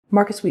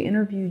Marcus, we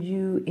interviewed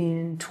you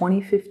in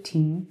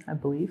 2015, I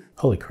believe.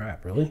 Holy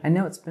crap, really? I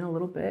know it's been a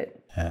little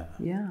bit. Yeah.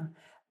 Yeah.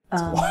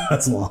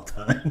 That's a long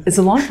time. It's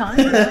a long time.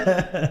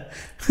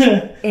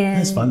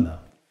 And it's fun, though.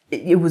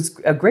 It was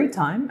a great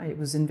time. It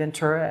was in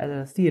Ventura at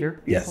a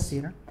theater, beautiful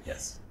theater.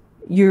 Yes.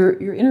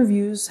 Your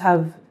interviews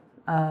have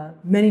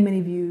many,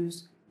 many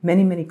views,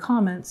 many, many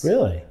comments.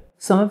 Really?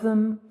 Some of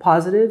them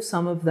positive,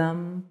 some of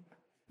them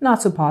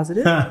not so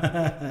positive.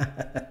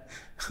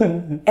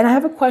 And I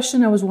have a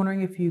question I was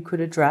wondering if you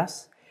could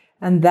address,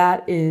 and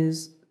that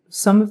is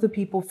some of the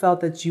people felt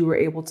that you were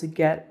able to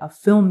get a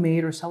film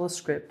made or sell a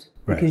script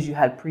because you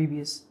had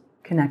previous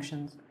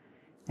connections.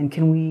 And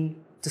can we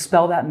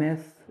dispel that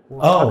myth or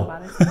talk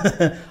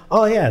about it?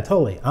 Oh, yeah,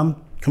 totally.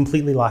 I'm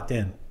completely locked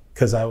in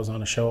because I was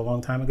on a show a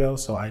long time ago,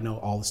 so I know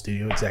all the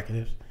studio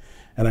executives,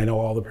 and I know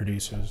all the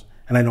producers,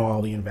 and I know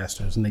all the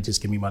investors, and they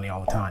just give me money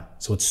all the time.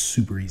 So it's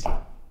super easy.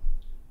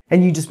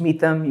 And you just meet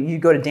them, you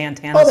go to Dan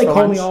Tannis. Oh, they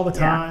call me all the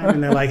time,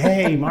 and they're like,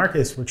 hey,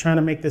 Marcus, we're trying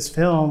to make this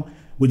film.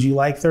 Would you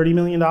like $30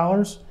 million?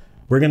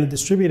 We're going to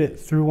distribute it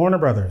through Warner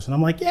Brothers. And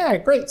I'm like, yeah,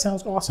 great,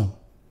 sounds awesome.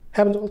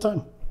 Happens all the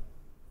time.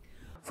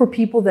 For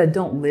people that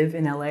don't live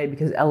in LA,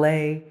 because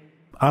LA...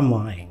 I'm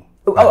lying.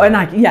 Oh, and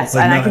I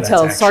can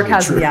tell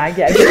sarcasm. True. Yeah, I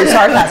get your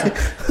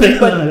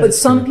sarcasm. but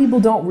some people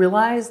don't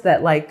realize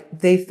that, like,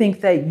 they think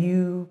that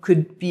you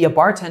could be a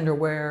bartender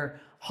where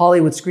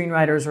Hollywood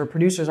screenwriters or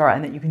producers are,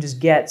 and that you can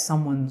just get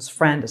someone's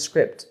friend a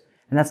script.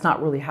 And that's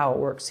not really how it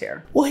works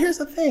here. Well, here's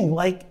the thing.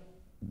 Like,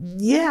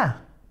 yeah,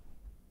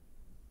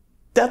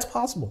 that's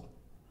possible.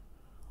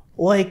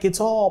 Like,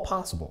 it's all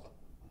possible.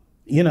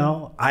 You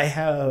know, I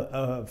have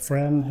a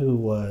friend who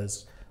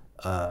was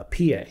a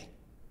PA,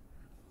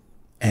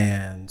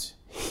 and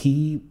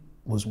he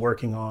was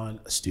working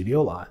on a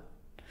studio lot,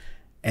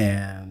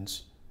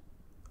 and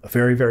a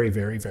very, very,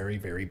 very, very,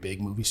 very big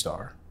movie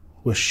star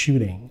was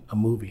shooting a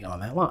movie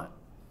on that lot.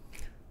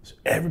 So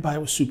everybody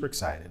was super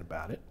excited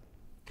about it.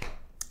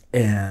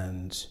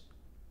 And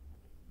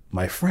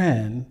my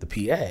friend, the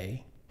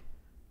PA,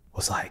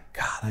 was like,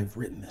 God, I've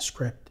written this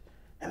script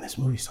and this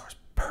movie star's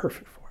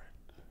perfect for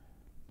it.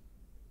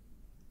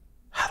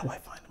 How do I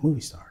find a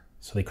movie star?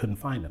 So they couldn't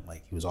find him.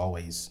 Like, he was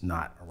always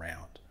not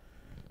around.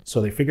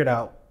 So they figured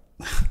out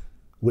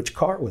which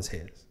car was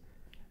his.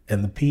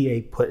 And the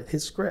PA put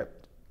his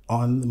script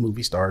on the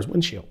movie star's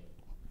windshield.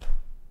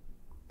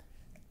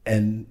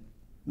 And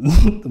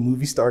the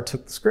movie star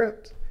took the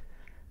script,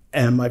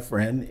 and my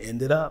friend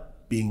ended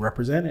up being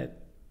represented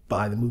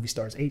by the movie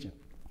star's agent.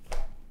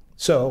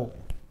 So,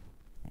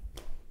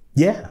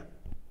 yeah,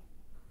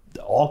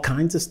 all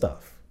kinds of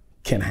stuff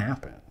can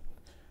happen.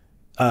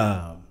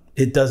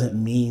 It doesn't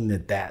mean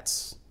that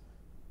that's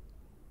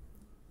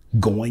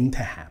going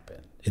to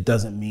happen. It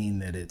doesn't mean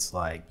that it's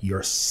like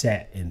you're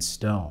set in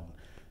stone.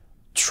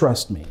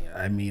 Trust me,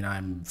 I mean,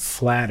 I'm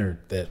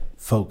flattered that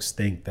folks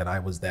think that I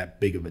was that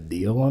big of a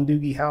deal on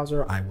Doogie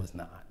Howser. I was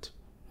not.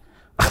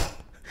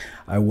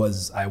 I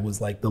was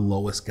like the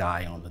lowest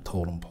guy on the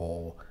totem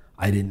pole.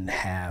 I didn't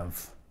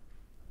have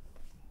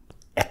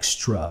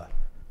extra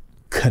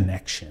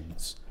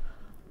connections.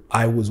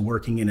 I was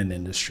working in an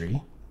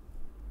industry.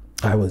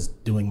 I was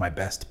doing my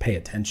best to pay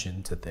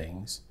attention to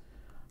things.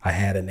 I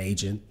had an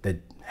agent that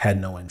had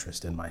no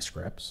interest in my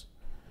scripts.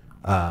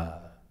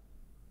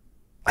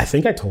 I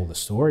think I told the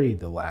story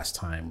the last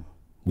time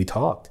we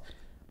talked.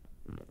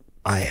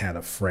 I had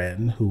a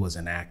friend who was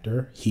an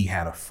actor. He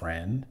had a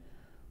friend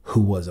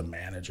who was a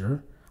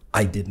manager.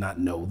 I did not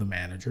know the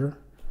manager.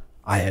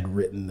 I had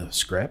written the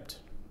script.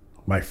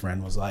 My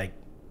friend was like,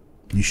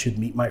 you should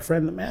meet my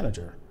friend, the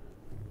manager.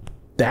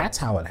 That's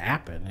how it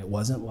happened. It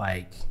wasn't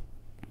like,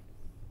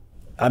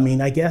 I mean,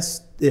 I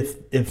guess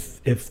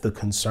if the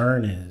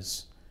concern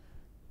is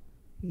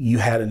you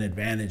had an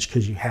advantage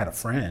because you had a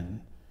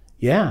friend,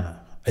 yeah,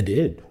 I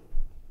did.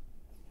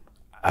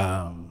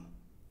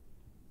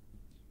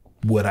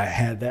 Would I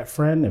had that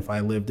friend if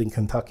I lived in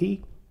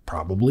Kentucky?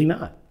 Probably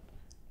not.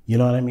 You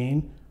know what I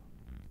mean?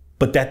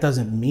 But that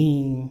doesn't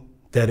mean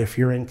that if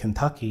you're in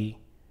Kentucky,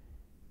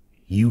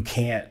 you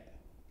can't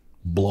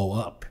blow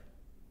up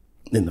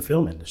in the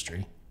film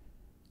industry,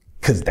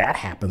 because that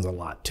happens a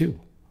lot too.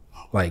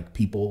 Like,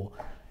 people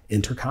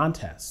enter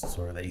contests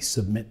or they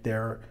submit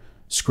their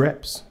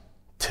scripts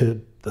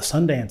to the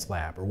Sundance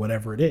Lab or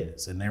whatever it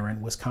is, and they're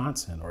in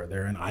Wisconsin or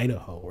they're in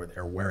Idaho or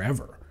they're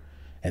wherever,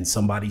 and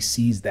somebody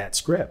sees that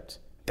script.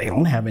 They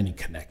don't have any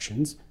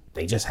connections.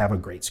 They just have a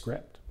great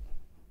script.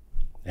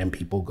 And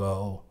people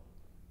go,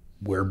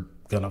 we're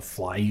gonna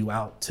fly you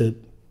out to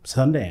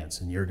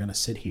Sundance and you're gonna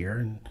sit here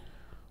and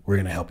we're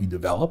gonna help you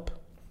develop.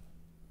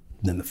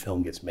 Then the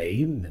film gets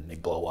made and then they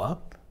blow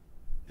up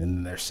and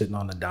then they're sitting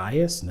on the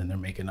dais and then they're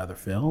making other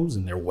films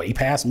and they're way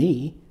past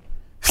me.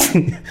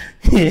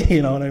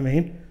 You know what I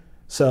mean?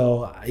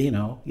 So, you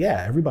know,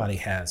 yeah, everybody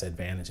has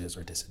advantages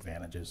or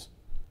disadvantages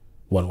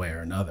one way or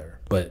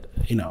another. But,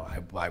 you know,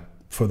 I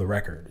for the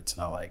record, it's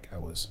not like I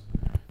was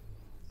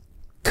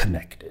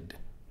connected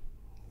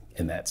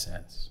in that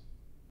sense.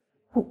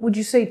 Would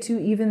you say too,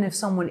 even if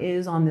someone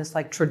is on this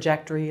like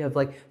trajectory of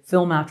like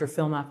film after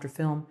film after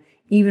film,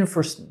 even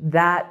for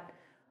that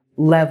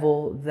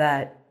level,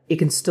 that it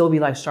can still be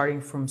like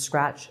starting from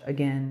scratch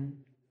again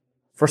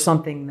for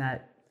something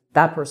that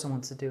person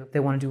wants to do, if they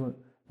want to do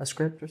a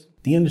script or something?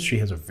 The industry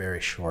has a very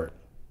short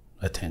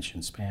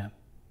attention span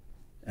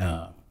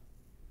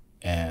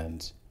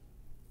and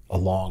a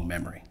long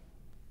memory.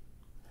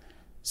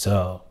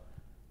 So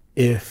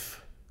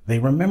if they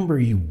remember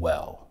you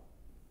well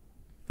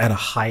at a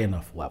high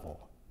enough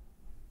level,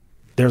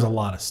 there's a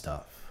lot of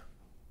stuff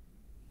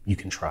you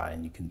can try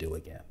and you can do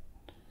again.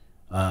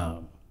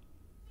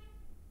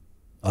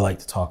 I like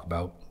to talk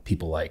about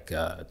people like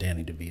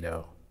Danny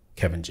DeVito,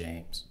 Kevin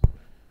James.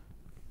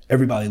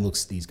 Everybody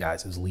looks at these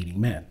guys as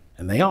leading men,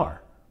 and they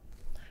are.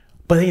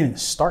 But they didn't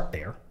start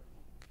there.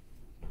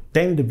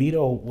 Danny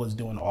DeVito was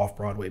doing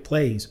off-Broadway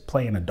plays,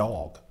 playing a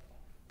dog,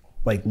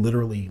 like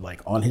literally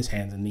like on his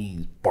hands and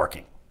knees,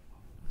 barking.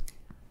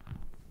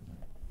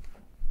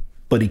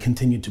 But he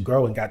continued to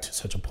grow and got to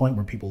such a point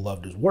where people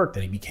loved his work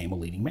that he became a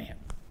leading man.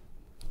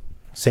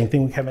 Same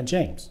thing with Kevin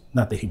James.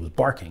 Not that he was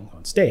barking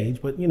on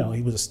stage, but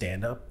he was a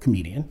stand-up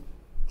comedian.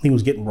 He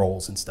was getting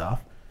roles and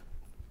stuff.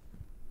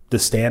 The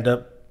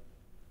stand-up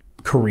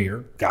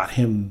career got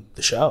him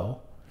the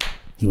show.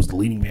 He was the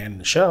leading man in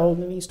the show,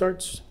 and then he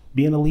starts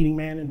being a leading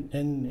man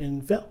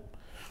in film.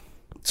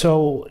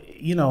 So,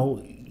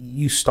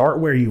 you start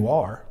where you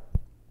are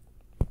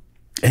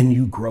and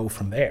you grow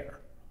from there.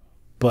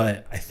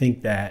 But I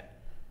think that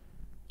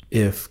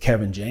if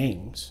Kevin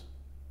James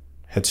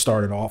had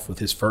started off with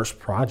his first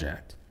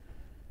project,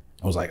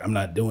 I was like, I'm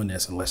not doing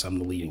this unless I'm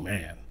the leading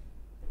man.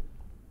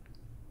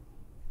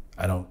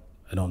 I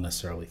don't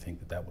necessarily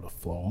think that would have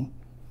flown,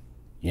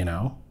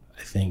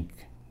 I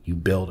think you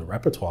build a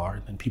repertoire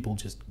and then people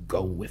just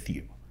go with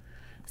you.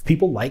 If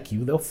people like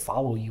you, they'll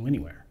follow you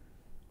anywhere.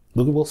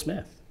 Look at Will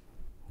Smith.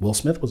 Will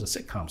Smith was a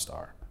sitcom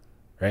star,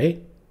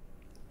 right?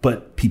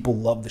 But people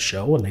loved the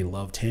show and they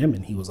loved him,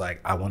 and he was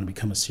like, I want to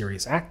become a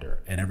serious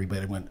actor. And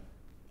everybody went,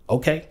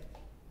 okay.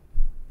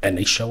 And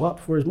they show up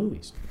for his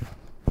movies.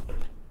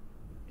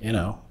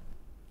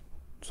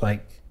 It's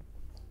like,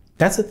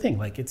 that's the thing.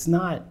 Like, it's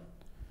not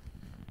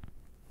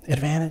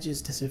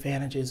advantages,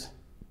 disadvantages.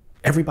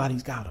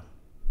 Everybody's got them.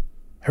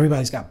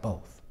 Everybody's got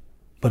both.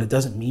 But it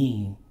doesn't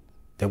mean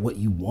that what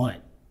you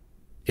want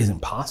isn't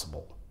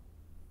possible.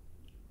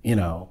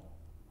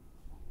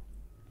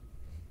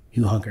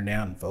 You hunker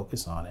down and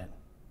focus on it.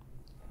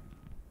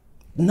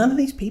 None of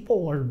these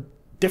people are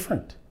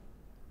different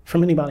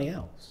from anybody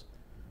else.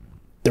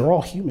 They're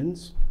all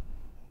humans.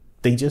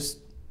 They just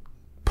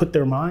put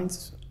their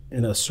minds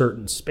in a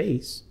certain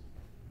space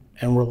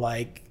and were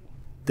like,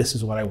 this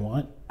is what I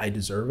want. I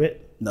deserve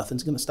it.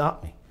 Nothing's going to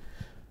stop me.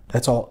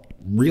 That's all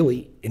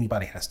really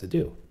anybody has to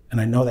do.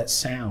 And I know that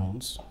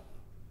sounds,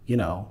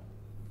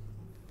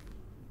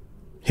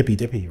 hippy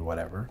dippy or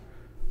whatever,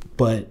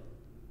 but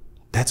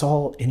that's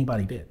all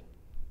anybody did.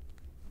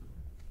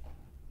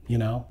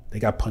 They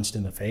got punched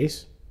in the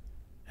face,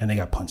 and they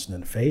got punched in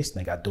the face, and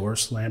they got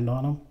doors slammed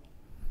on them.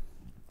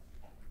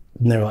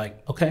 And they're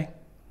like, okay,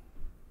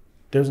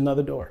 there's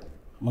another door.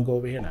 I'm gonna go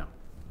over here now.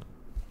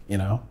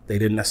 They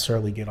didn't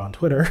necessarily get on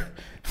Twitter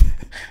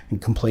and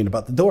complain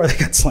about the door that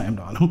got slammed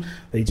on them.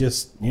 They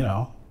just,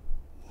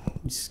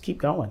 just keep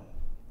going.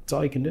 That's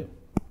all you can do,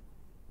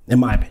 in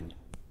my opinion.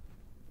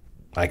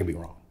 I could be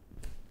wrong,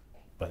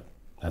 but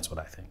that's what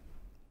I think.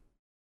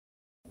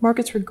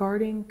 Marcus,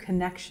 regarding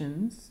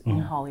connections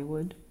in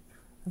Hollywood,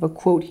 I have a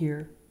quote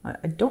here.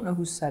 I don't know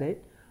who said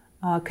it.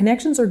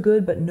 Connections are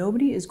good, but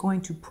nobody is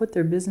going to put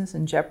their business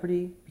in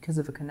jeopardy because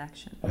of a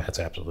connection. That's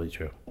absolutely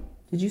true.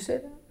 Did you say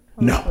that?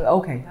 No.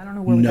 Okay, I don't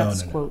know where we got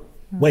this quote.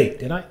 Wait,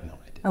 did I? No,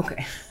 I didn't.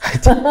 Okay.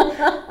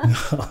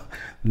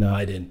 No,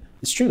 I didn't.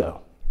 It's true,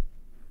 though.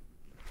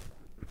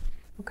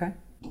 Okay.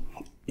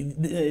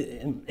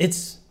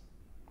 It's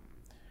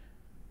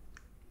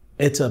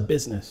a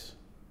business,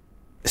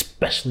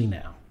 especially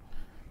now.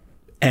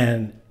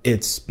 And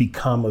it's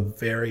become a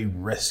very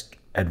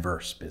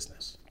risk-adverse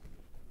business,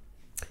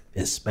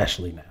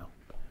 especially now,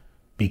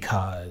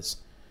 because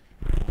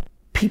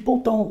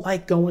people don't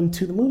like going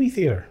to the movie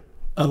theater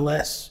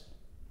unless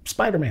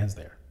Spider-Man's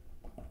there.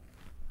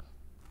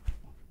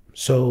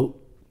 So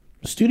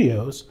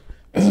studios,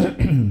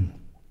 they're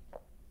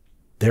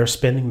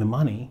spending the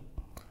money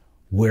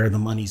where the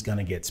money's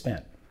gonna get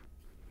spent.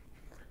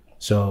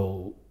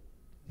 So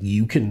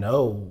you can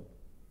know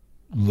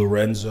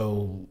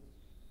Lorenzo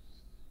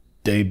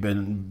de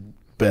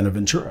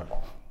Benaventura,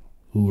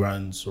 who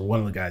runs, or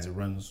one of the guys that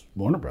runs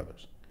Warner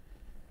Brothers.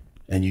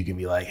 And you can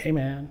be like, hey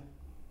man,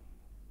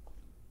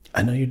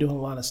 I know you're doing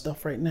a lot of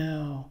stuff right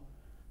now.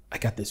 I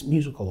got this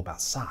musical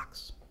about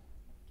socks.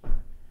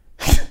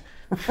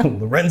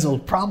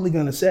 Lorenzo's probably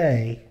gonna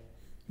say,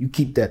 you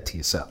keep that to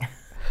yourself.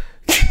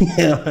 You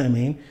know what I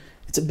mean?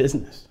 It's a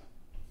business.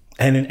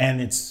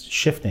 And it's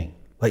shifting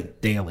like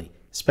daily,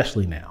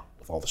 especially now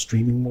with all the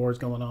streaming wars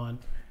going on.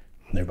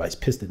 Everybody's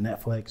pissed at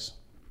Netflix.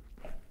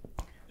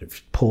 They're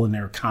pulling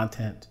their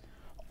content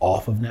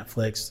off of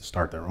Netflix to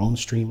start their own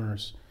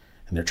streamers.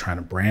 And they're trying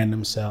to brand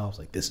themselves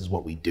like, this is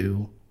what we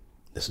do.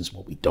 This is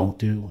what we don't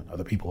do. And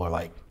other people are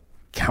like,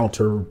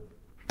 counter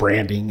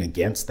branding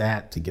against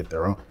that to get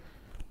their own.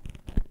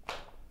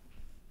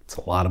 It's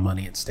a lot of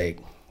money at stake.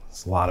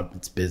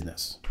 It's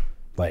business.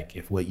 Like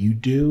if what you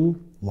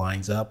do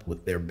lines up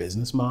with their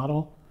business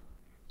model,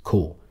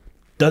 cool.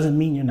 Doesn't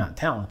mean you're not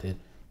talented.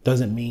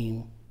 Doesn't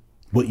mean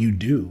what you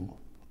do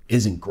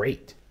isn't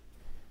great.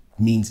 It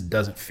means it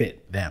doesn't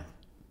fit them.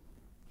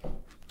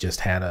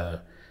 Just had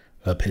a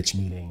pitch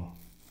meeting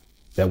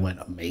that went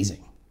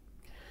amazing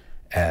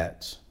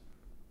at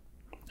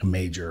a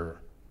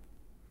major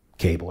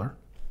cabler,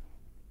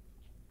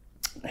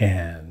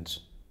 and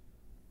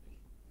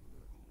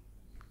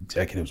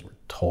executives were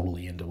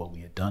totally into what we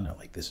had done. They're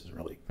like, this is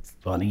really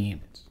funny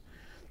and it's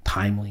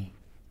timely,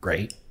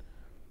 great,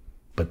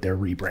 but they're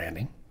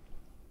rebranding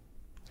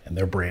and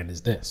their brand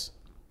is this.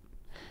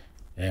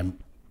 And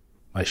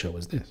my show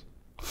is this.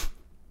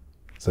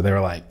 So they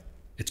were like,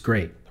 it's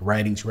great. The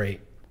writing's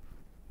great.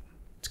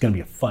 It's going to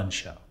be a fun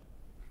show.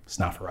 It's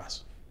not for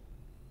us.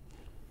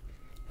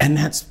 And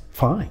that's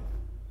fine,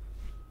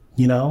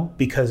 you know,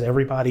 because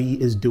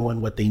everybody is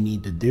doing what they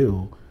need to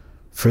do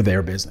for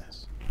their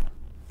business.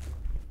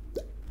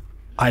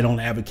 I don't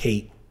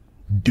advocate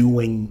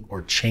doing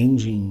or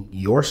changing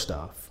your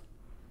stuff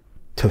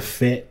to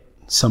fit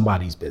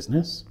somebody's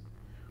business,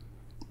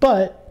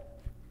 but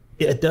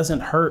it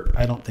doesn't hurt,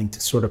 I don't think, to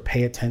sort of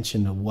pay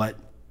attention to what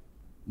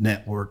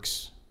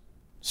networks,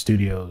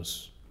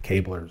 studios,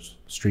 cablers,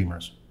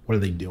 streamers, what are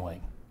they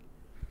doing?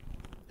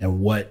 And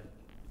what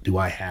do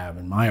I have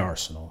in my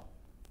arsenal?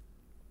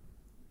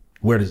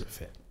 Where does it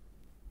fit?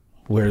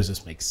 Where does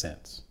this make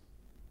sense?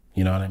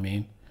 You know what I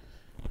mean?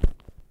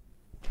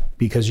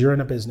 Because you're in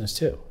a business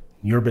too.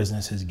 Your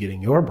business is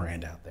getting your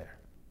brand out there.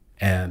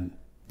 And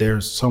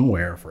there's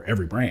somewhere for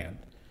every brand.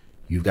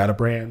 You've got a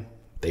brand,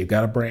 they've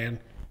got a brand,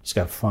 you just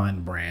got to find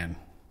the brand,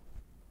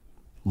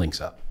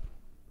 links up.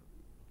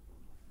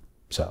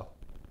 So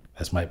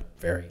that's my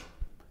very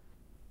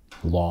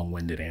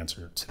long-winded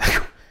answer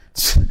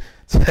to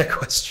that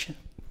question.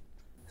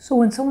 So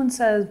when someone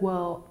says,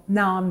 well,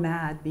 now I'm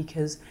mad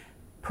because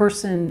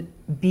person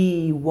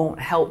B won't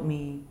help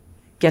me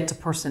get to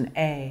person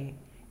A,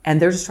 and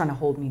they're just trying to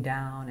hold me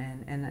down,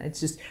 and it's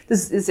just,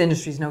 this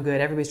industry's no good,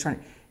 everybody's trying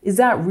to, is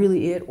that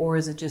really it? Or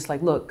is it just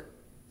like, look,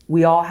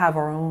 we all have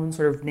our own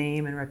sort of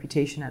name and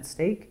reputation at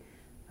stake.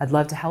 I'd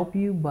love to help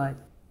you, but.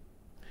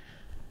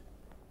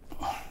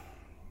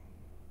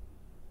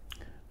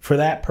 For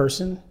that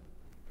person,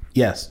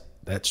 yes,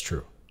 that's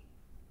true.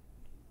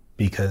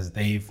 Because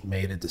they've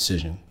made a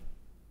decision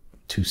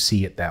to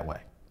see it that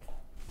way.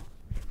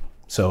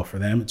 So for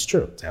them, it's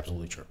true. It's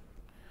absolutely true.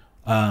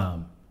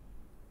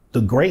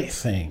 The great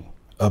thing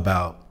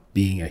about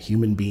being a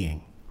human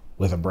being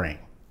with a brain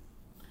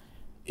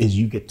is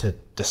you get to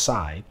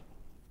decide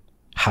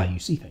how you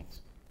see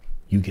things.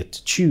 You get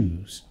to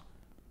choose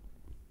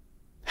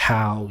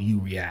how you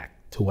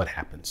react to what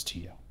happens to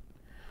you.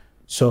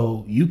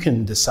 So you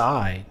can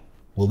decide,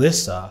 well,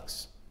 this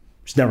sucks.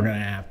 It's never going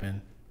to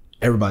happen.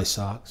 Everybody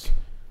sucks.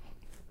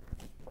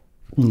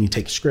 And you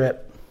take a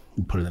script,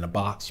 you put it in a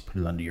box, you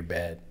put it under your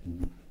bed,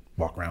 and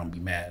walk around and be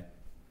mad.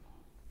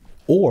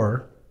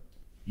 Or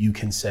you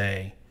can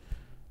say,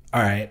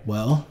 all right,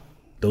 well,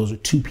 those are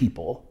two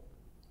people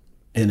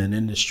in an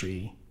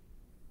industry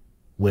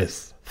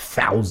with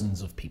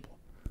thousands of people.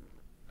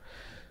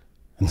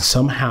 And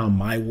somehow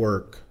my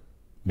work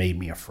made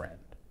me a friend,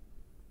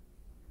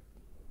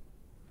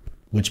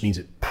 which means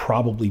it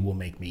probably will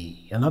make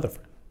me another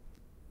friend.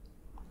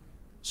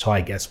 So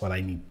I guess what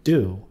I need to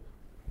do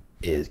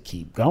is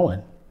keep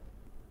going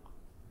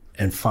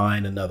and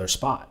find another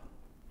spot,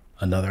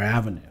 another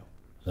avenue,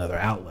 another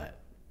outlet,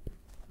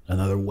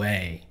 another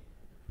way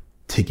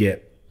to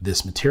get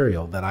this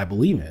material that I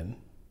believe in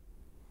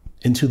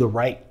into the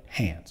right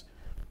hands.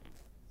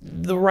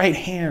 The right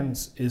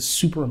hands is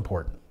super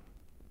important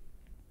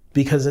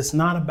because it's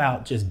not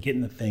about just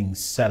getting the thing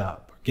set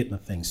up or getting the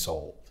thing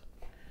sold.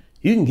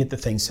 You can get the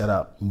thing set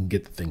up, you can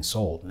get the thing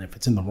sold, and if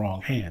it's in the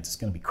wrong hands, it's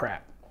gonna be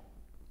crap.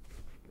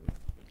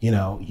 You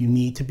know, you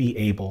need to be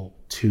able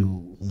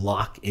to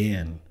lock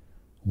in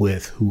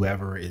with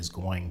whoever is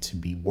going to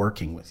be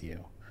working with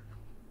you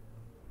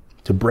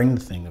to bring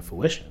the thing to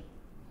fruition.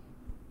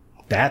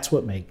 That's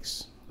what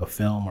makes a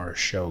film or a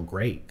show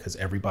great, because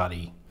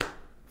everybody,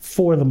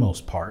 for the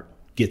most part,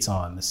 gets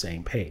on the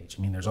same page.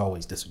 I mean, there's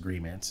always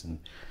disagreements and,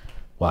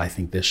 well, I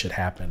think this should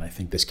happen. I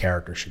think this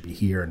character should be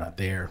here, not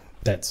there.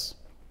 It's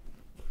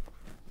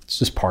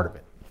just part of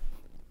it.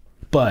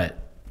 But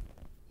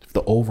if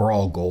the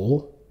overall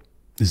goal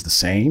is the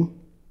same,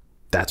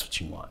 that's what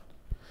you want.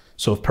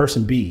 So if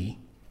person B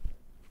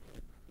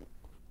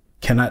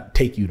cannot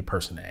take you to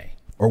person A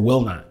or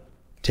will not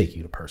take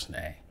you to person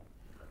A,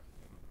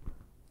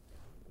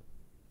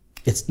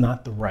 it's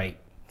not the right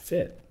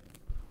fit.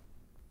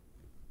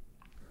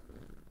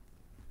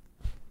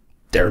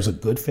 There's a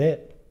good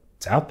fit.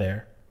 It's out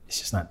there. It's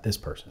just not this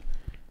person.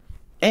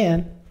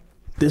 And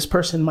this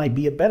person might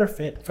be a better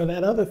fit for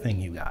that other thing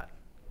you got.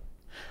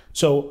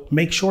 So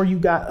make sure you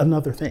got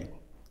another thing.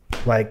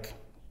 Like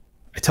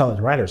I tell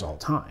the writers all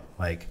the time,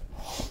 like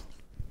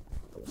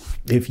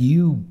if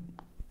you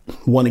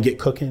want to get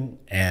cooking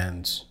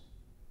and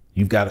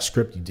you've got a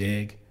script you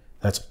dig,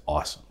 that's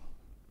awesome.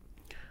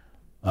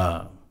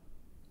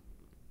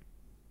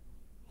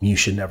 You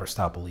should never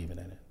stop believing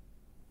in it,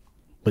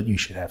 but you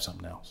should have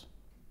something else.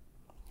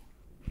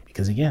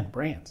 Because again,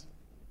 brands.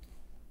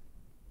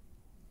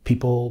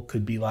 People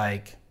could be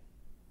like,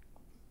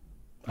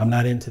 I'm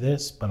not into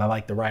this, but I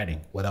like the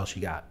writing. What else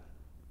you got?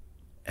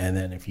 And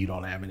then if you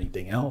don't have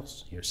anything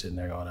else, you're sitting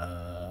there going,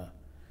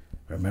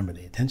 remember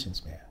the attention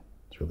span,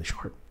 it's really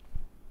short.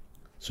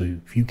 So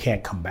if you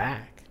can't come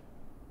back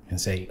and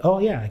say, oh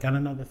yeah, I got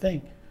another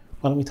thing.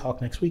 Why don't we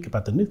talk next week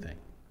about the new thing?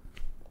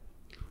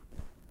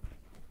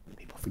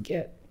 People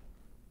forget.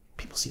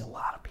 People see a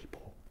lot of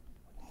people,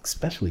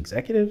 especially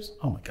executives.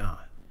 Oh my God.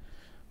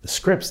 The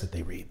scripts that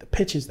they read, the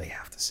pitches they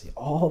have to see,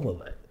 all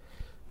of it,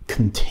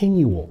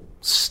 continual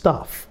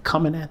stuff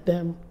coming at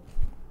them.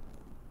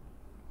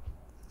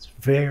 It's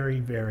very,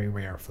 very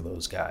rare for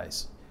those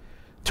guys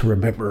to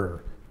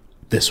remember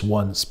this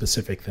one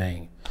specific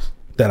thing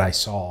that I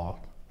saw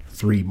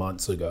 3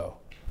 months ago.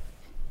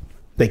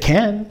 They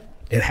can,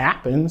 it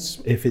happens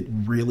if it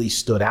really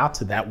stood out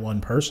to that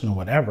one person or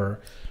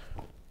whatever,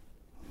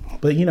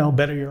 but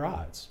better your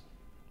odds.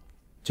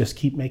 Just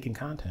keep making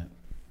content,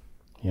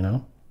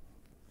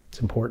 It's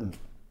important,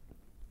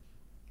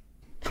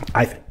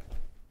 I think.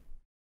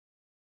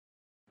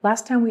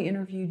 Last time we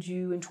interviewed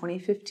you in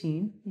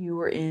 2015, you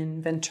were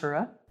in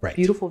Ventura, right.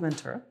 Beautiful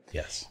Ventura.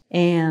 Yes.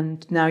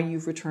 And now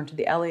you've returned to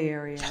the LA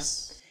area.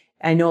 Yes.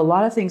 I know a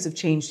lot of things have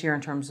changed here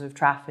in terms of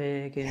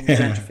traffic and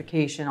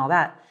gentrification, all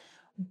that.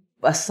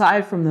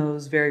 Aside from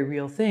those very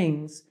real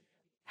things,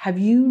 have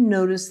you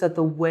noticed that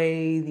the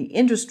way the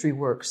industry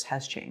works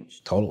has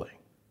changed? Totally.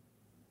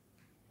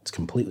 It's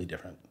completely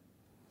different.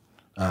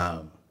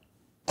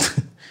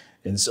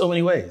 In so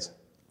many ways.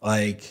 All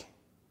right,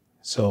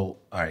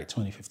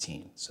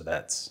 2015. So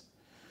that's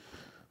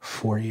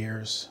 4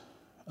 years,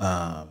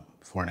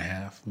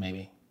 4.5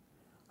 maybe.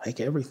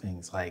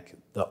 Everything's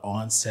the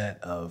onset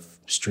of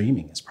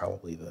streaming is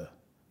probably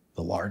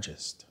the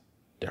largest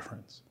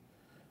difference.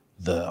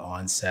 The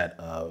onset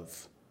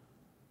of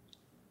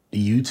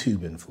YouTube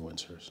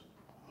influencers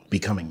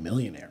becoming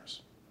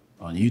millionaires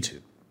on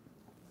YouTube.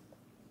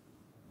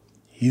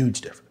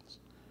 Huge difference.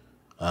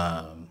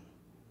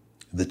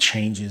 The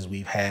changes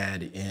we've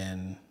had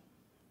in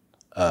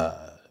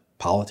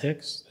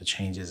politics, the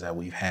changes that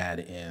we've had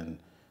in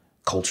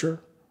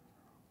culture.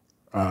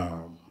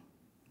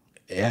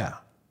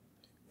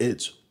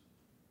 It's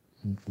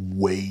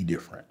way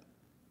different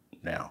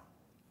now.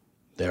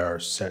 There are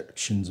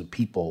sections of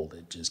people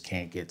that just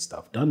can't get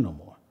stuff done no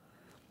more,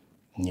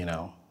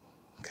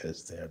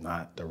 because they're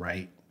not the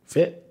right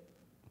fit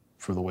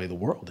for the way the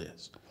world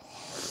is.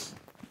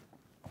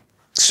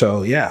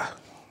 So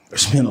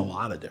there's been a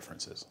lot of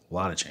differences, a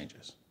lot of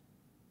changes.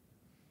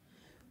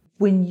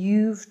 When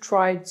you've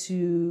tried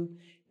to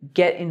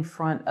get in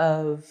front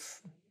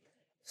of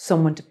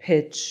someone to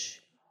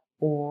pitch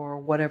or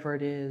whatever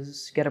it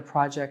is, get a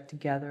project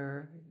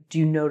together, do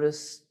you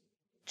notice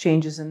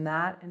changes in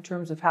that in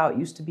terms of how it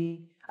used to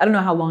be? I don't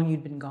know how long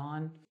you'd been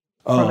gone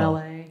from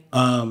LA.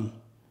 I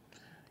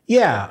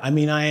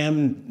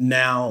am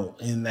now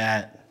in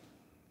that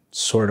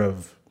sort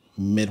of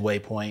midway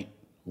point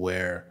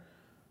where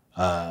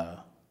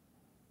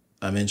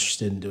I'm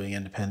interested in doing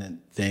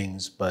independent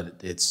things, but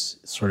it's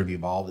sort of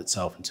evolved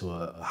itself into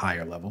a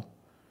higher level.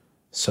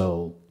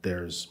 So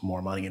there's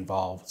more money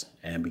involved,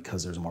 and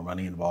because there's more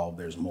money involved,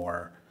 there's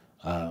more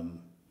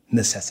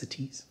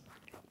necessities.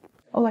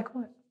 Oh, like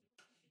what?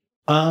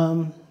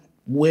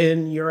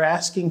 When you're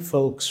asking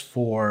folks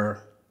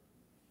for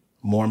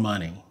more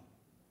money,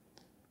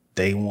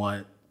 they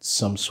want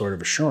some sort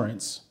of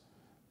assurance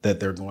that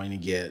they're going to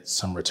get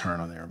some return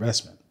on their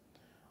investment.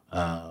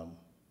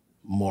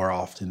 More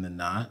often than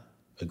not,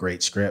 a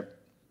great script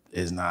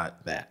is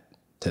not that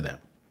to them,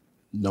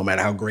 no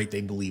matter how great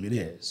they believe it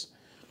is.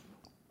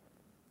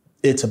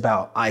 It's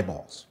about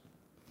eyeballs.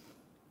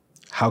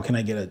 How can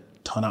I get a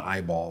ton of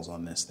eyeballs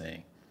on this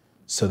thing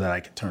so that I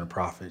can turn a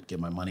profit, get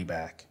my money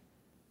back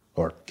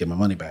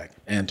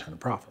and turn a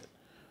profit?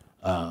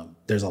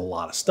 There's a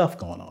lot of stuff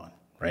going on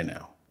right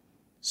now.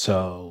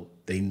 So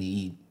they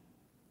need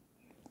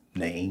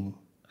name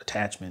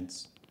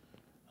attachments,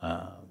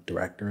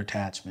 director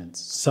attachments,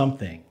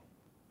 something,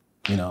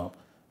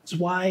 It's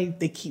why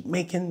they keep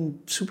making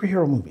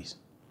superhero movies.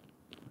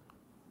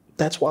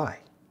 That's why.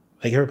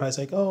 Everybody's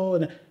like,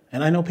 oh,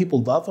 and I know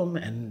people love them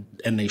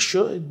and they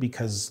should,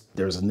 because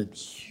there's a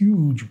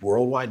huge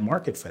worldwide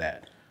market for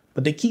that.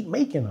 But they keep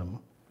making them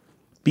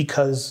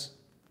because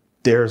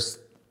there's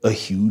a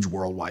huge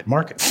worldwide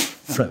market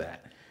for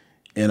that,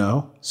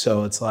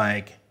 So it's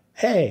like,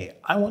 hey,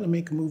 I want to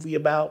make a movie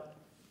about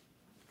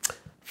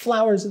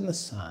flowers in the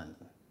sun.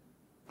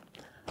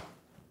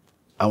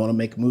 I want to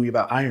make a movie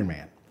about Iron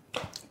Man.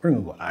 We're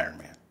going to go with Iron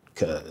Man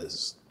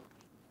because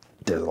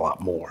there's a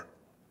lot more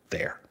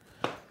there.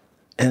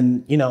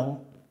 And,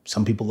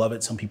 some people love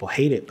it, some people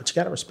hate it, but you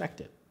got to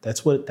respect it.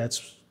 That's what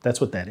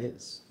that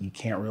is. You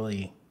can't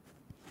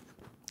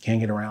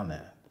get around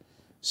that.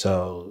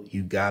 So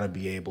you got to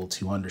be able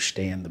to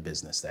understand the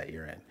business that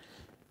you're in.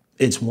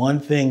 It's one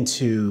thing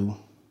to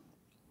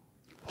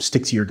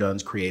stick to your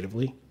guns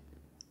creatively,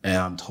 and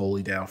I'm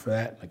totally down for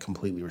that. I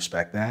completely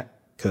respect that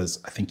because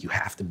I think you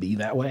have to be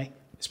that way,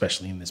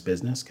 especially in this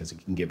business because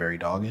it can get very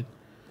dogged.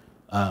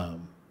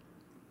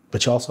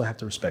 But you also have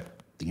to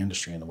respect the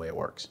industry and the way it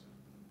works.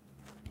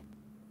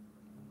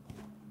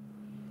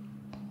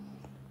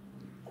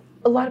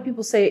 A lot of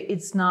people say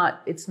it's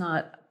not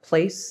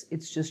place,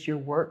 it's just your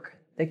work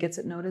that gets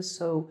it noticed.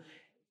 So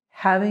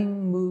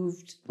having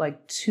moved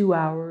like 2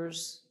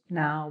 hours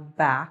now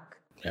back,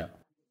 Yeah.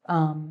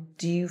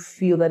 Do you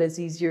feel that it's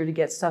easier to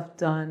get stuff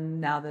done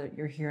now that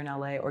you're here in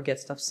LA or get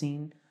stuff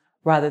seen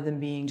rather than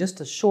being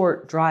just a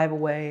short drive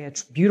away, a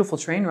beautiful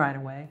train ride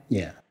away?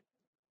 Yeah.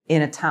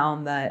 In a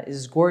town that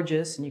is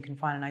gorgeous and you can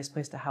find a nice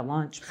place to have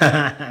lunch.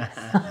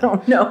 I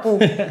don't know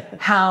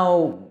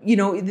how,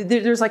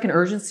 there's like an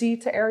urgency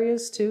to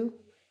areas too.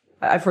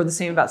 I've heard the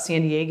same about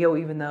San Diego,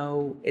 even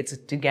though it's,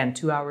 again,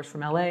 2 hours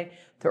from LA.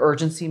 The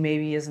urgency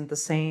maybe isn't the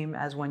same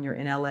as when you're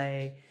in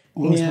LA.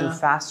 Things move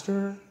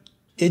faster.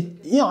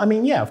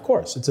 Of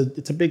course.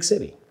 It's a big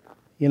city.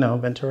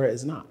 Ventura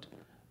is not.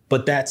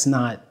 But that's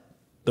not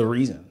the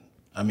reason.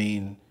 I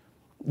mean,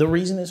 the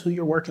reason is who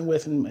you're working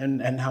with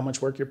and how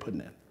much work you're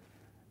putting in.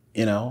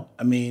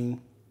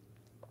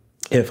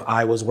 If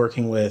I was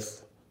working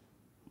with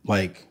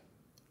like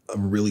a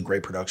really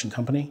great production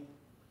company,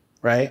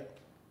 right?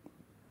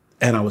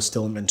 And I was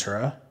still in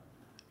Ventura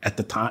at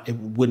the time,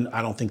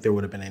 I don't think there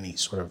would have been any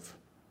sort of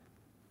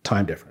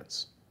time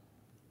difference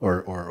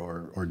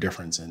or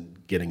difference in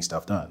getting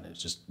stuff done.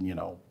 It's just,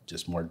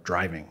 just more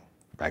driving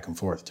back and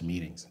forth to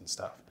meetings and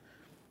stuff.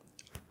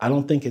 I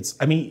don't think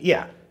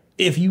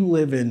if you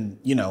live in,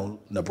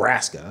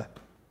 Nebraska,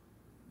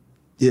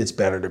 it's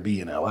better to be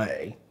in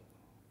LA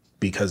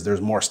because there's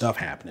more stuff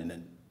happening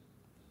in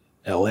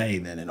LA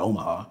than in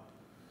Omaha.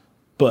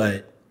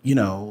 But,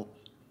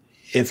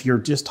 if you're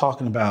just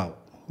talking about,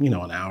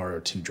 an hour or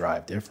two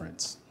drive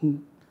difference,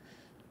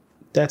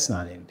 that's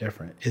not any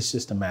different. It's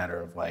just a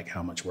matter of like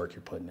how much work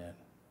you're putting in.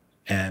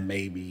 And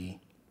maybe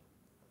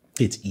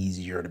it's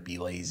easier to be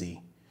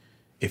lazy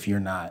if you're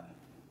not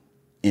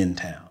in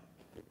town.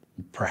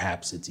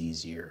 Perhaps it's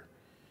easier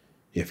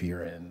if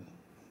you're in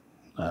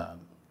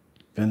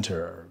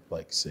Ventura or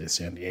like say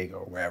San Diego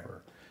or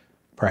wherever.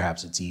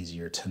 Perhaps it's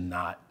easier to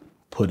not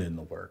put in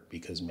the work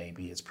because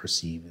maybe it's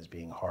perceived as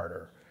being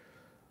harder,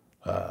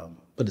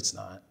 but it's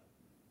not.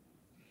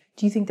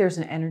 Do you think there's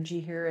an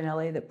energy here in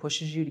LA that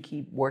pushes you to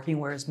keep working,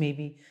 whereas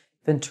maybe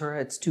Ventura,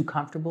 it's too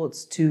comfortable,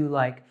 it's too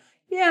like,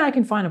 yeah, I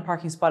can find a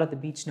parking spot at the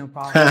beach, no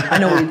problem. I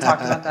know we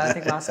talked about that, I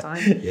think, last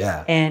time.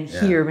 Yeah. And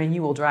here, man,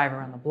 you will drive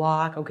around the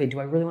block. Okay, do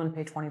I really want to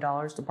pay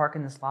 $20 to park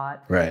in this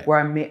lot? Right. Where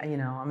I'm going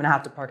to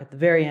have to park at the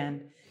very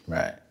end.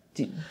 Right.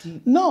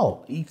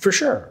 No, for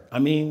sure.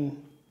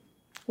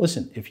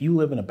 Listen, if you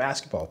live in a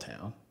basketball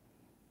town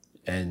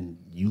and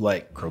you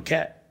like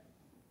croquet,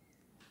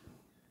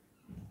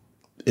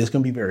 it's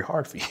going to be very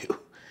hard for you.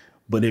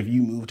 But if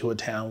you move to a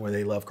town where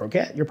they love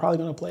croquet, you're probably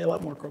going to play a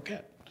lot more croquet.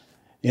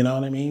 You know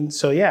what I mean?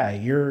 So yeah,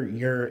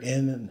 you're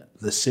in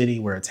the city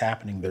where it's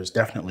happening. There's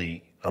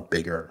definitely a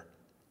bigger,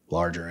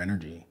 larger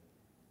energy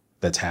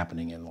that's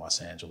happening in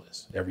Los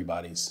Angeles.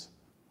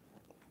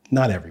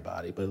 Not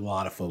everybody, but a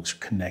lot of folks are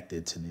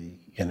connected to the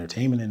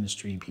entertainment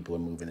industry. People are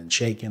moving and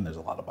shaking. There's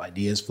a lot of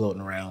ideas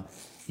floating around.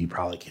 You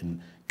probably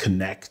can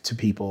connect to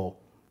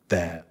people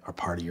that are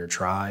part of your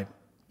tribe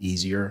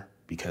easier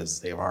because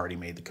they've already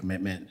made the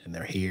commitment and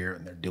they're here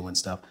and they're doing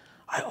stuff.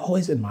 I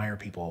always admire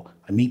people.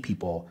 I meet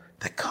people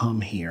that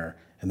come here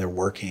and they're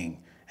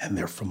working and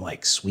they're from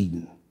like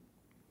Sweden.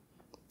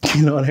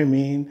 You know what I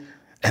mean?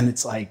 And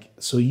it's like,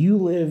 so you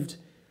lived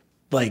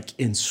like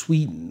in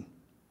Sweden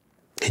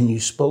and you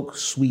spoke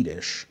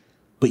Swedish,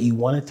 but you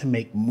wanted to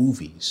make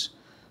movies.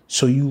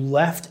 So you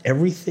left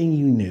everything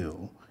you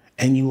knew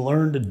and you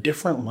learned a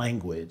different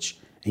language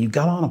and you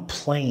got on a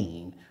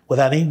plane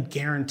without any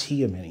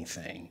guarantee of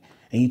anything.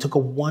 And you took a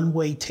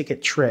one-way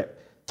ticket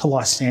trip to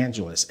Los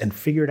Angeles and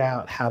figured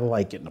out how to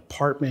like get an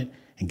apartment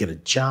and get a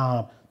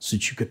job so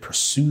that you could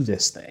pursue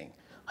this thing.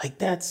 Like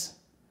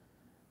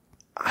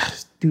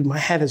dude, my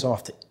hat is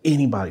off to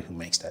anybody who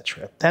makes that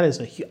trip.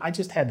 I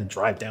just had to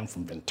drive down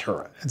from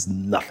Ventura. That's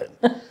nothing.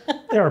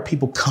 There are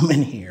people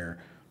coming here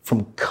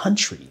from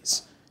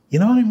countries. You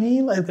know what I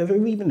mean? Like they're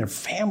leaving their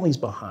families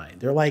behind.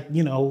 They're like,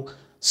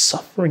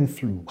 suffering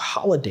through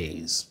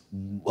holidays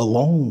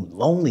alone,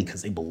 lonely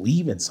because they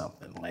believe in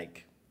something.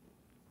 Like,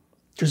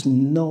 there's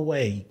no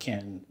way you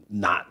can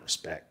not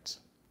respect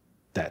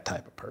that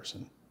type of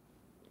person.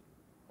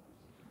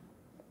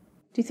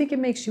 Do you think it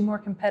makes you more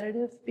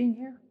competitive being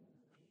here?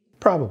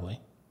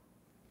 Probably.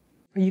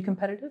 Are you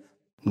competitive?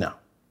 No.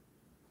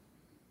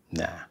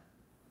 Nah.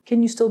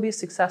 Can you still be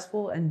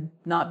successful and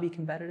not be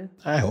competitive?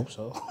 I hope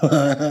so.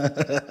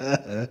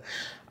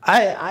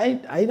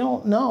 I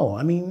don't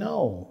know.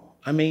 No.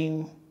 I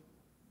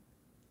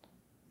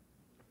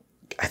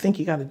think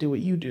you got to do what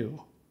you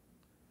do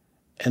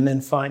and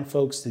then find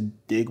folks to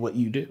dig what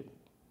you do.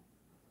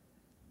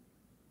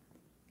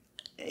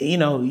 you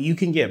know, you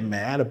can get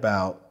mad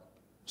about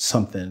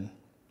something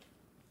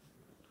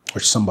or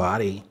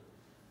somebody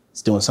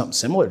is doing something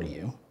similar to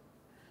you,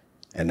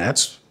 and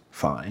that's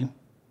fine.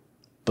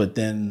 But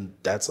then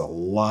that's a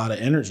lot of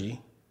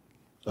energy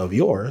of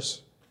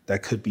yours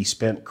that could be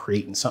spent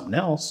creating something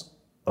else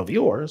of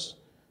yours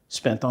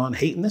spent on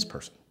hating this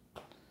person.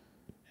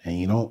 And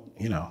you don't,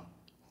 you know,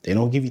 they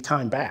don't give you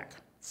time back,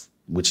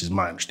 which is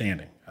my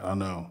understanding. I don't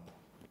know.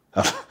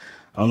 I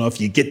don't know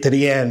if you get to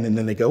the end and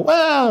then they go,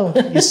 well,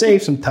 you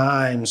saved some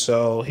time,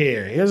 so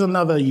here's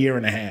another year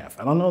and a half.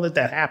 I don't know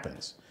that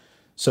happens.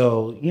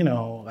 So, you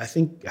know, I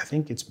think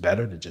it's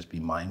better to just be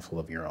mindful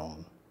of your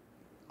own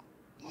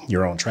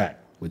track,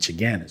 which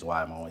again is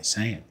why I'm always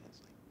saying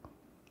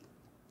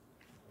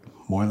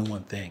more than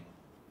one thing.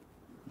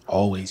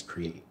 Always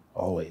create.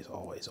 Always,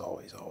 always,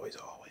 always, always,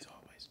 always,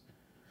 always.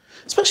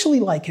 Especially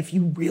like if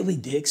you really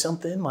dig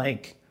something,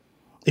 like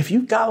if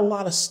you've got a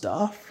lot of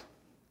stuff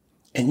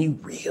and you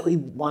really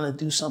want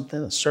to do something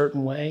a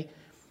certain way,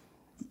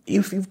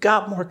 if you've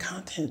got more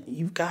content,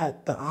 you've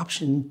got the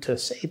option to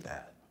save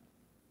that.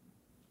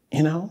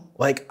 You know,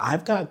 like I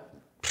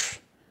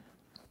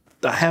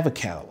have a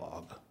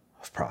catalog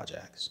of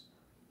projects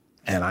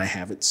and I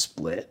have it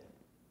split.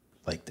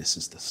 Like this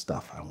is the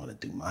stuff I want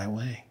to do my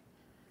way.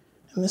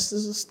 And this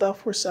is the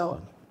stuff we're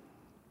selling.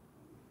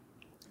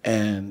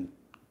 And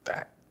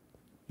that,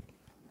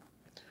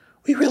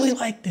 we really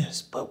like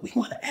this, but we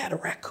want to add a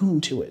raccoon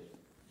to it.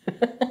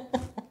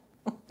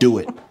 Do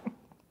it.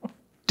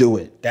 Do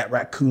it. That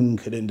raccoon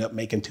could end up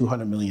making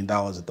 $200 million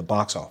at the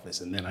box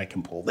office. And then I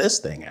can pull this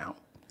thing out.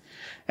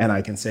 And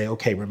I can say,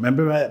 okay,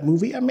 remember that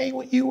movie I made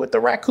with you with the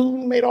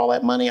raccoon, made all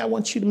that money? I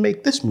want you to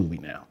make this movie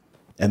now.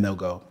 And they'll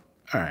go,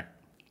 all right,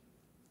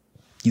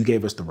 you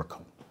gave us the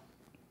raccoon.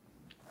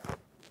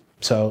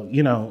 So,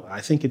 you know, I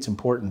think it's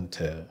important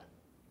to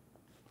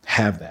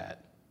have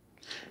that.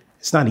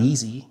 It's not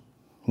easy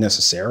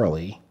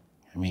necessarily.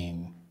 I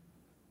mean,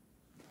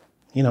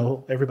 you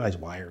know, everybody's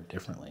wired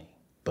differently,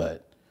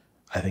 but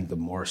I think the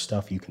more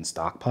stuff you can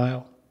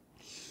stockpile,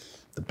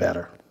 the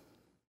better.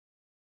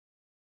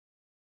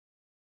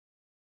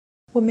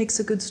 What makes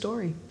a good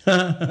story?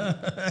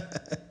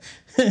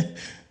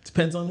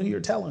 Depends on who you're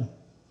telling.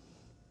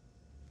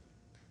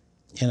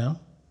 You know,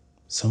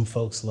 some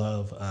folks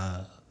love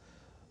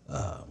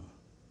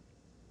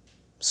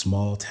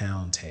small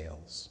town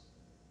tales,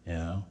 you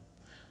know.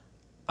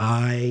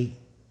 I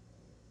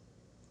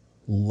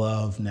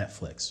love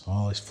Netflix. I'm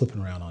always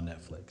flipping around on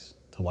Netflix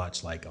to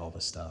watch like all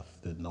the stuff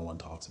that no one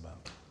talks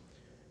about.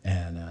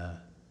 And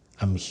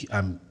I'm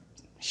a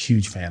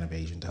huge fan of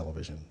Asian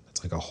television.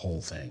 It's like a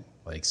whole thing,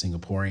 like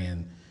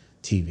Singaporean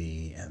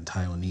TV and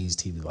Taiwanese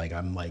TV. Like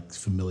I'm like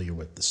familiar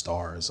with the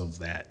stars of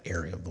that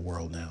area of the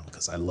world now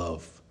because I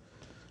love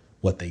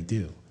what they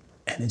do.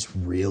 And it's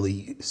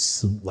really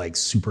like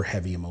super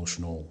heavy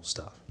emotional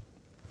stuff.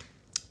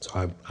 So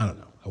I don't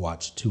know, I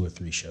watched 2 or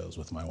 3 shows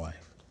with my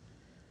wife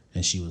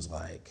and she was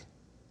like,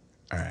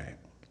 all right,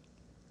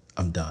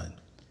 I'm done.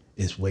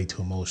 It's way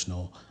too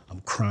emotional.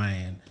 I'm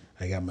crying.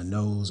 I got my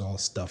nose all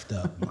stuffed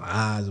up. My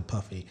eyes are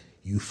puffy.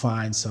 You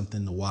find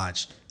something to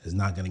watch that's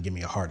not gonna give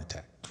me a heart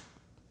attack.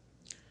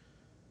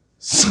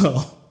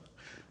 So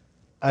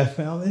I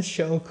found this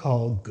show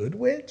called Good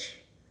Witch.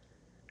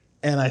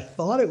 And I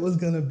thought it was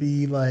gonna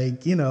be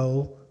like, you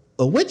know,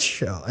 a witch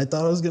show. I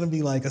thought it was gonna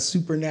be like a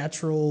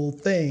supernatural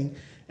thing.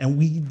 And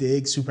we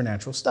dig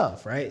supernatural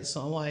stuff, right?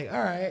 So I'm like,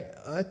 all right,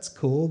 that's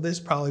cool. This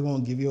probably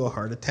won't give you a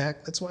heart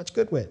attack. Let's watch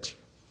Good Witch.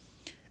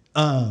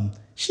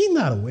 She's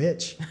not a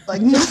witch.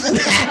 Like nothing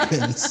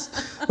happens.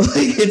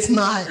 Like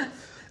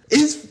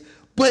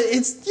but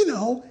it's, you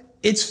know,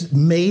 it's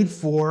made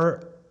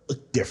for a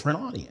different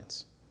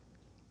audience.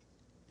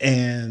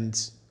 And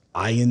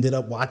I ended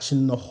up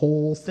watching the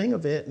whole thing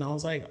of it and I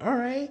was like, all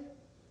right,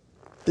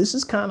 this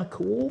is kind of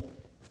cool.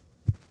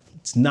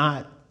 It's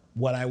not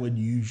what I would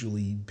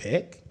usually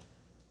pick,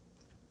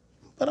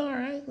 but all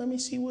right, let me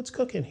see what's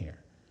cooking here.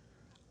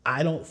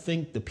 I don't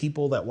think the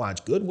people that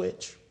watch Good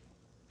Witch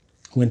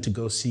went to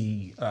go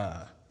see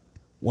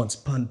Once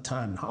Upon a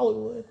Time in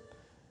Hollywood.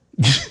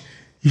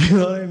 You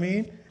know what I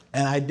mean?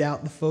 And I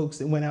doubt the folks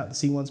that went out to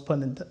see Once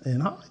Upon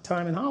a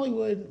Time in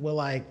Hollywood were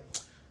like,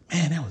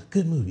 man, that was a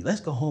good movie.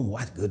 Let's go home and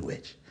watch Good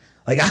Witch.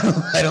 Like,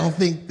 I don't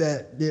think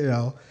that, you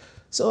know.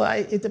 So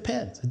it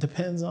depends. It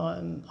depends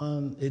on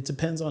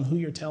who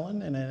you're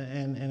telling, and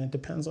it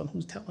depends on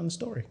who's telling the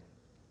story.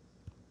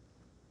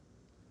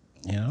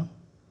 You know,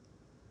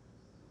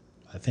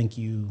 I think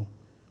you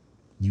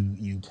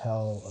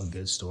tell a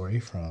good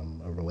story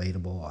from a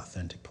relatable,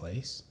 authentic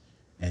place,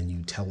 and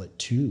you tell it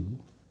to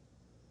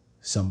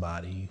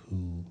somebody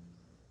who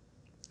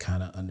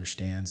kind of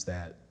understands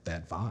that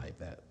vibe,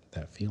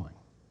 that feeling.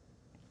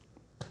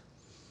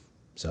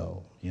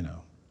 So, you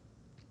know,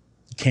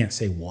 you can't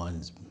say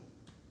one's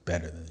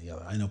better than the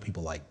other. I know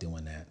people like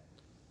doing that,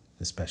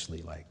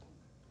 especially like,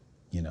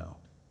 you know,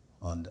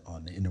 on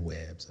the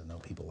interwebs. I know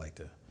people like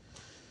to,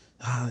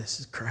 this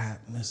is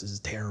crap, and this is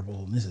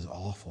terrible, and this is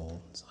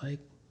awful. It's like,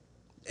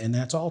 and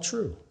that's all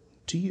true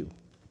to you,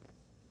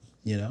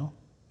 you know?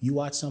 You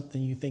watch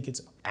something, you think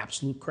it's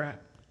absolute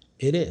crap.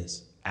 It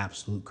is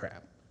absolute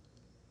crap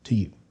to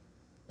you.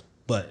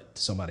 But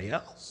to somebody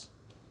else,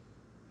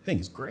 I think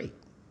it's great.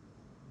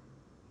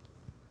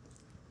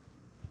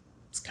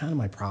 It's kind of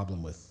my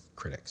problem with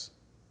critics,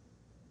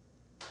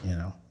 you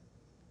know,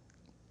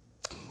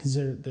 because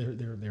they're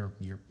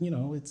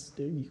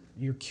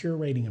you're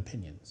curating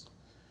opinions,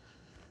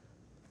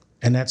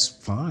 and that's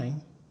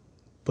fine,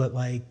 but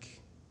like,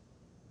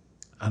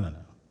 I don't know.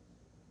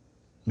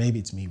 Maybe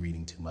it's me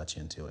reading too much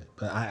into it,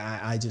 but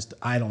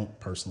I don't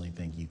personally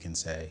think you can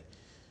say,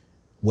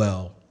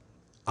 well,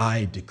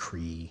 I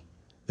decree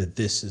that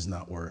this is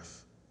not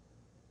worth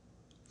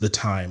the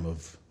time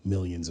of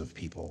millions of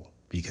people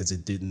because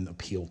it didn't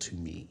appeal to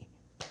me.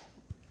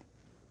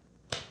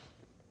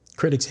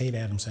 Critics hate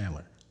Adam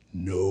Sandler.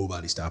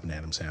 Nobody's stopping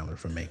Adam Sandler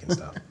from making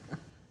stuff.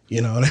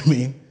 You know what I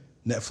mean?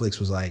 Netflix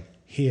was like,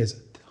 here's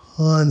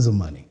tons of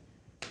money.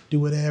 Do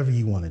whatever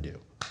you want to do.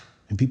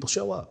 And people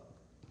show up.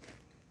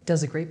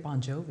 Does a great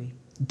Bon Jovi.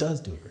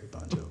 Does do a great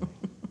Bon Jovi.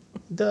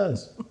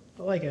 Does.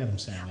 I like Adam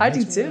Sandler. I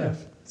do too.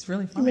 It's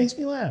really fun. He makes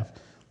me laugh.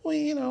 Well,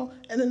 you know,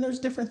 and then there's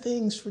different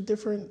things for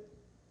different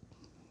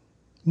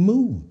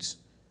moods.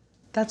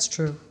 That's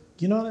true.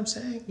 You know what I'm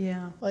saying?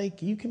 Yeah.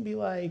 Like, you can be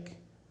like,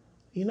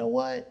 you know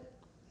what?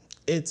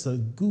 It's a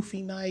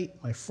goofy night.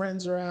 My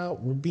friends are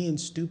out. We're being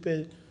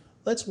stupid.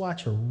 Let's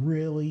watch a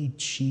really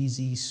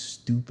cheesy,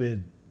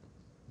 stupid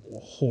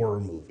horror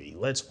movie.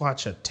 Let's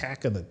watch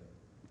Attack of the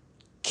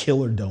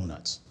Killer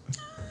Donuts.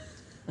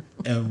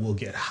 And we'll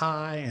get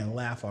high and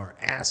laugh our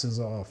asses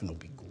off, and it'll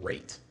be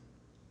great.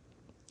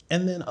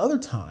 And then other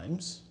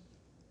times,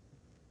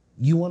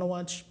 you want to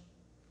watch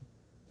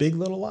Big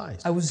Little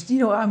Lies. I was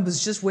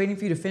just waiting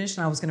for you to finish,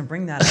 and I was going to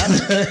bring that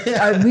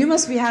up. We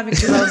must be having,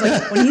 because I was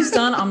like, when he's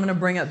done, I'm going to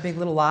bring up Big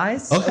Little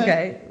Lies.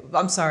 Okay.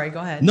 I'm sorry. Go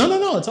ahead.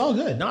 No, it's all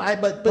good. No,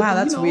 but wow,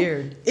 that's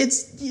weird.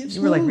 It's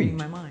you were like reading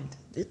my mind.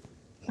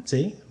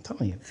 See, I'm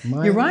telling you.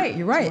 You're right.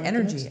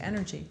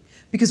 Energy.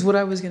 Because what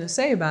I was going to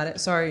say about it,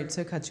 sorry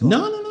to cut you off.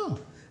 No.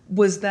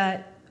 Was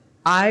that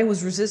I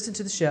was resistant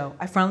to the show.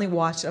 I finally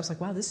watched it. I was like,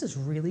 wow, this is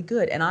really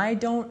good. And I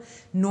don't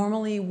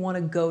normally want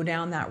to go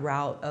down that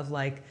route of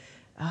like,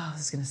 oh,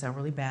 this is going to sound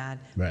really bad.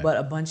 Right. But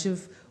a bunch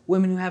of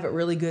women who have it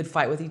really good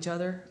fight with each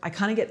other. I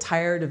kind of get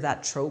tired of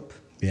that trope.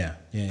 Yeah.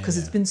 Because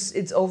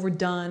it's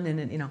overdone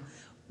and you know.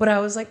 But I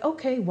was like,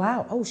 okay,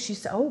 wow.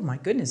 Oh, my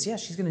goodness, yeah,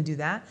 she's gonna do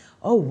that.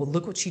 Oh, well,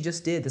 look what she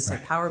just did. This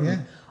like power move.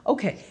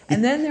 Okay.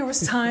 And then there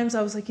was times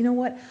I was like, you know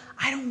what?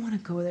 I don't want to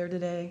go there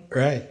today.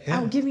 Right.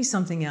 Yeah. Oh, give me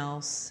something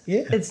else.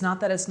 Yeah. It's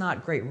not that it's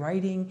not great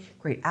writing,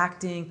 great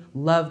acting.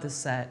 Love the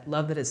set.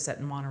 Love that it's set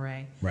in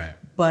Monterey. Right.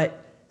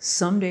 But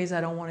some days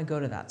I don't want to go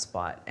to that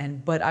spot.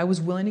 But I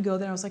was willing to go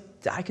there. I was like,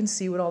 I can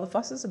see what all the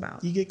fuss is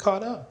about. You get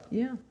caught up.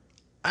 Yeah.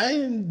 I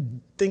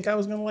didn't think I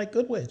was gonna like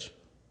Good Witch.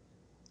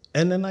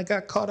 And then I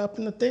got caught up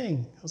in the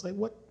thing. I was like,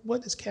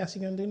 what is Cassie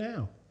gonna do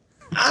now?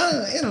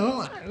 I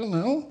don't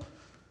know.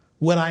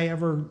 Would I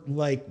ever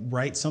like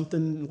write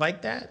something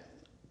like that?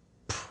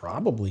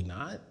 Probably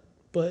not.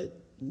 But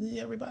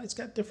everybody's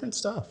got different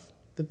stuff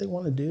that they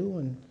want to do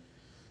and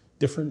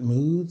different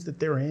moods that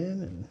they're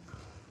in. And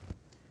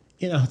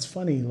it's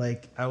funny,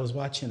 like I was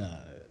watching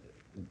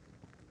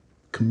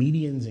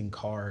Comedians in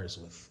Cars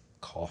with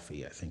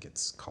Coffee, I think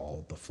it's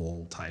called, the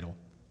full title.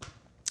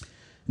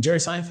 Jerry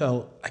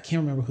Seinfeld, I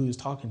can't remember who he was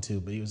talking to,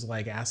 but he was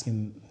like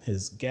asking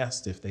his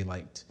guests if they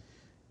liked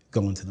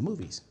going to the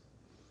movies.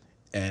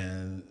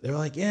 And they were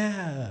like,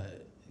 yeah,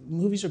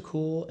 movies are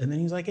cool. And then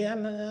he's like, yeah,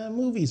 nah,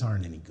 movies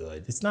aren't any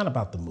good. It's not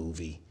about the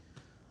movie.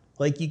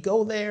 Like, you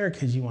go there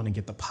because you want to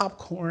get the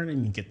popcorn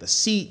and you get the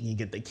seat and you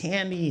get the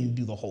candy and you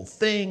do the whole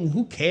thing.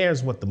 Who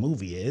cares what the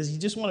movie is? You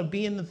just want to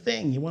be in the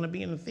thing. You want to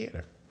be in the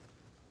theater.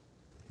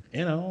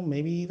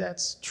 Maybe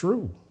that's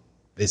true.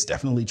 It's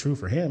definitely true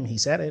for him. He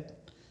said it.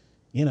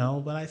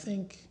 But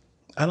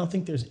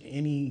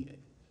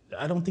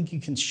I don't think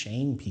you can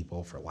shame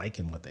people for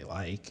liking what they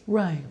like.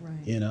 Right.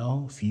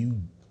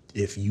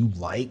 If you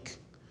like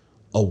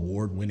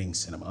award-winning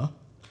cinema,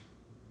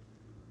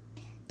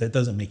 that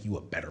doesn't make you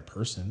a better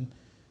person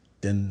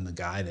than the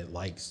guy that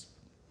likes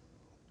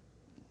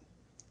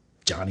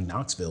Johnny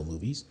Knoxville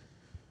movies.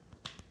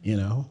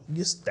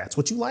 Just that's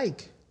what you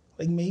like.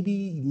 Like maybe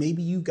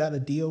you got to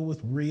deal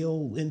with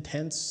real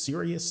intense,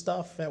 serious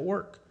stuff at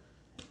work.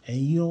 And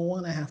you don't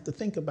want to have to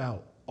think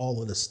about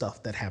all of the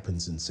stuff that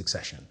happens in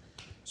succession.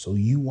 So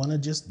you want to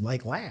just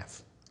like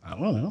laugh. I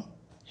don't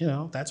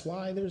know. That's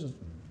why there's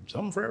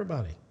something for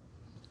everybody.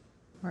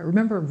 Right.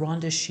 Remember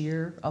Rhonda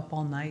Shear, Up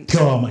All Night?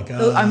 Oh my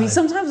God. I mean,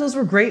 sometimes those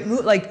were great.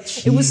 Like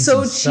Cheesy it was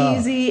so stuff.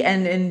 cheesy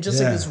and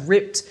just like this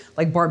ripped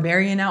like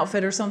barbarian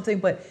outfit or something.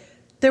 But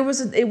it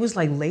was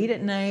like late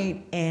at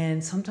night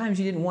and sometimes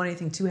you didn't want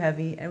anything too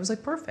heavy and it was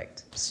like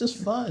perfect. It's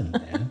just fun,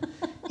 man.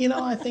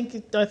 I think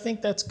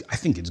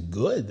it's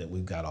good that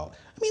we've got all.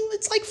 I mean,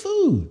 it's like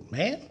food,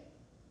 man.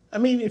 I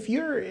mean, if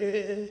you're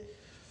a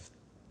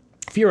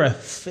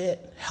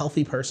fit,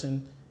 healthy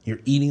person, you're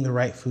eating the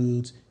right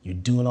foods, you're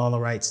doing all the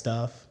right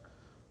stuff.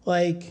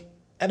 Like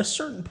at a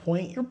certain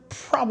point, you're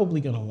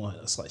probably gonna want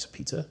a slice of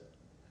pizza,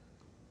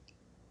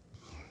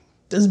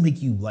 doesn't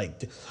make you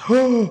like,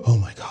 oh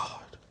my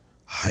God,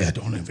 I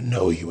don't even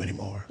know you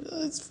anymore.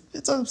 It's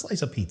a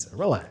slice of pizza.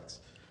 Relax.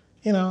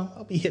 You know,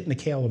 I'll be hitting the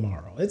kale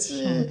tomorrow. It's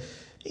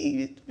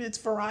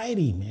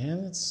variety,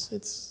 man.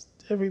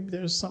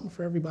 There's something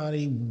for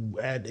everybody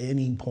at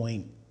any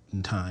point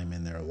in time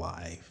in their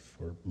life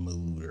or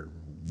mood or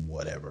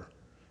whatever.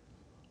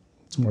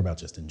 It's more about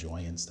just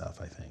enjoying stuff,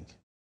 I think.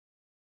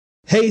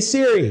 Hey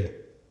Siri.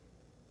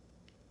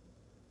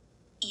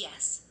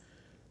 Yes.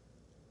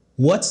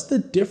 What's the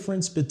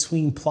difference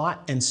between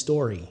plot and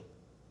story?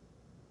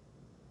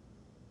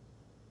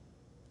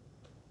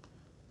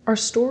 Are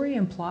story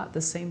and plot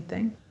the same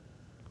thing?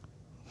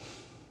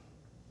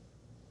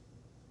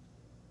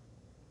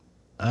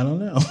 I don't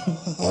know.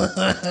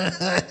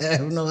 I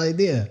have no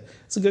idea.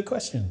 It's a good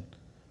question.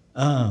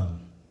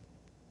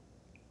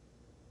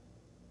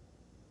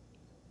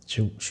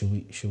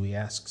 Should we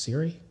ask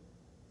Siri?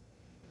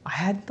 I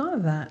hadn't thought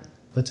of that.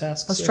 Let's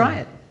ask Let's Siri. try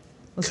it.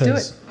 Let's do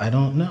it. I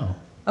don't know.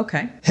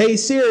 Okay. Hey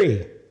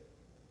Siri.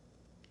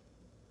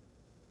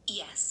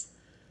 Yes.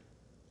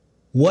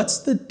 What's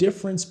the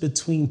difference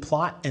between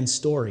plot and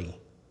story?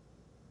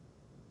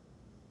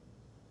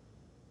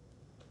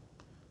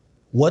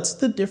 What's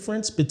the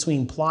difference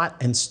between plot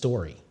and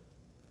story?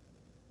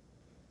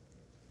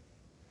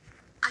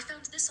 I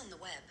found this on the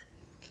web.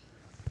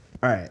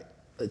 All right,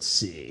 let's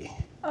see.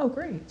 Oh,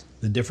 great.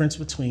 The difference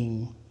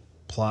between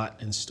plot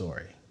and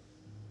story.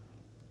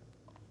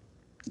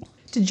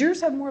 Did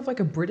yours have more of like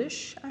a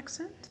British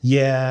accent?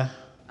 Yeah,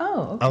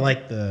 Oh, okay.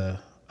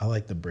 I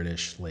like the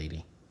British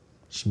lady.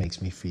 She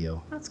makes me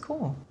feel That's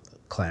cool.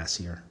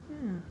 classier.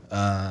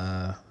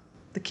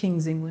 The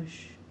King's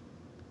English.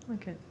 I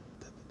like it.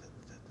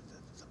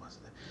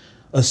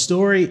 A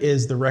story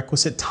is the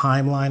requisite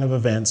timeline of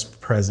events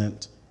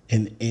present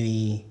in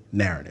any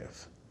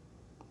narrative.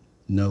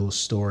 No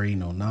story,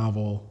 no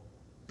novel,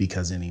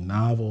 because any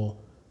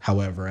novel,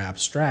 however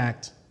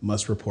abstract,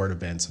 must report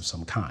events of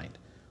some kind.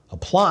 A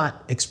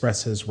plot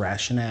expresses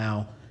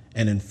rationale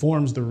and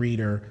informs the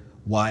reader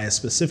why a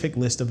specific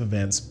list of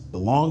events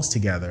belongs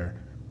together,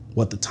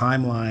 what the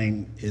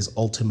timeline is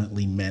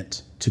ultimately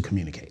meant to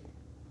communicate.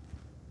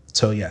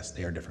 So yes,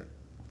 they are different.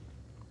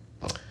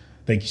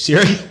 Thank you,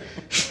 Siri.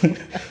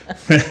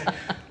 It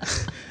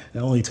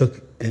only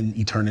took an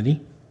eternity.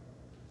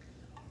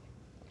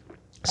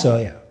 So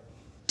yeah.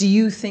 Do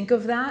you think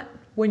of that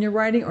when you're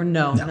writing, or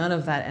no? No. None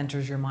of that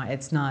enters your mind.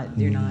 It's not.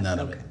 You're not. None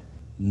of it.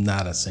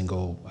 Not a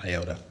single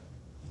iota.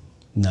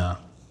 No.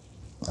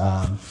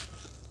 I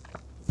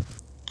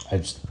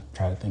just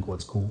try to think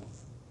what's cool.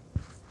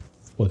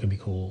 What could be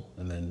cool,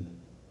 and then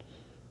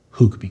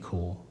who could be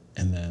cool,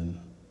 and then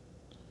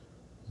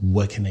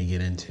what can they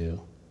get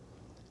into,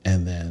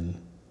 and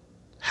then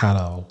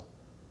how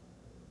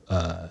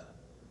that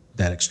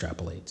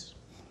extrapolates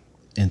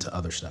into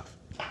other stuff.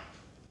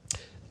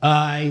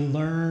 I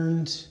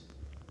learned,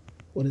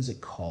 what is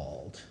it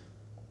called?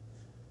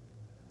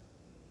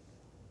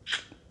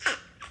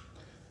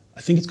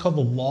 I think it's called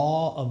the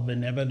law of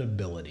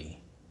inevitability.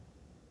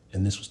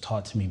 And this was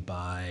taught to me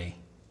by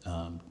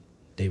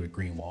David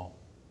Greenwald,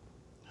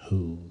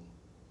 who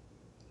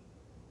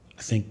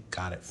I think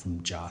got it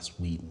from Joss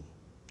Whedon.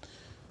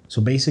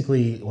 So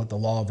basically what the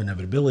law of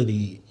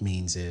inevitability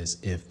means is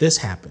if this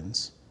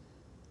happens,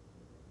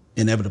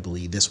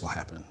 inevitably this will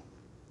happen.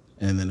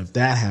 And then if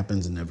that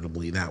happens,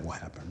 inevitably that will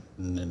happen.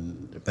 And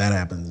then if that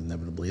happens,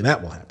 inevitably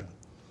that will happen.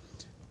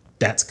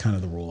 That's kind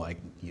of the rule I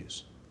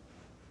use.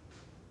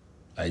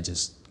 I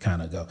just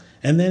kind of go.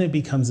 And then it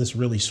becomes this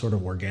really sort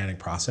of organic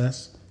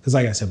process. Because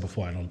like I said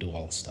before, I don't do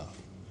all the stuff.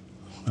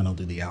 I don't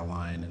do the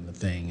outline and the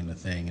thing and the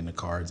thing and the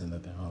cards and the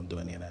thing. I don't do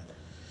any of that.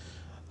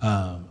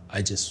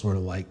 I just sort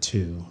of like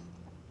to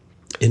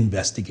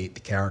investigate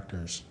the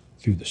characters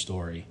through the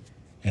story.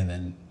 And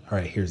then, all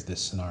right, here's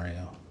this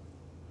scenario.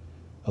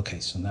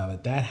 Okay, so now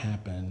that that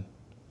happened,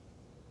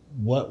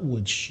 what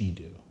would she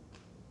do?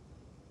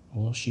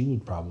 Well, she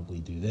would probably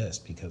do this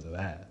because of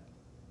that.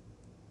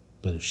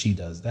 But if she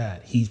does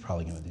that, he's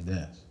probably going to do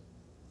this.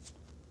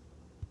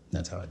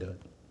 That's how I do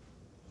it.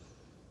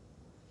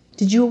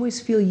 Did you always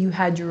feel you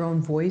had your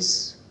own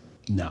voice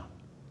No.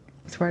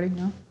 with writing?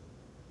 No?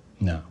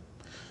 No.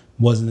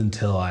 Wasn't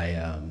until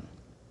I,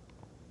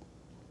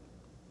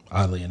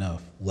 oddly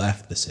enough,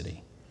 left the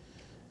city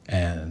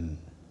and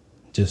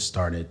just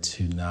started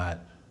to not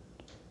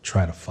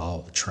try to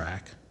follow the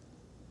track.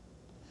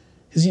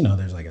 Because, you know,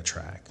 there's like a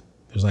track.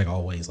 There's like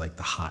always like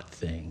the hot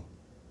thing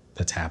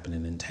that's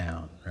happening in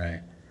town,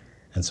 right?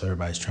 And so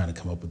everybody's trying to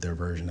come up with their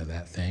version of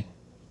that thing.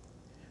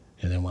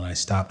 And then when I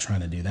stopped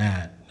trying to do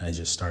that, I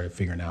just started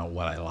figuring out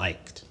what I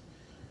liked.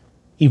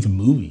 Even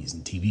movies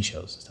and TV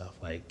shows and stuff,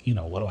 like, you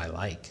know, what do I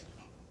like?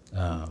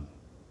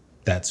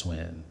 That's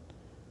when,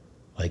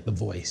 like, the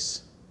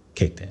voice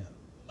kicked in.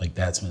 Like,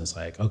 that's when it's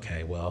like,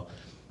 okay, well,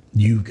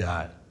 you've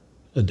got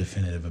a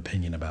definitive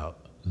opinion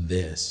about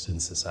this in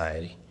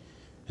society.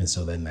 And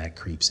so then that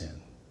creeps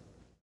in.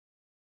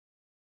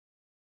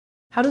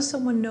 How does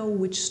someone know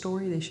which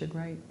story they should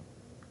write?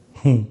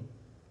 I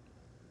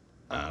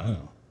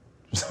don't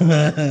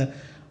know.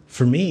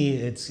 For me,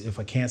 it's if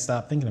I can't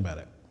stop thinking about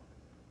it.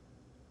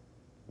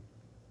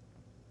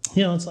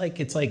 You know, it's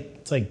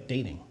like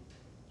dating.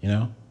 You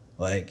know,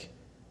 like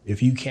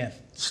if you can't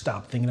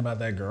stop thinking about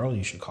that girl,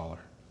 you should call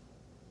her.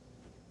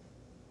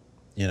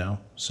 You know,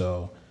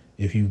 so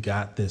if you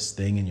got this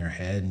thing in your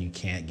head and you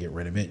can't get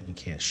rid of it, you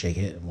can't shake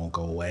it, it won't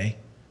go away,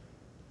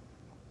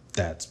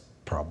 that's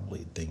probably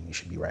the thing you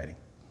should be writing.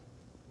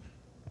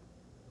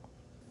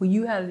 Well,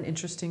 you had an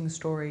interesting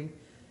story,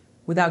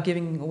 without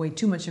giving away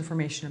too much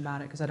information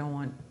about it, because I don't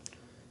want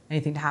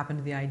anything to happen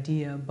to the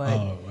idea,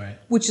 but Right.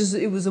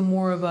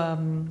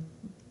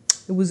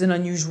 it was an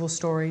unusual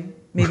story,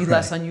 maybe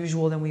less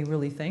unusual than we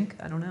really think.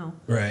 I don't know.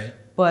 Right.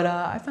 But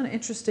I found it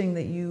interesting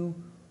that you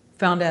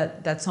found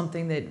out that's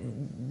something that,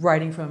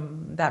 writing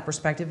from that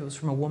perspective, it was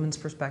from a woman's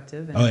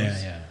perspective. And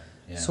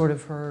Yeah. sort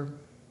of her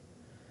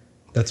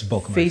That's a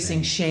bulk of my facing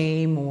thing.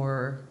 shame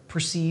or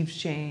perceived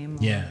shame.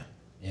 Yeah.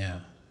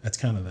 That's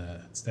kind of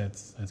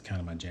that's kind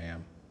of my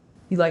jam.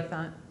 You like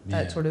that?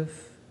 That Yeah. sort of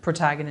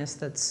protagonist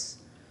that's...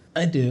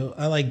 I do.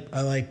 I like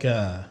I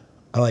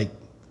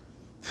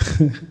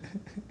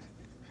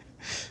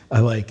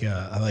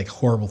like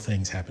horrible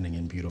things happening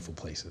in beautiful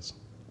places.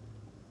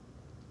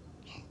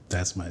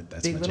 That's my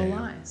Big my Little jam.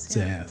 Lies,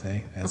 Yeah,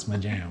 see? That's my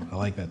jam. I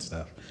like that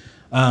stuff.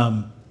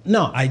 No,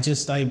 I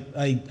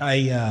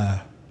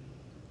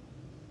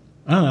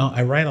don't know.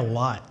 I write a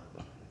lot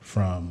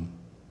from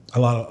a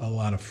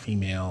lot of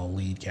female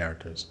lead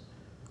characters.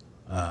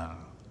 I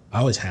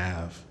always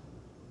have.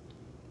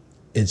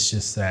 It's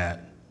just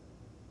that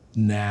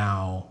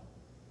now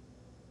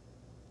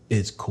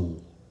it's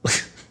cool.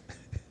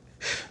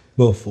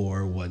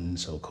 Before it wasn't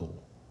so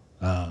cool.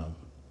 I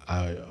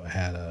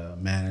had a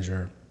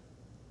manager.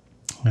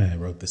 I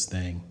wrote this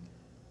thing,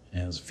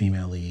 and it was a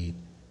female lead,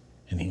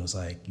 and he was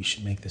like, "You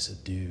should make this a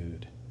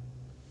dude."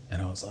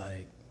 And I was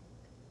like,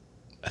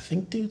 "I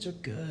think dudes are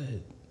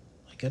good.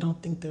 Like, I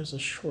don't think there's a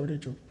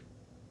shortage of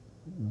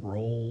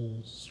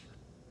roles for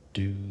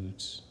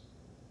dudes.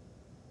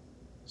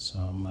 So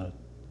I'm gonna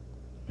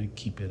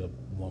keep it a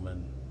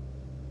woman."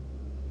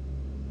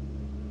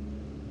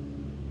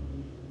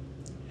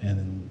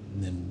 And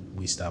then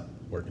we stopped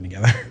working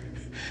together,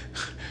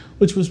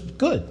 which was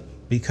good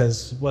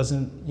because it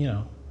wasn't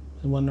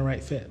the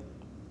right fit.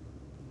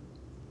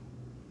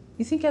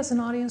 You think as an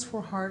audience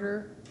we're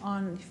harder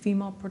on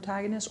female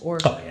protagonists, or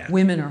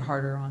women are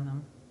harder on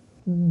them?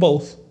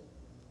 Both.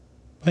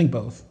 I think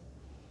both.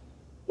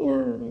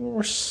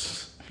 We're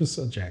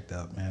so jacked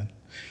up, man.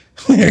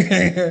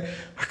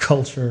 Our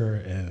culture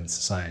and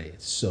society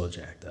is so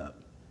jacked up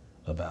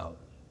about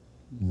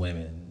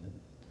women,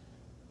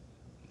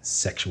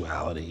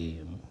 sexuality.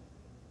 And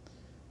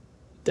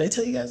did I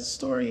tell you guys a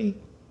story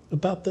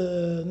about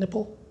the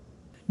nipple?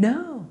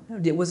 No.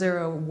 Was there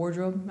a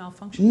wardrobe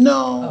malfunction?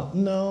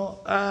 No.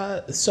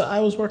 So I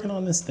was working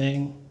on this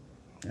thing,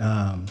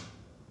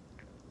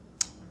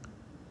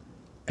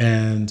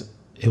 and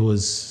it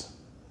was,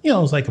 it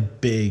was like a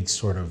big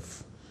sort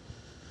of,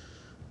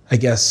 I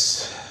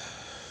guess,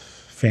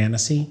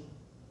 fantasy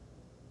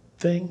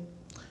thing,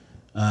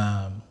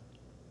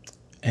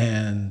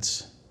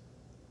 and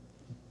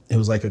it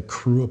was like a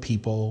crew of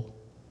people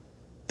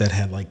that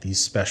had like these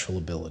special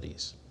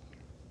abilities.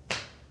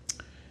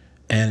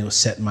 And it was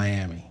set in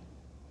Miami.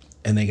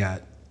 And they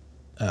got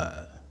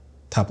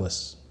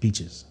topless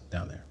beaches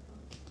down there.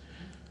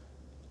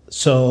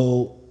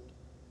 So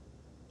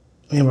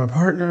me and my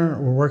partner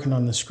were working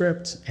on the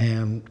script,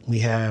 and we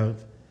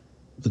have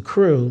the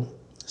crew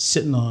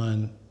sitting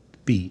on the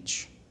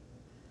beach.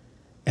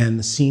 And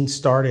the scene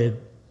started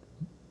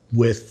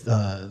with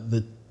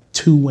the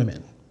two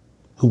women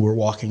who were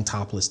walking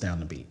topless down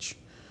the beach.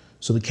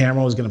 So the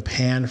camera was gonna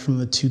pan from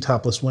the two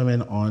topless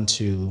women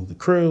onto the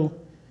crew,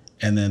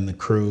 and then the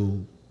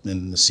crew,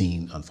 then the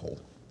scene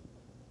unfolded.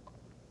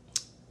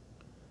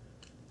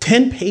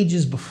 10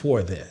 pages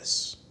before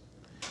this,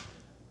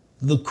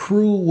 the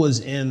crew was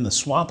in the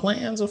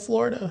swamplands of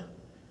Florida,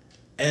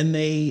 and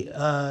they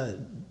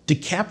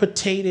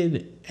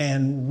decapitated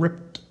and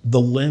ripped the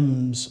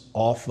limbs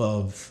off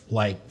of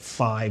like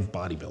 5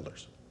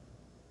 bodybuilders.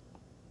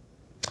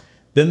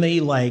 Then they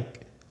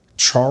like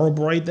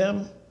charbroiled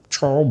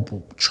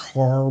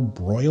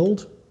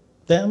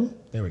them.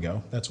 There we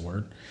go, that's a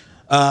word.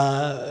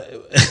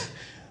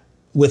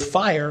 With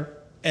fire,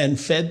 and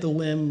fed the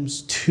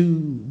limbs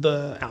to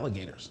the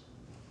alligators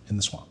in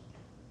the swamp.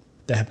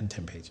 That happened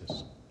 10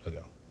 pages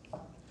ago.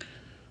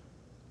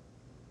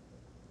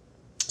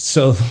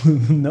 So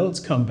the notes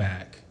come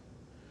back.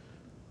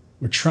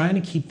 We're trying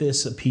to keep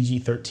this a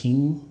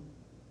PG-13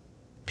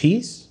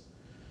 piece,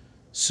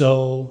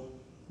 so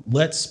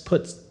let's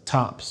put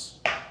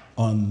tops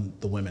on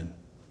the women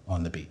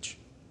on the beach,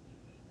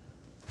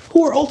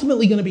 who are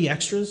ultimately going to be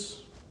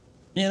extras,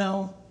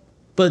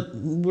 but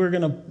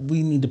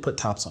we need to put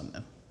tops on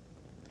them.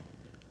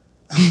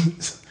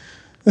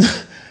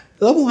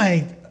 I'm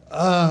like,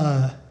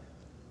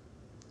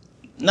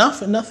 not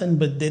for nothing,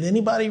 but did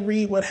anybody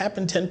read what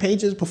happened 10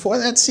 pages before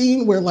that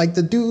scene where like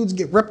the dudes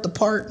get ripped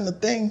apart in the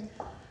thing?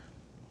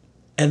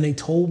 And they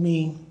told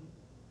me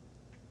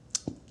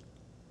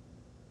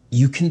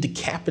you can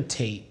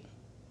decapitate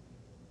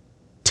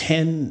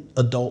 10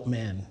 adult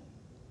men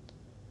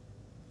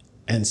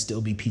and still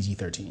be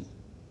PG-13.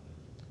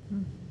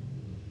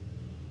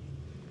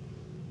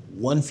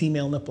 One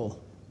female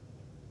nipple,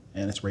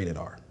 and it's rated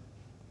R.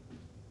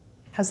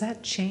 Has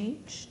that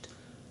changed?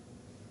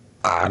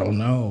 I don't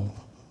know.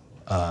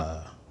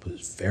 It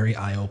was very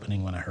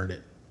eye-opening when I heard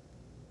it,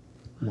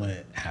 when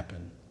it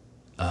happened.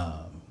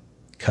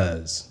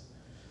 Because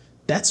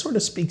that sort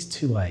of speaks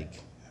to,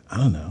 like, I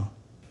don't know.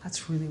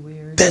 That's really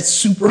weird. That's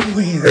super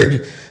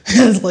weird.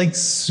 That's like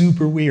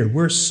super weird.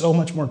 We're so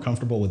much more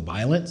comfortable with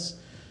violence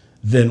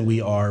than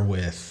we are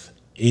with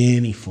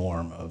any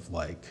form of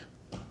like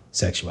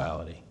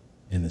sexuality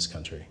in this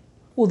country.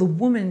 Well, the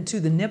woman too,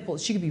 the nipple,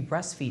 she could be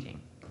breastfeeding.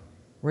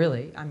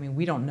 Really? I mean,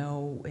 we don't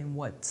know in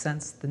what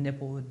sense the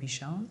nipple would be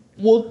shown.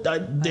 Well,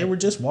 they were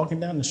just walking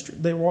down the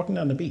street. They were walking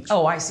down the beach.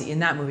 Oh, I see. In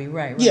that movie,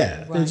 right. Yeah,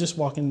 right. they were just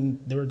walking.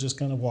 They were just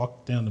going to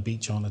walk down the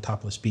beach on the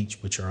topless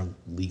beach, which are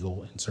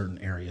legal in certain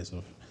areas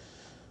of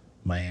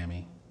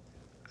Miami.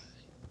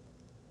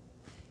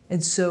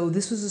 And so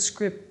this was a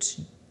script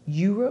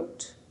you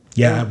wrote?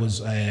 Yeah,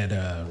 I had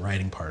a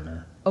writing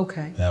partner.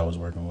 Okay. That I was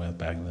working with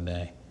back in the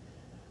day.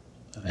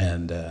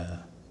 And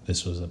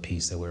this was a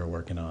piece that we were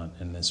working on,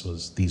 and these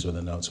were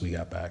the notes we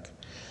got back.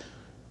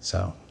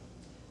 So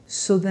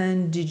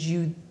then did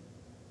you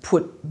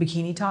put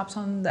bikini tops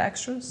on the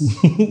extras?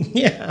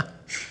 yeah,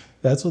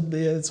 that's what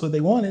they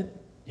wanted,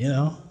 you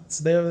know. That's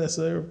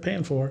what they were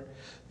paying for.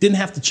 Didn't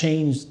have to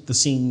change the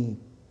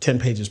scene 10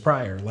 pages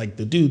prior. Like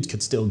the dudes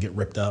could still get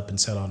ripped up and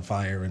set on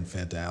fire and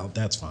fed out.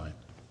 That's fine.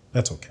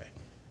 That's okay.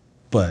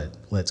 But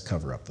let's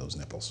cover up those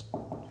nipples.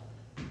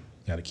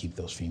 Got to keep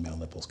those female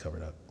nipples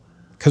covered up.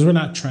 Because we're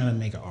not trying to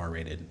make an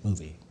R-rated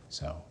movie.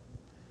 So,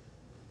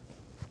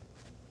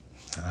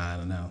 I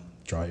don't know.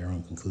 Draw your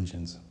own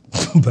conclusions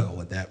about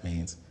what that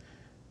means.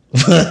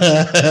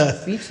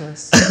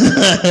 Speechless.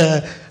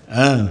 I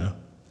don't know.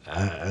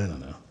 I don't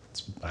know.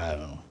 I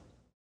don't know.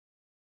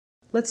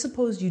 Let's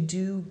suppose you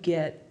do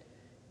get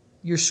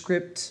your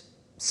script,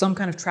 some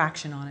kind of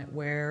traction on it,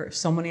 where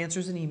someone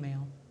answers an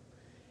email.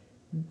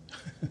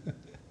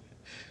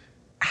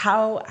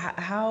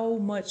 How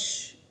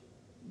much,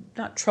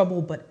 not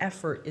trouble, but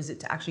effort is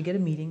it to actually get a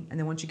meeting? And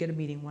then once you get a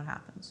meeting, what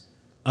happens?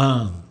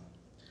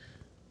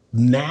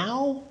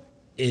 Now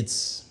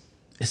it's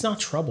not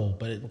trouble,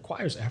 but it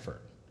requires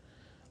effort.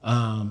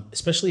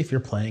 Especially if you're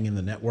playing in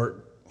the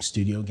network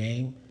studio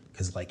game,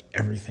 because like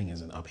everything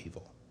is an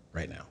upheaval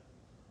right now.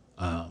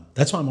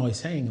 That's why I'm always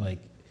saying, like,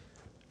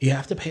 you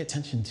have to pay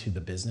attention to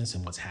the business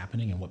and what's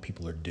happening and what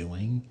people are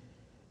doing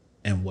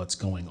and what's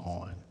going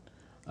on.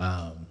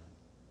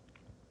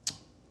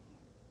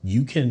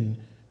 You can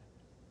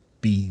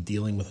be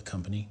dealing with a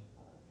company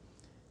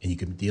and you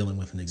can be dealing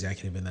with an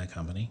executive in that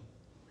company.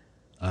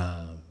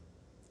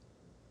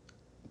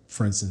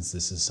 For instance,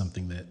 this is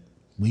something that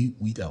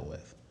we dealt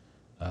with.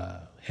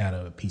 Had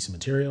a piece of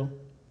material,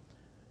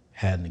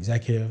 had an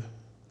executive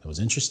that was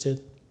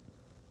interested,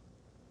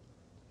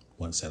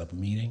 wanted to set up a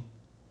meeting.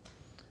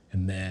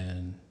 And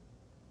then,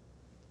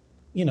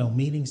 you know,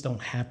 meetings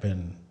don't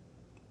happen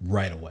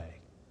right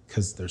away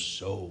because there's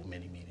so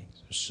many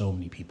meetings, there's so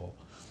many people.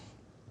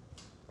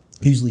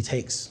 It usually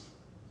takes,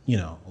 you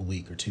know, a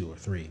week or 2 or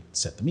 3 to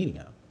set the meeting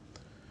up.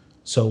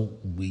 So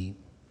we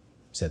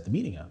set the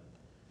meeting up.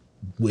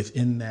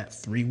 Within that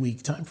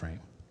 3-week time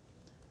frame,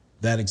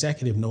 that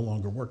executive no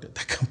longer worked at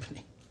that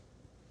company.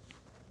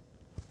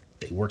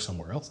 They work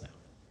somewhere else now.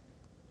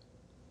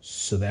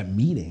 So that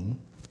meeting's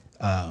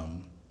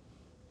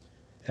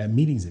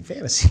in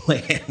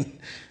Fantasyland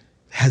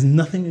has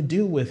nothing to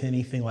do with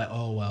anything like,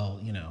 oh, well,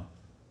 you know,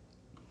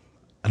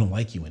 I don't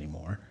like you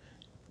anymore.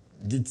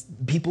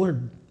 People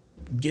are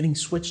getting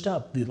switched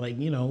up. Like,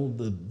 you know,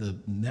 the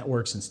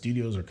networks and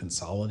studios are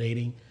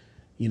consolidating.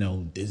 You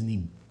know,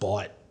 Disney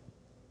bought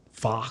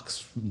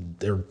Fox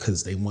there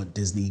because they want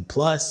Disney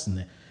Plus,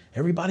 and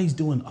everybody's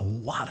doing a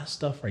lot of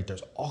stuff right.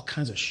 There's all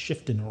kinds of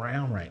shifting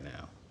around right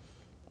now.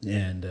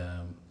 And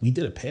we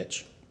did a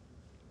pitch,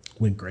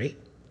 went great.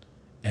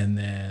 And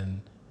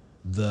then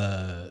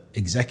the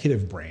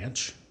executive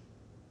branch,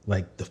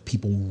 like the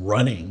people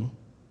running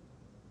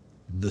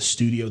the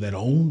studio that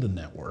owned the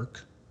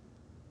network,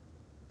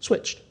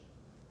 switched.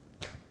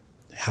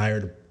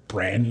 Hired a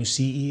brand new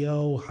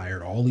CEO,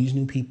 hired all these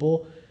new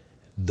people.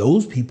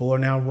 Those people are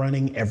now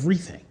running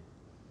everything.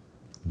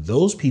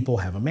 Those people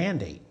have a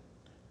mandate.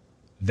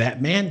 That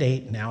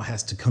mandate now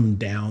has to come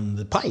down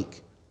the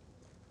pike.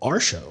 Our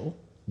show,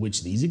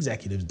 which these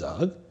executives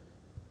dug,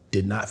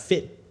 did not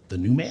fit the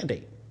new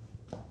mandate.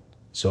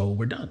 So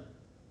we're done.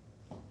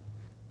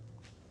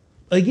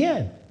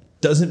 Again,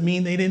 doesn't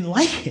mean they didn't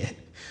like it,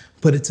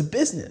 but it's a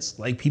business.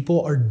 Like,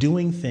 people are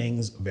doing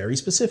things very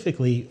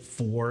specifically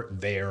for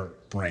their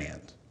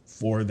brand,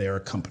 for their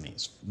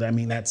companies. I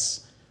mean,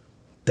 that's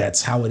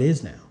how it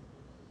is now.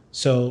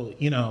 So,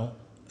 you know,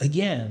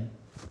 again,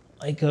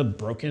 like a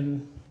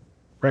broken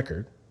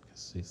record.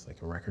 It's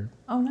like a record.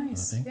 Oh,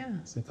 nice. Yeah.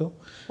 Is it cool?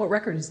 What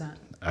record is that?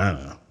 I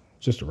don't know.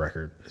 Just a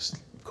record. It's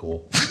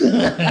cool.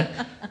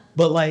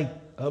 But like,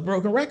 a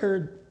broken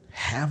record,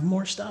 have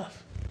more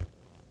stuff.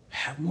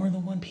 Have more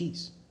than one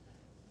piece.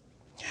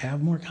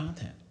 Have more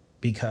content,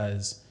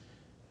 because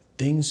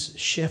things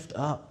shift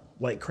up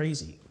like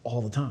crazy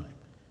all the time.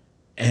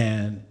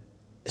 And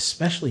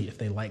especially if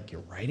they like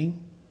your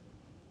writing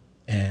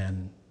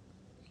and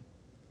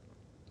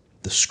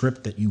the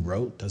script that you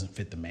wrote doesn't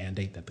fit the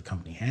mandate that the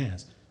company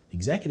has, the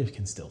executive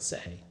can still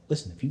say,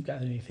 listen, if you've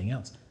got anything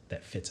else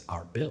that fits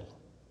our bill,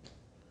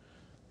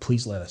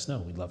 please let us know.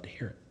 We'd love to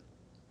hear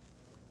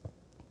it.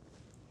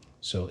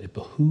 So it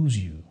behooves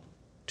you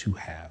to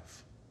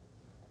have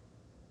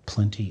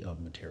plenty of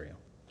material.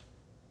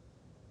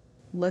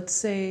 Let's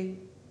say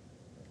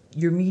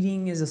your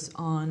meeting is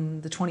on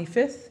the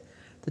 25th,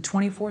 the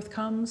 24th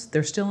comes,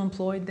 they're still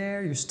employed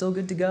there, you're still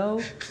good to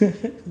go.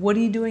 What are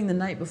you doing the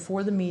night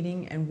before the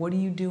meeting, and what are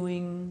you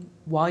doing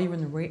while you're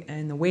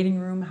in the waiting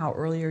room? How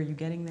early are you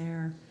getting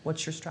there?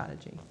 What's your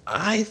strategy?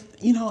 I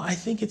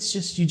think it's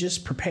just, you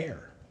just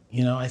prepare.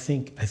 I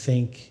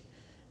think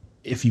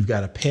if you've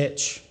got a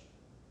pitch,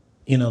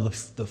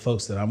 the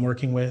folks that I'm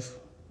working with,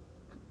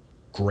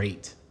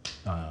 great,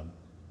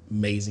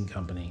 amazing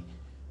company,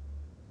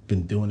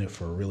 been doing it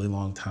for a really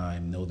long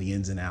time, know the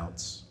ins and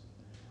outs.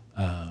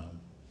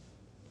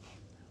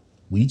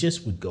 We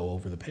just would go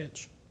over the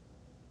pitch.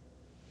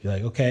 Be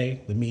like,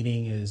 okay, the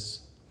meeting is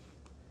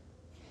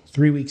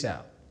 3 weeks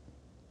out.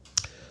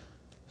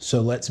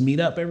 So let's meet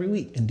up every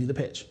week and do the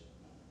pitch.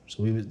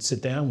 So we would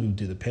sit down, we would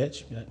do the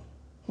pitch, be like,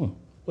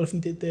 what if we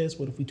did this?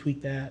 What if we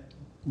tweak that?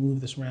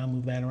 Move this around,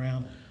 move that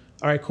around.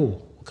 All right,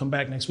 cool. We'll come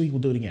back next week, we'll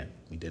do it again.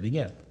 We did it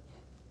again.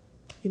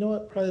 You know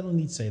what? Probably don't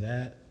need to say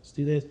that. Let's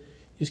do this.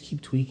 Just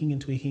keep tweaking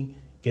and tweaking,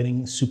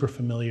 getting super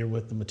familiar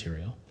with the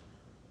material.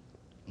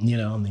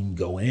 And then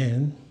go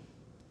in,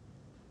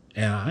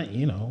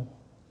 and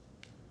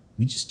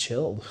we just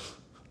chilled.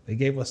 They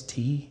gave us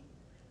tea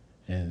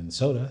and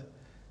soda,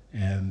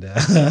 and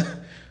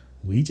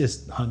we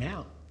just hung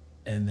out.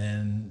 And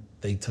then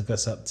they took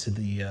us up to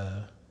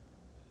the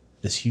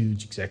this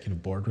huge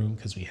executive boardroom,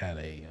 because we had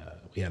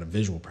a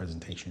visual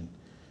presentation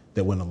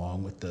that went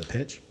along with the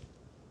pitch.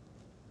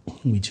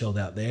 We chilled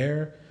out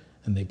there,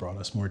 and they brought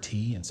us more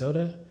tea and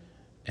soda,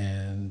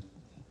 and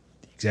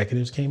the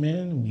executives came in,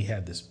 and we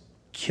had this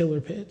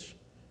killer pitch.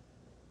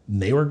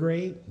 And they were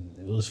great.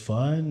 It was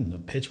fun. The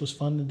pitch was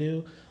fun to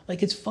do.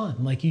 Like, it's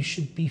fun. Like, you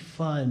should be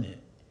fun.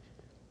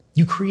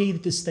 You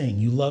created this thing.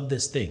 You love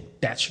this thing.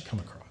 That should come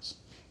across.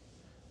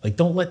 Like,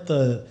 don't let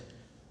the,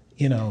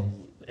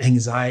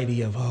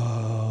 anxiety of, I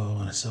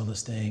want to sell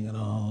this thing,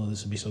 and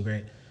this would be so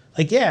great.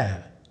 Like,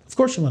 yeah, of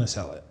course you want to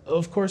sell it.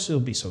 Of course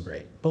it'll be so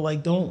great. But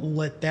like, don't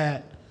let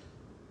that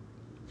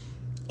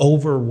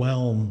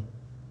overwhelm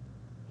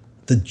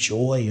the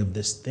joy of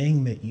this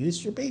thing that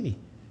it's your baby.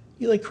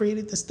 You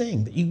created this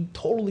thing that you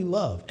totally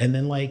love. And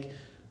then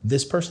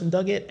this person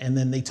dug it, and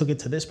then they took it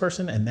to this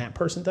person, and that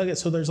person dug it.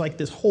 So there's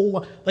this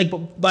whole,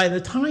 but by the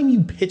time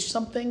you pitch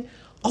something,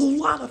 a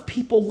lot of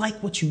people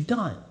like what you've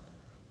done.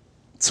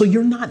 So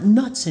you're not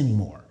nuts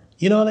anymore.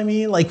 You know what I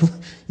mean?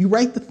 You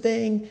write the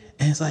thing,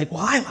 and it's well,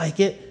 I like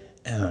it.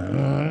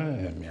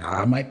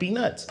 I might be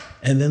nuts.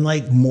 And then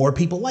more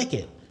people like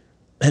it.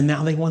 And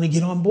now they want to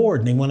get on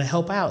board, and they want to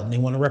help out, and they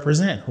want to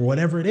represent, or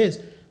whatever it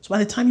is. So by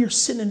the time you're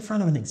sitting in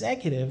front of an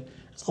executive,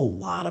 there's a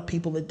lot of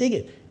people that dig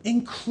it,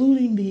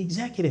 including the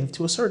executive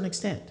to a certain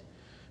extent.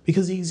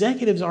 Because the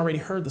executive's already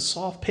heard the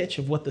soft pitch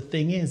of what the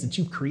thing is that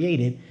you've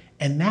created,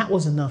 and that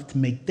was enough to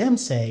make them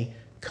say,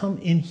 come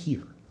in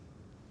here.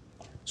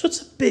 So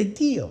it's a big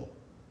deal.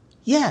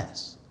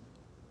 Yes.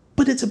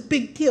 But it's a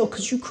big deal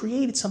because you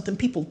created something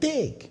people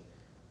dig.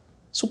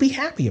 So be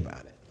happy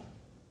about it.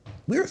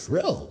 We were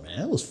thrilled, man.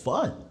 It was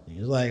fun.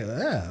 He was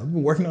I've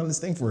been working on this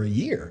thing for a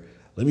year.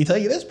 Let me tell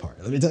you this part.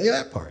 Let me tell you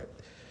that part.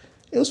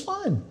 It was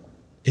fun.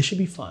 It should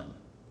be fun.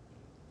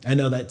 I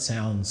know that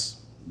sounds,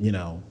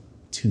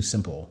 too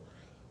simple,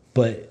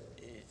 but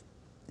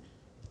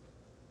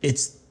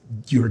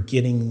you're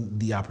getting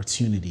the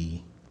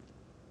opportunity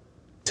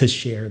to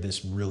share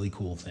this really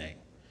cool thing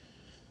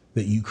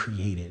that you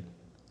created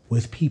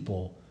with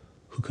people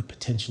who could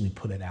potentially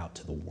put it out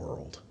to the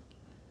world.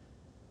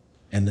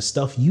 And the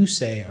stuff you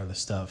say are the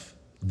stuff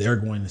they're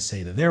going to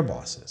say to their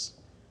bosses,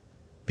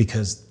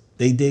 because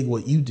they dig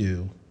what you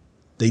do.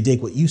 They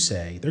dig what you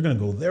say. They're going to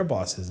go to their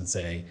bosses and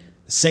say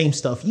the same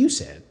stuff you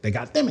said. They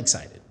got them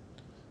excited,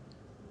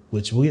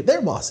 which will get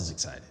their bosses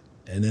excited.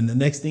 And then the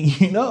next thing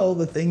you know,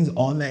 the thing's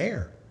on the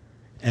air.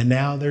 And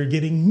now they're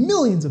getting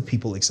millions of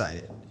people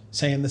excited,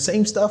 saying the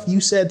same stuff you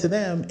said to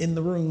them in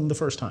the room the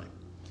first time.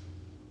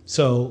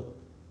 So,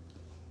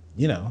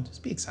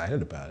 just be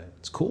excited about it.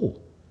 It's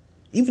cool.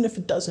 Even if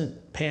it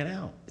doesn't pan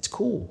out, it's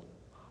cool.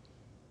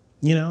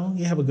 You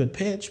have a good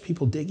pitch,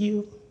 people dig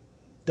you,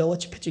 they'll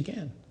let you pitch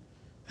again.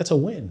 That's a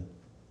win.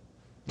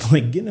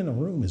 Getting in a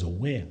room is a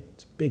win.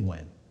 It's a big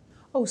win.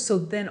 Oh, so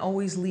then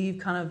always leave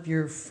kind of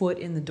your foot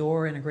in the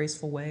door in a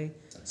graceful way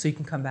so you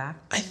can come back?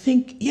 I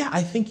think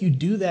you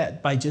do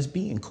that by just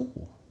being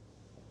cool.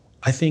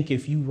 I think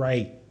if you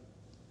write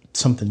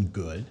something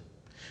good,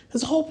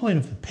 because the whole point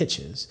of the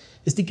pitches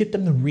is to get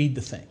them to read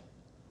the thing.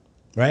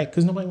 right?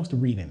 Because nobody wants to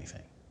read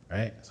anything,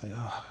 right? It's like,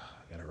 oh,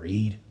 I gotta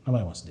read.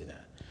 Nobody wants to do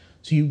that.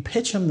 So you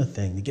pitch them the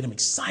thing to get them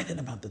excited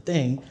about the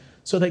thing.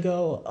 So they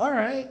go, all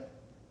right,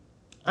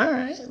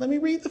 let me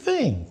read the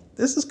thing.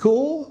 This is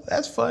cool.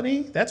 That's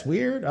funny. That's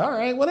weird. All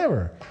right,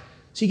 whatever.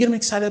 So you get them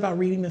excited about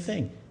reading the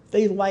thing.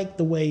 They like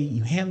the way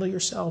you handle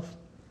yourself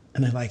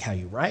and they like how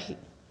you write.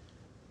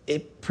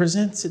 It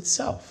presents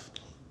itself.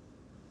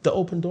 The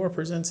open door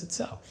presents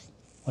itself.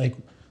 Like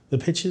the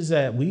pitches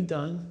that we've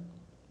done,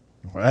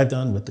 or I've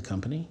done with the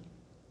company,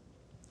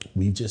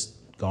 we've just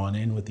gone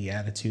in with the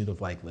attitude of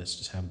like, let's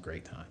just have a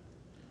great time.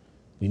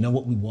 We know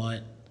what we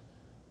want.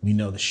 We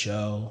know the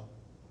show.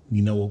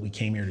 We know what we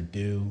came here to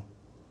do.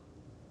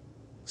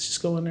 Let's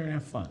just go in there and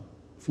have fun.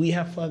 If we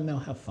have fun, they'll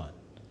have fun.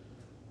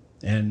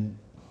 And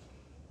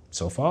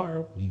so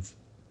far, we've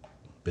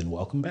been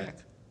welcomed back.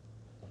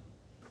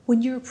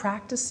 When you're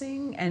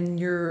practicing and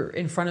you're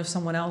in front of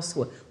someone else,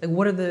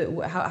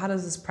 how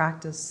does this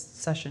practice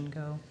session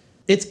go?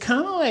 It's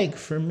kind of like,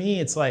 for me,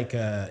 it's like,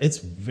 it's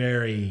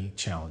very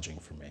challenging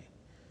for me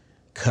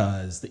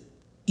because the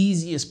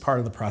easiest part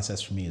of the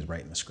process for me is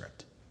writing the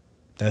script.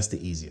 That's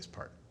the easiest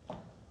part.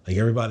 Like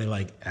everybody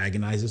like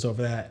agonizes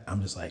over that.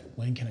 I'm just like,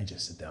 when can I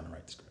just sit down and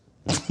write the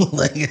script?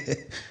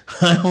 Like,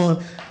 I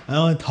don't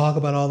want to talk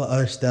about all the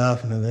other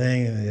stuff and the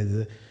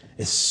thing.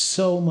 It's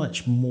so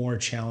much more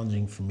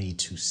challenging for me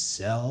to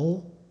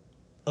sell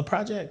a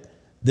project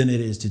than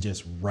it is to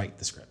just write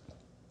the script.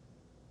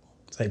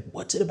 It's like,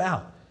 what's it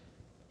about?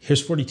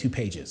 Here's 42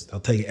 pages. They'll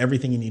tell you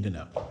everything you need to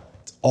know.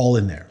 It's all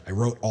in there. I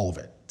wrote all of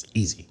it. It's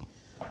easy.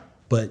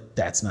 But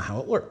that's not how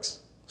it works.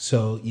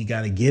 So you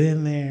got to get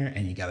in there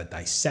and you got to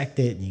dissect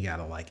it and you got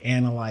to like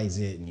analyze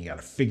it and you got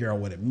to figure out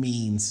what it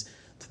means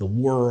to the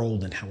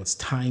world and how it's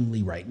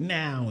timely right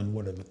now and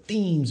what are the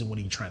themes and what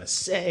are you trying to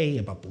say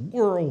about the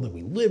world that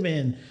we live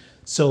in.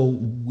 So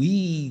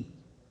we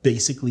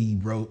basically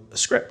wrote a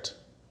script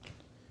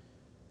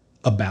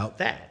about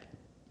that.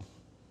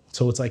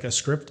 So it's like a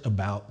script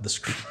about the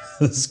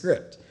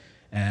script.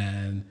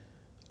 And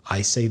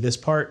I say this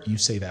part, you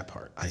say that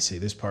part. I say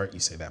this part, you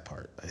say that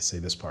part. I say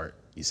this part,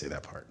 you say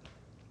that part.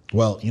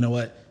 Well, you know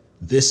what?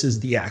 This is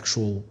the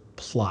actual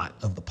plot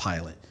of the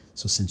pilot.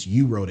 So since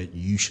you wrote it,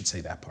 you should say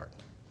that part.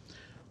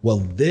 Well,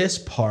 this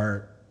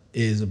part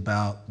is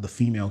about the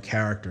female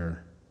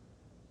character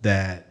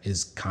that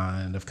is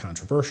kind of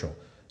controversial.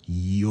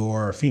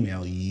 You're a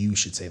female, you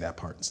should say that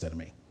part instead of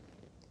me.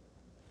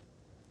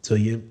 So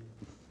you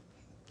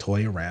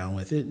toy around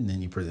with it and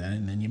then you present it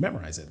and then you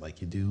memorize it like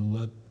you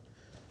do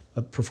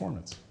a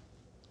performance.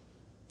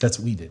 That's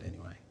what we did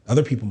anyway.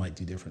 Other people might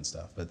do different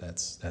stuff, but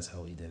that's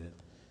how we did it.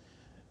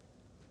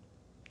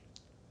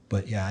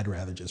 But yeah, I'd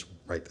rather just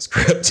write the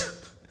script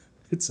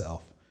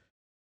itself.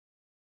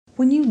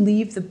 When you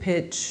leave the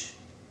pitch,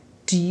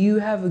 do you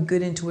have a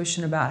good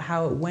intuition about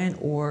how it went,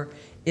 or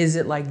is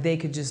it like they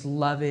could just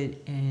love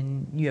it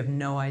and you have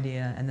no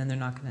idea and then they're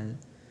not going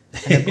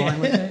to end up going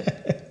with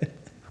it?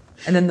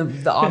 And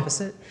then the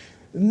opposite?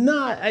 We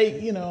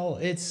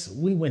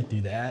went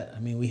through that. I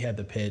mean, we had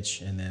the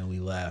pitch and then we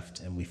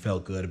left and we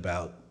felt good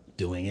about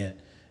doing it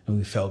and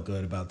we felt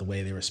good about the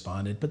way they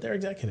responded, but they're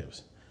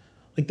executives.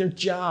 Like their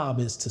job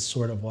is to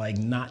sort of like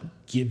not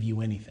give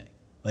you anything.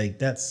 Like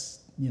that's,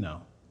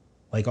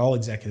 like all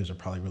executives are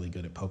probably really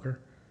good at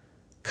poker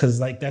because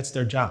like that's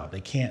their job.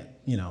 They can't,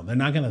 they're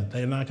not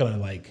gonna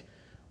like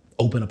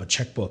open up a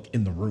checkbook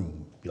in the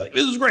room, be like,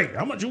 this is great,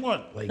 how much you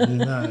want? Like they're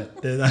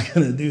not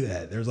gonna do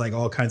that. There's like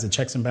all kinds of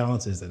checks and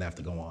balances that have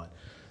to go on.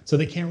 So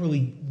they can't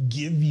really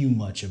give you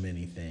much of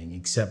anything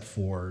except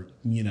for,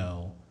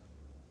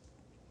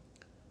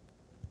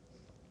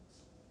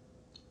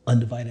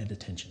 undivided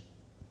attention.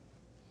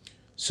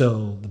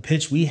 So the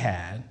pitch we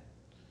had,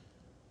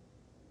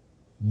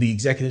 the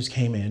executives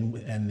came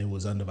in and it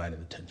was undivided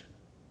attention.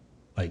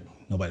 Like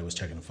nobody was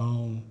checking the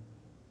phone,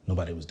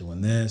 nobody was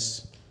doing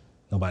this,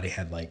 nobody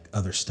had like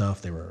other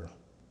stuff they were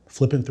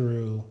flipping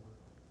through.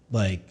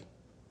 Like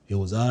it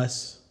was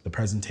us, the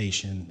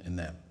presentation, and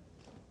them.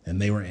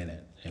 And they were in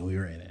it and we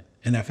were in it.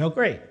 And that felt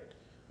great.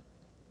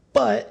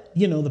 But,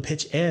 the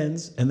pitch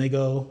ends and they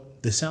go,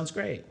 this sounds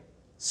great.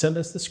 Send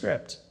us the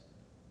script.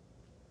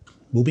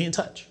 We'll be in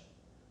touch.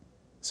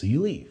 So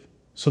you leave.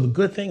 So the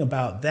good thing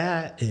about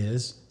that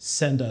is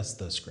send us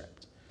the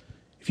script.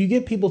 If you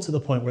get people to the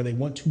point where they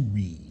want to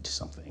read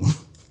something,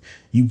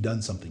 you've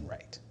done something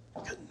right.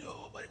 Because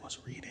nobody wants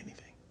to read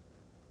anything.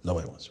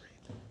 Nobody wants to read.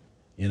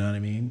 You know what I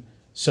mean?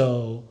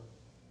 So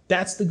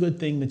that's the good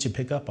thing that you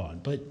pick up on.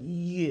 But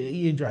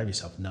you drive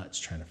yourself nuts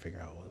trying to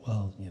figure out,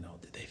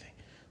 did they think?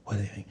 What do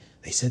they think?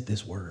 They said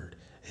this word.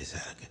 Is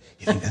that a good?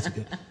 You think that's a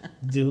good?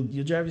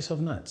 You'll drive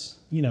yourself nuts.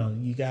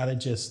 You gotta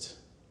just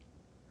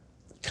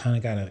kind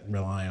of gotta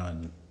rely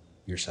on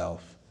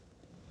yourself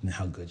and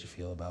how good you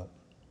feel about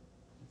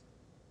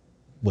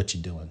what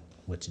you're doing,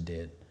 what you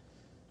did,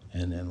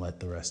 and then let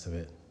the rest of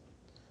it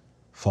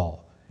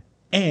fall.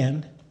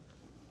 And,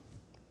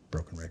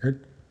 broken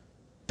record,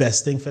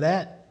 best thing for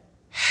that,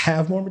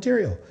 have more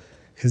material.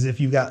 Because if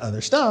you've got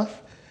other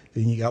stuff,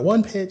 Then you got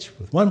one pitch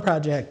with one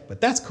project, but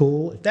that's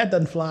cool. If that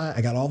doesn't fly,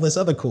 I got all this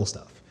other cool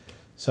stuff.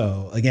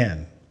 So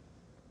again,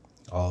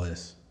 all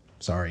this,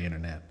 sorry,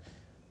 internet,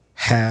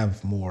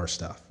 have more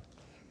stuff.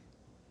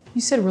 You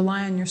said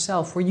rely on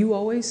yourself. Were you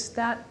always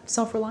that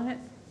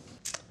self-reliant?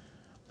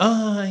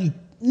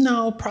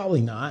 No,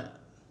 probably not.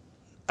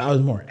 I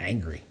was more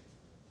angry.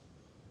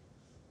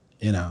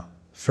 You know,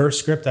 first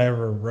script I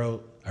ever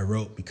wrote, I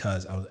wrote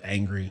because I was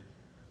angry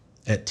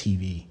at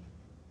TV.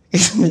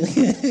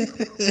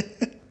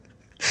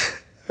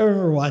 I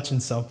remember watching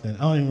something. I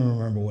don't even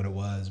remember what it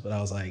was, but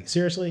I was like,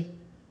 seriously?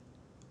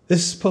 This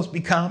is supposed to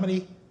be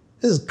comedy?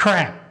 This is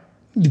crap.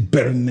 You do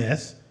better than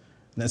this.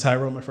 And that's how I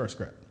wrote my first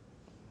script.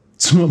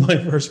 Some of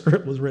my first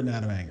script was written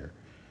out of anger.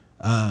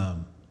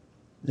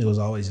 It was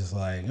always just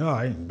like, oh,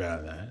 I ain't bad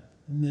at that.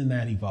 And then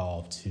that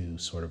evolved to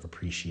sort of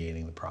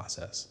appreciating the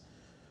process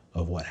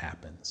of what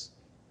happens.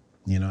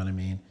 You know what I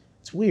mean?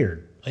 It's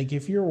weird. Like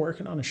if you're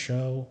working on a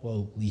show,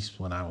 well, at least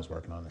when I was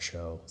working on a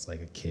show, it's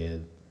like a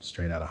kid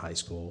straight out of high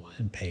school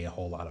and pay a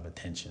whole lot of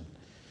attention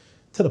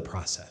to the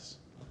process.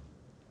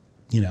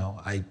 You know,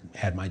 I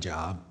had my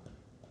job,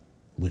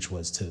 which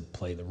was to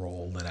play the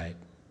role that I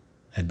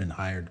had been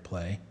hired to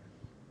play,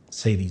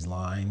 say these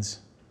lines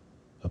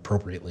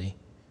appropriately,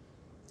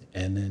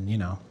 and then, you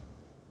know,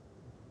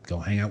 go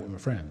hang out with my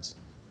friends.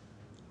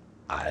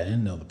 I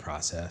didn't know the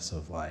process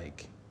of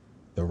like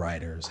the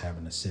writers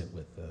having to sit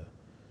with the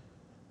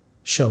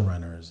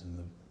showrunners and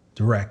the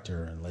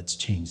director and let's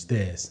change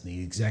this, and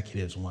the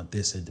executives want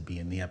this to be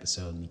in the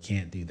episode and you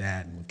can't do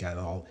that, and we've got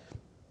all,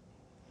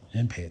 I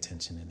didn't pay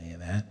attention to any of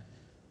that.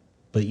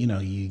 But you know,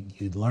 you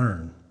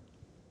learn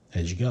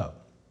as you go.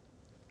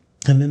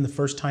 And then the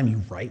first time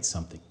you write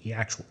something, the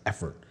actual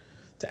effort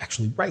to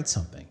actually write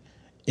something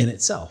in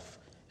itself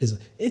is,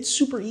 it's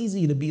super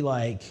easy to be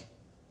like,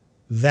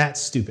 that's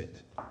stupid.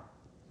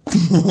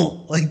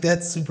 Like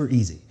that's super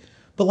easy.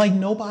 But like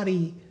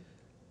nobody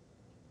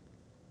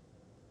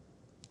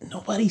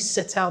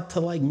sets out to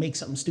like make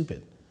something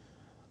stupid.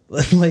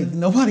 Like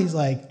nobody's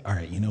like, all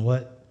right, you know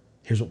what?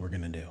 Here's what we're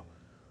gonna do.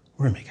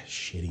 We're gonna make a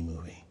shitty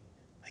movie.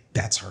 Like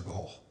that's our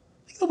goal.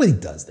 Like nobody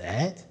does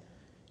that.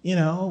 You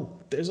know,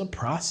 there's a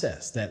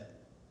process that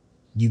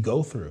you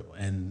go through,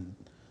 and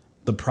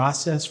the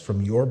process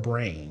from your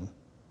brain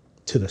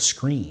to the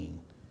screen,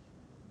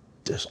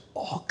 there's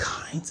all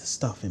kinds of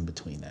stuff in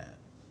between that.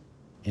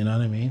 You know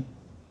what I mean?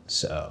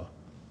 So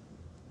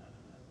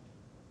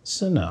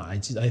no, I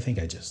think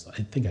I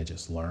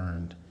just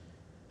learned,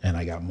 and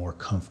I got more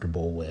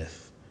comfortable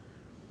with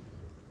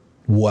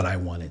what I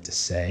wanted to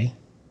say,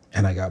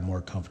 and I got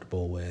more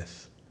comfortable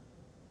with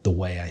the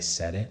way I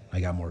said it. I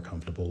got more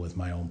comfortable with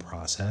my own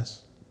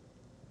process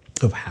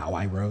of how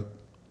I wrote.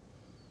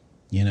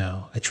 You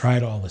know, I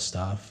tried all the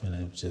stuff and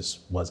it just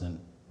wasn't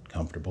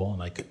comfortable,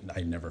 and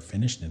I never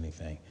finished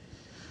anything.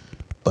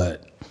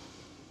 But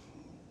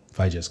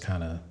if I just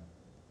kind of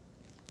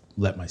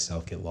let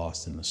myself get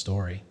lost in the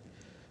story,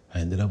 I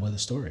ended up with a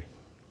story.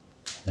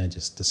 And I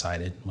just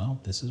decided, well,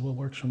 this is what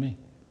works for me.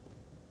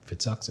 If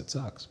it sucks, it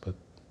sucks, but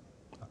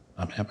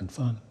I'm having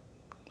fun.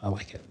 I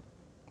like it.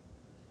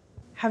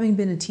 Having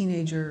been a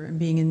teenager and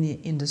being in the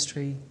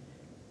industry,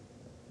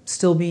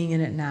 still being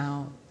in it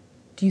now,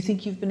 do you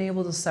think you've been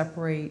able to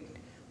separate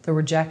the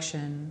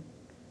rejection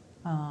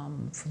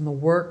from the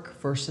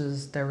work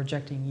versus they're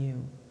rejecting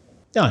you?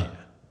 Oh, yeah.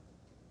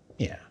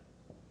 Yeah.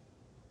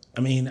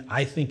 I mean,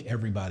 I think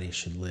everybody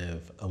should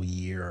live a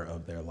year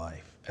of their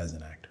life as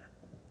an actor.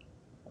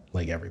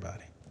 Like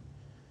everybody.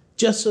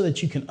 Just so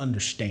that you can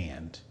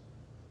understand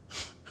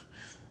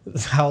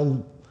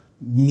how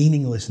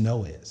meaningless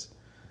no is.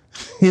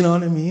 You know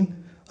what I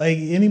mean? Like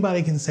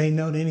anybody can say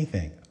no to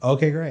anything.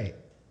 Okay, great.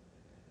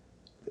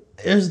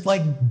 There's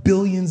like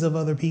billions of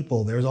other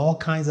people. There's all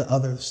kinds of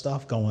other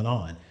stuff going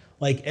on.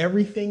 Like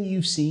everything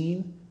you've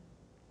seen,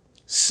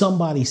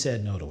 somebody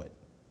said no to it.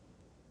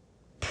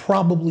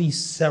 Probably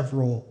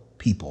several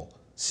people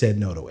said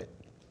no to it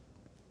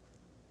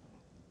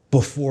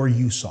before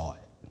you saw it.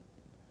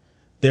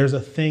 There's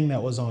a thing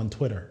that was on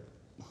Twitter,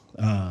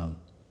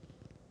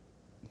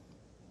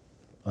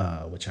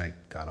 which I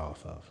got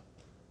off of,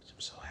 which I'm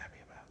so happy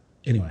about.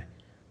 Anyway,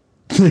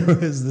 there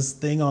was this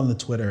thing on the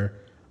Twitter,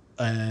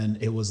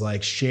 and it was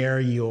like, share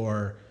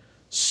your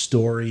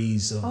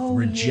stories of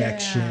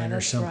rejection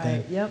or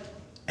something. Right. Yep.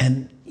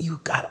 And you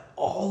got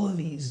all of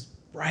these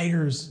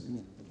writers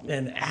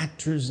and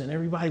actors, and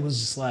everybody was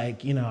just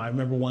like, you know, I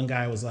remember one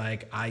guy was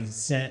like, I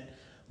sent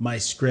my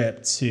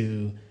script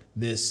to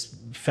this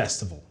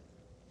festival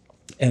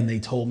and they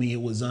told me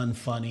it was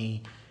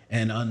unfunny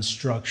and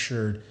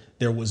unstructured.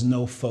 There was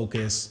no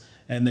focus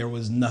and there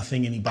was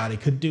nothing anybody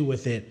could do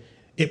with it.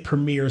 It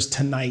premieres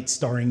tonight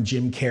starring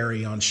Jim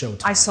Carrey on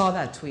Showtime. I saw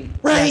that tweet.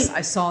 Right? Yes,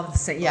 I saw the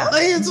same. Yeah.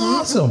 It's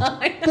awesome.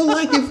 But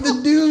like if the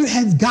dude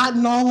had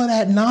gotten all of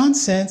that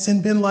nonsense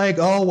and been like,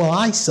 oh, well,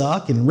 I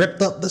suck, and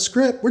ripped up the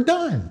script, we're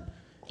done.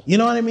 You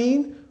know what I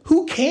mean?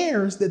 Who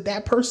cares that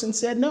that person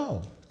said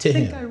no to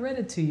him? I think I read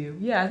it to you.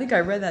 Yeah, I think I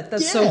read that.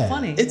 That's so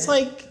funny. It's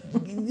like,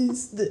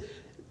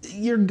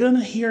 you're going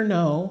to hear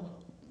no,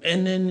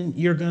 and then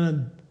you're going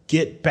to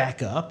get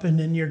back up and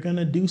then you're going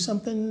to do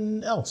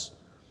something else.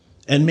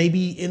 And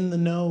maybe in the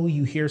know,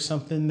 you hear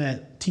something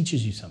that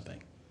teaches you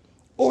something,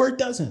 or it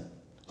doesn't.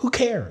 Who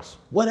cares?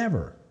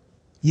 Whatever.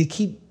 You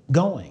keep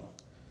going.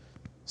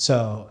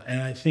 So,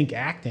 and I think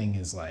acting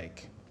is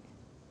like,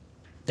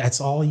 that's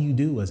all you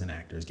do as an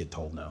actor is get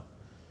told no.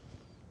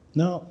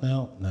 No,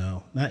 no,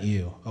 no, not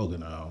you. Oh,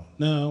 no,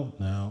 no,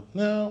 no,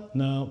 no,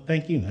 no,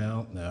 thank you,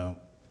 no, no.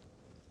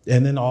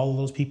 And then all of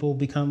those people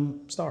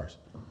become stars.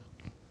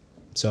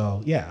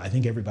 So yeah, I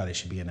think everybody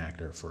should be an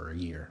actor for a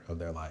year of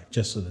their life,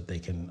 just so that they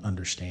can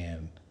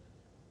understand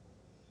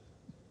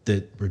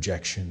that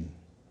rejection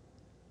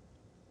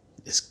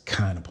is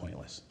kind of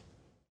pointless.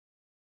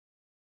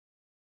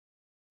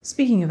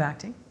 Speaking of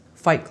acting,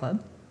 Fight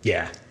Club.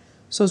 Yeah.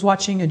 So I was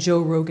watching a Joe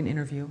Rogan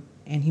interview,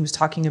 and he was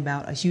talking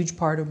about a huge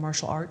part of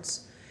martial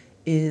arts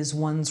is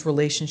one's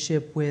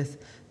relationship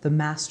with the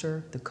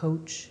master, the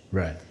coach.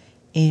 Right.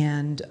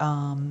 And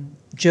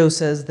Joe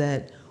says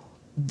that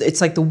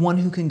it's like the one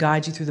who can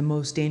guide you through the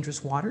most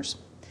dangerous waters.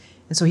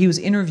 And so he was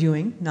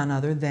interviewing none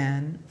other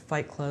than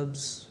Fight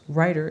Club's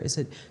writer. Is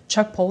it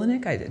Chuck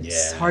Palahniuk?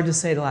 It's hard to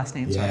say the last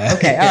name. Yeah. Sorry.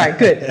 Okay, all right,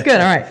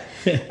 good, all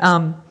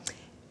right.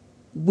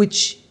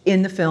 Which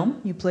in the film,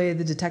 you play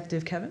the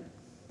detective Kevin,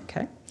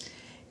 okay,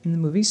 in the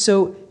movie.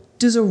 So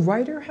does a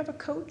writer have a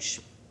coach,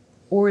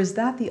 or is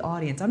that the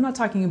audience? I'm not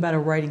talking about a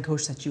writing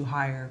coach that you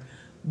hire,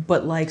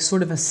 but like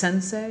sort of a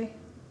sensei?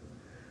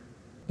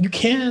 You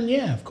can,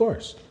 yeah, of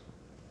course.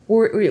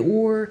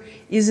 Or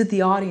is it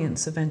the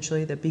audience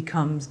eventually that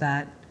becomes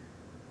that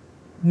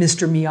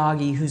Mr.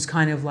 Miyagi who's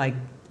kind of like,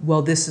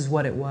 well, this is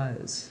what it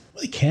was?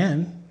 Well, it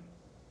can.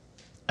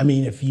 I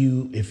mean, if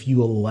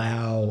you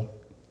allow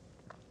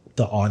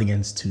the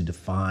audience to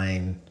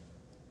define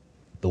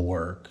the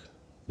work,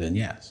 then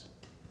yes.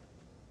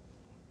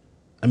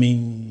 I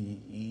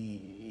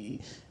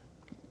mean,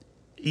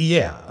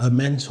 yeah, a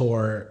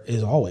mentor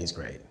is always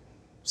great.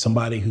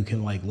 Somebody who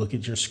can like look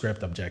at your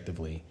script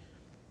objectively.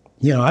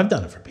 You know, I've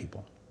done it for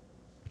people.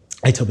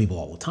 I tell people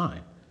all the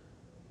time,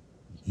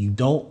 you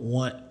don't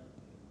want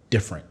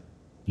different,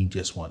 you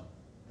just want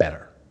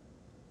better,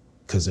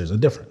 because there's a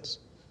difference.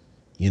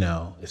 You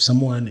know, if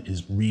someone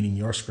is reading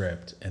your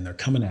script and they're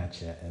coming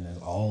at you and there's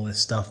all this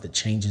stuff that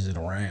changes it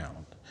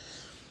around,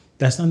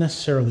 that's not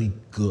necessarily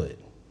good,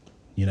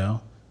 you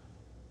know?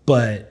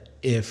 But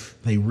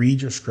if they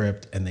read your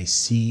script and they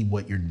see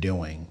what you're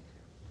doing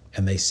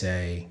and they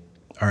say,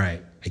 all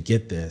right, I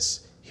get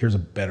this, here's a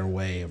better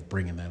way of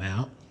bringing that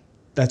out,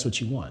 that's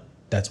what you want.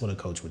 That's what a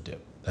coach would do.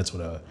 That's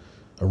what a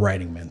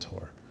writing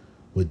mentor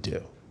would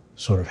do.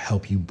 Sort of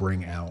help you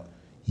bring out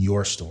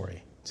your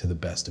story to the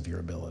best of your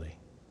ability.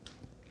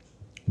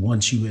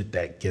 Once you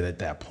get at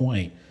that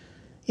point,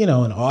 you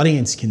know, an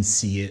audience can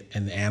see it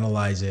and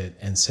analyze it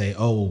and say,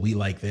 oh, well, we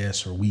like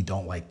this or we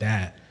don't like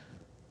that.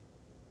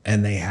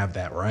 And they have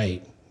that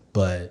right,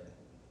 but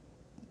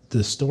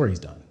the story's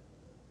done.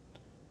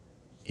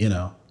 You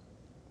know,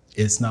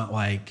 it's not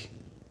like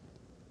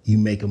you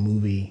make a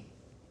movie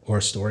or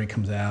a story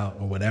comes out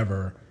or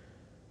whatever,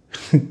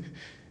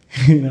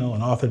 you know,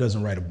 an author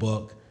doesn't write a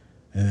book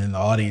and then the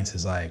audience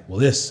is like, well,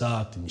 this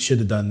sucked and you should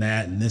have done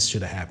that and this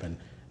should have happened.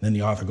 And then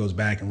the author goes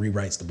back and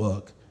rewrites the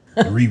book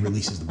and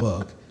re-releases the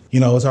book. You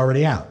know, it's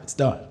already out, it's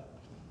done.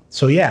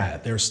 So yeah,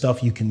 there's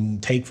stuff you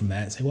can take from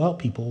that and say, well,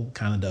 people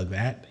kind of dug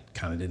that,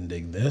 kind of didn't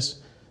dig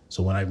this.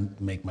 So when I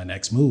make my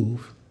next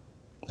move,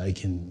 I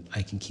can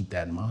keep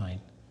that in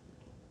mind.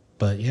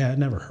 But yeah, it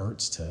never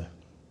hurts to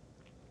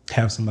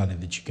have somebody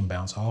that you can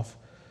bounce off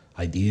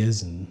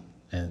ideas and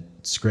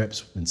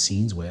scripts and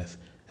scenes with,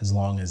 as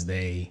long as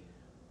they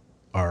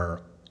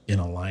are in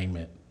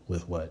alignment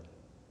with what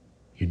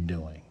you're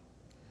doing.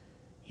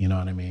 You know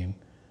what I mean?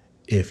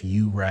 If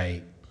you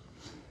write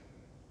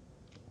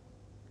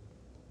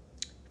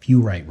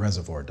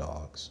Reservoir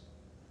Dogs,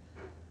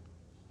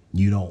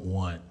 you don't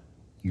want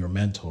your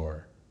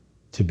mentor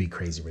to be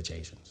Crazy Rich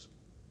Asians.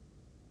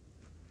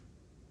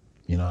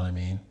 You know what I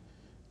mean?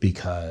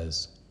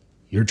 Because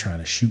you're trying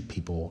to shoot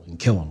people and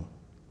kill them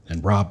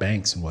and rob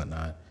banks and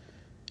whatnot.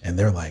 And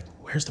they're like,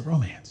 where's the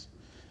romance?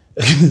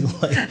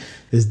 Like,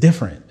 it's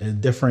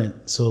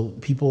different. So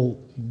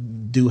people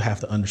do have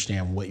to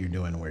understand what you're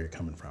doing and where you're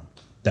coming from.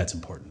 That's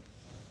important.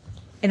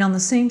 And on the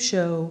same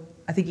show,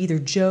 I think either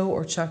Joe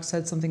or Chuck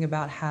said something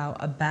about how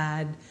a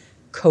bad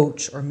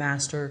coach or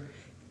master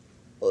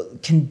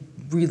can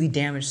really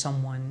damage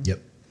someone.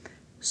 Yep.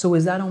 So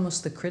is that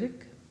almost the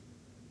critic?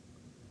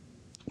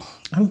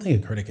 I don't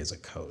think a critic is a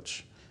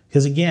coach.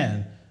 Because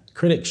again,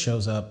 critic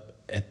shows up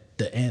at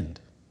the end.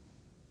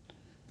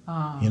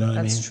 You know what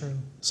I mean? That's true.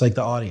 It's like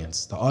the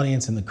audience. The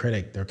audience and the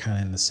critic, they're kind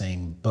of in the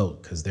same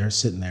boat because they're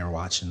sitting there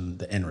watching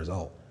the end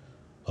result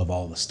of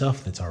all the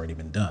stuff that's already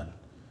been done.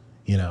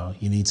 You know,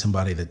 you need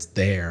somebody that's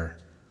there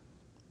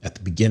at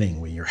the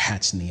beginning when you're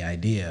hatching the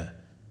idea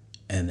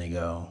and they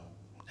go,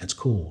 that's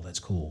cool, that's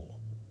cool.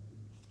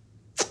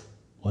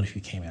 What if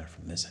you came at it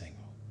from this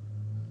angle?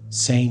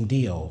 Same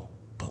deal,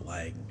 but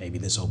like maybe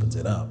this opens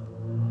it up.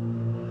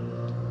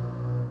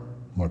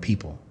 More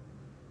people.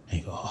 And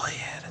you go, oh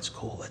yeah, that's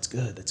cool, that's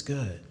good, that's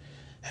good.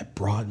 it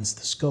broadens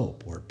the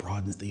scope, or it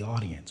broadens the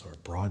audience, or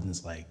it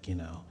broadens, like, you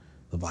know,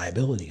 the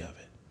viability of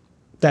it.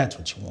 That's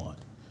what you want.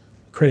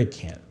 A critic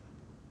can't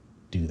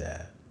do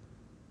that.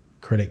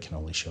 A critic can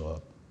only show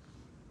up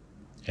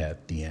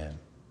at the end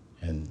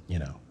and, you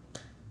know,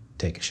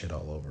 take a shit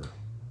all over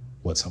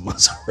what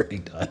someone's already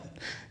done.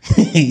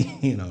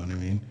 You know what I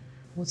mean?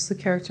 What's the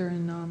character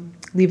in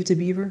Leave It to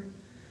Beaver?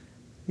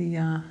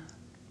 The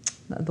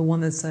one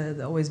that's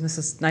always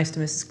nice to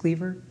Mrs.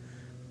 Cleaver,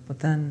 but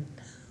then.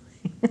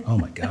 Oh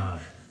my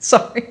God.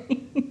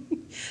 Sorry.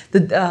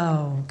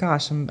 Oh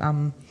gosh,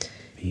 I'm.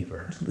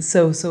 Beaver.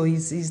 So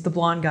he's the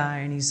blonde guy,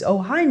 and he's, oh,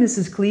 hi,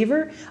 Mrs.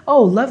 Cleaver.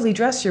 Oh, lovely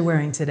dress you're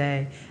wearing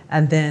today.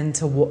 And then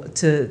to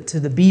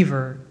the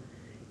beaver,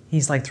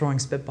 he's like throwing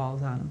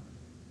spitballs at him.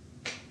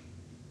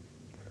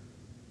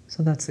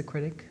 So that's the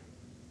critic.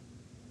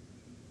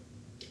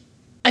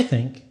 I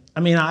think. I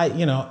mean, I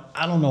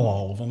don't know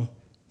all of them.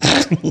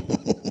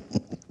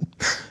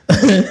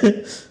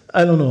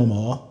 I don't know them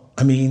all.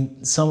 I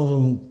mean, some of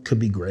them could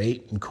be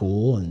great and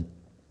cool and,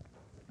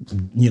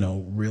 you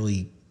know,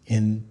 really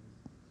into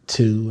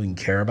and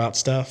care about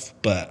stuff,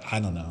 but I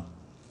don't know.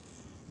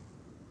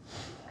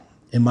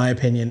 In my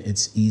opinion,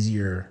 it's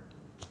easier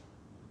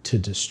to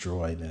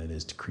destroy than it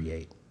is to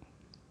create.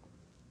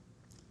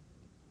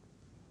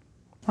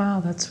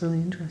 Wow, that's really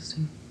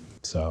interesting.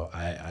 So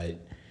I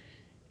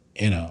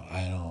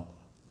don't.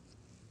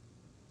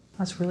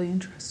 That's really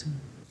interesting.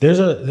 There's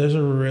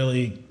a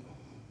really,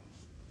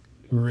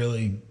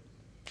 really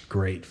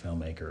great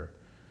filmmaker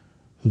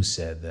who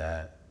said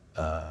that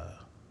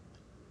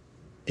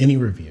any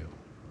review,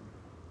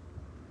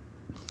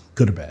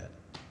 good or bad,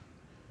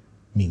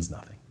 means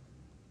nothing.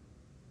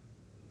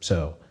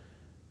 So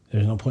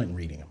there's no point in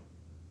reading them.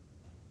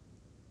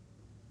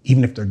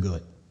 Even if they're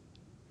good,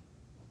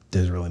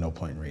 there's really no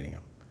point in reading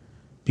them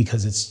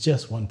because it's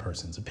just one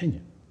person's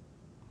opinion.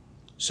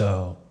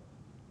 So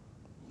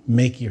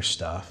make your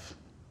stuff,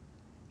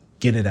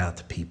 get it out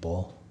to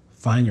people,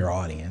 find your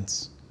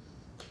audience,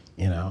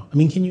 you know? I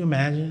mean, can you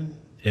imagine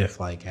if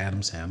like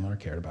Adam Sandler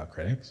cared about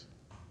critics?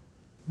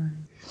 Right.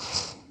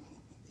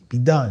 He'd be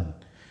done.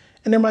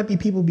 And there might be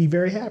people be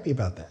very happy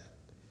about that.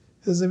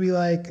 Because they'd be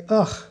like,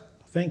 ugh,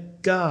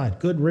 thank God,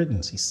 good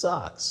riddance, he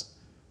sucks.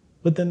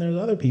 But then there's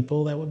other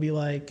people that would be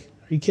like,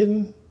 are you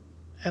kidding?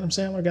 Adam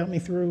Sandler got me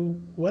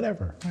through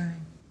whatever. Right.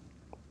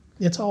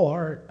 It's all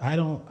art. I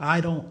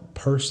don't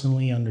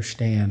personally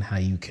understand how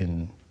you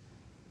can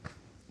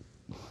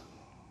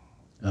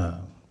I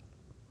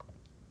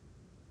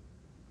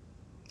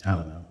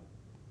don't know,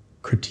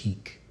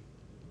 critique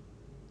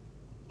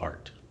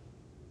art.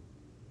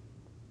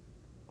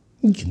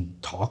 You can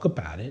talk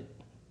about it.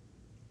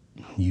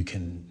 You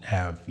can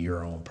have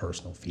your own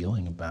personal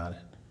feeling about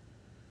it.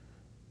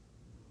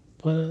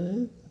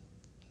 But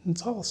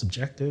it's all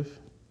subjective,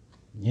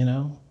 you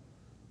know?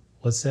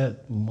 What's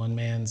that? One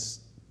man's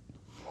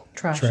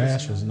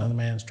trash is another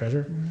man's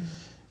treasure. Mm-hmm.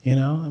 You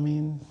know, I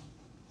mean,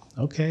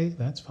 okay,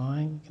 that's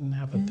fine. You can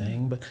have a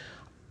thing. But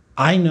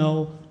I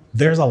know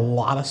there's a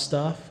lot of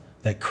stuff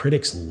that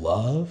critics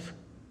love,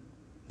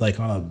 like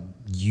on a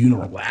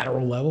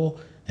unilateral level,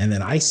 and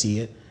then I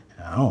see it,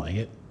 and I don't like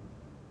it.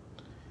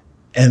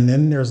 And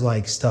then there's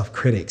like stuff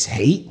critics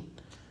hate,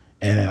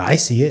 and then I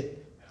see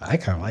it, I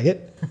kind of like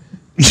it.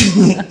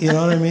 You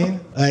know what I mean?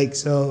 Like,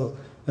 so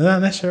I'm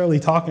not necessarily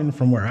talking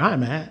from where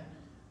I'm at.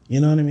 You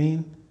know what I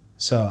mean?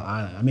 So,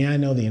 I mean, I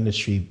know the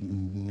industry,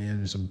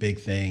 there's a big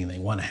thing. They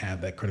want to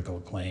have that critical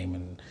acclaim,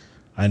 and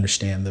I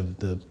understand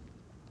the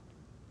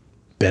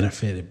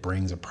benefit it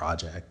brings a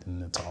project,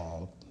 and it's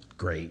all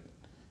great.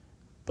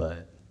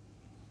 But,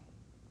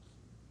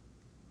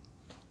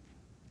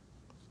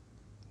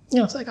 you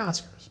know, it's like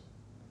Oscars,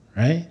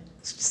 right?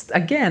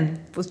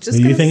 Again, was just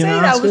going to say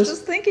that. I was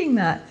just thinking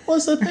that.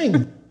 What's the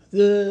thing?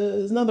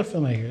 There's another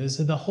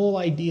filmmaker. The whole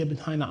idea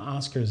behind the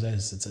Oscars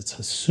is it's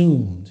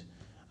assumed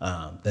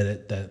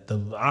that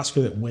the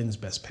Oscar that wins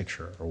Best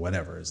Picture or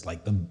whatever is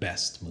like the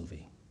best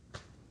movie.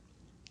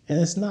 And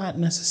it's not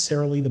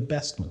necessarily the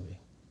best movie.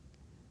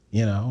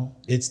 You know,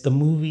 it's the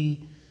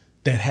movie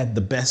that had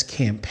the best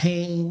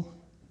campaign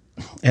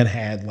and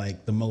had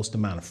like the most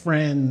amount of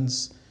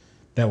friends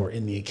that were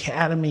in the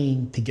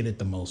Academy to get it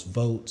the most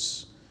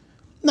votes.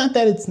 Not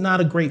that it's not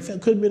a great film.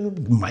 Could have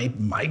been,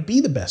 might be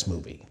the best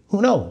movie.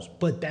 Who knows?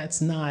 But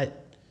that's not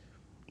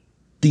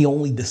the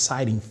only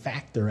deciding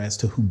factor as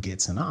to who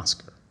gets an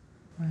Oscar.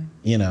 Right.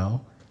 You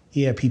know,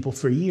 he had people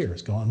for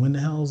years going, when the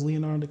hell is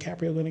Leonardo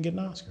DiCaprio going to get an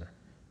Oscar?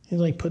 He's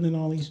like putting in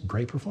all these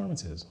great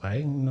performances,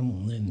 right? And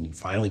then he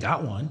finally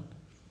got one.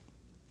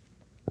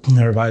 And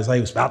everybody's like,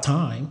 it was about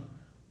time.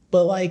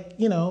 But like,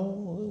 you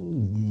know,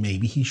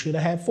 maybe he should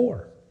have had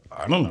 4.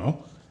 I don't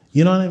know.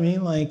 You know what I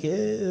mean? Like,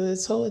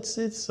 it's I don't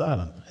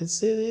know.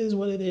 It is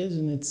what it is,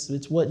 and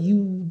it's what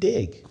you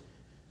dig.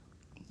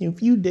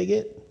 If you dig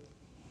it,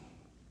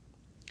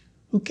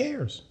 who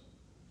cares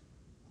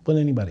what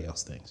anybody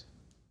else thinks?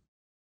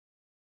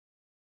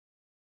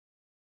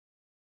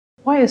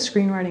 Why is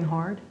screenwriting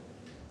hard?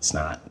 It's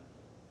not.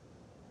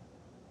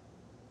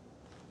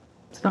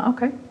 It's not?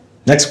 Okay.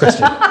 Next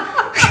question.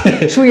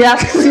 Should we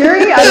ask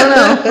Siri? I don't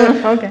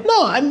know. Okay.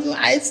 No,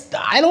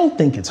 I don't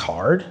think it's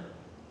hard.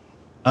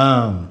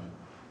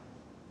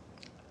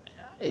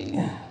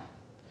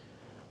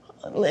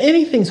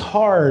 Anything's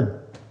hard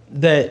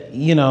that,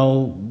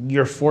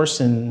 you're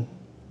forcing.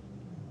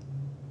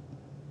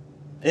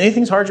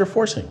 Anything's hard you're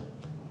forcing.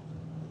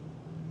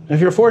 If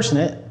you're forcing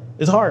it,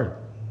 it's hard.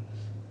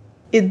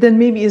 Then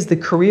maybe is the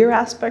career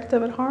aspect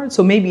of it hard?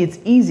 So maybe it's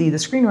easy. The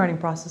screenwriting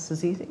process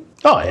is easy.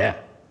 Oh, yeah.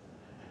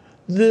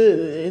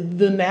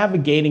 The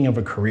navigating of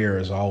a career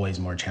is always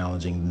more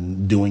challenging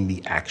than doing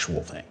the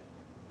actual thing.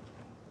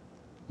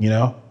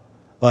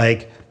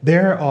 Like,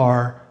 there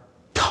are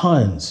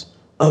tons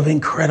of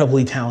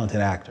incredibly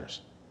talented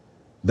actors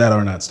that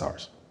are not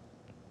stars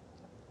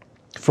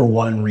for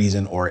one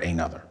reason or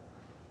another.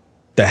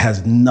 That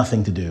has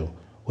nothing to do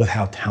with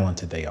how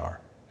talented they are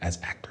as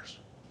actors.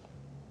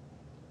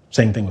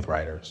 Same thing with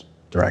writers,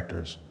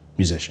 directors,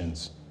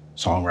 musicians,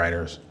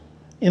 songwriters.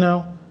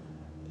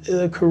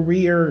 The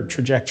career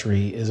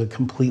trajectory is a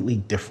completely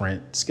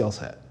different skill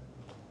set.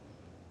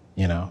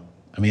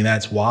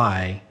 That's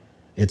why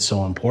it's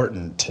so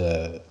important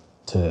to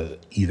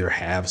either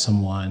have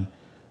someone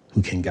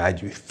who can guide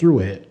you through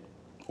it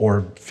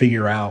or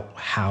figure out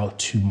how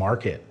to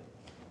market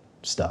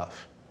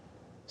stuff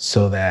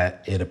so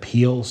that it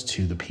appeals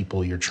to the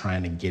people you're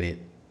trying to get it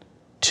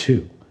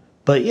to.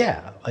 But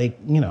yeah, like,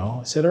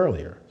 I said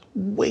earlier,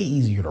 way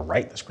easier to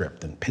write the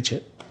script than pitch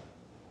it.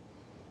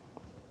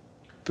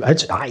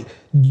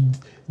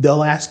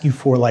 They'll ask you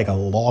for like a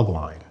log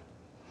line.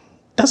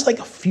 That's like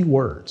a few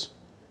words.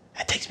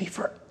 It takes me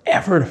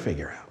forever to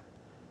figure out.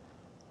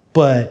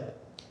 But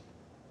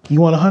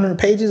you want 100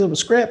 pages of a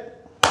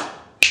script?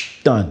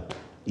 Done.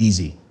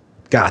 Easy.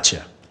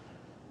 Gotcha.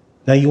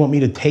 Now you want me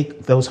to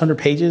take those 100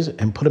 pages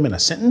and put them in a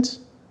sentence?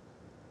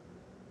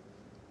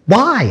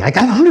 Why? I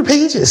got 100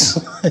 pages.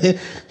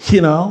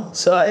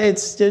 So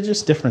they're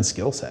just different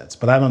skill sets.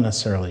 But I don't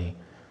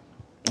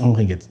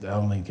think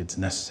it's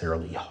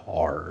necessarily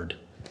hard.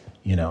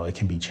 It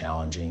can be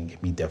challenging, it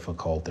can be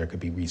difficult. There could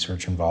be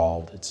research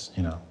involved. It's,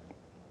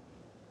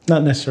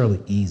 not necessarily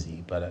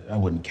easy, but I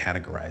wouldn't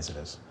categorize it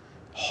as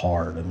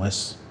hard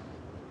unless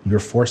you're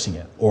forcing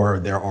it or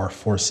there are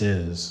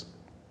forces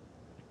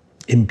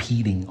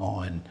impeding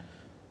on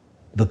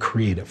the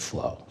creative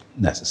flow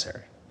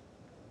necessary.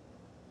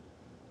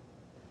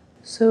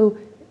 So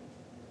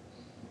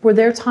were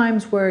there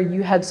times where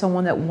you had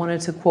someone that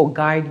wanted to, quote,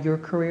 guide your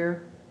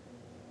career?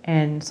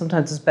 And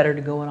sometimes it's better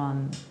to go it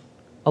on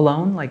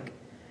alone? Like,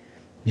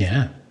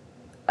 yeah.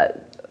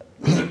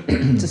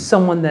 Just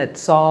someone that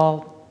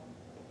saw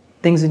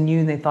things in you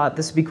and they thought,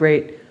 this would be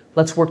great.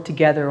 Let's work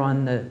together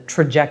on the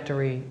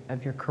trajectory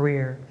of your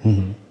career.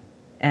 Mm-hmm.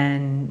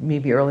 And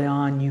maybe early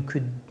on you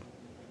could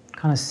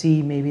kind of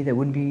see maybe that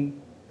would be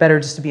better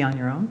just to be on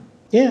your own?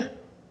 Yeah.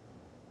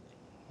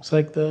 It's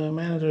like the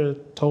manager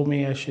told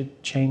me I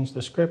should change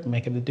the script and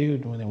make it a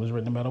dude when it was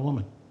written about a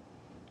woman.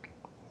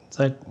 It's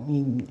like,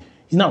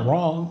 he's not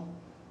wrong.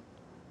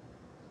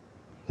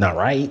 Not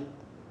right.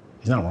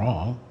 He's not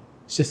wrong.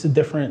 It's just a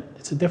different.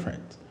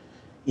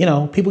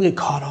 People get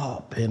caught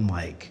up in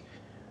like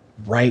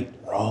right,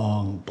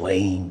 wrong,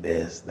 blame,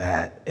 this,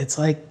 that. It's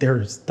like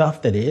there's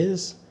stuff that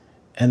is,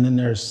 and then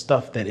there's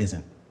stuff that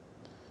isn't.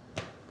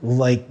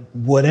 Like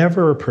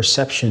whatever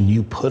perception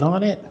you put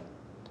on it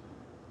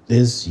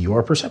is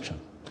your perception.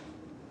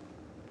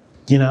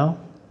 I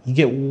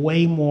get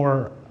way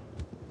more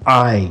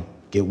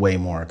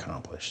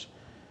accomplished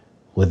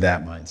with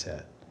that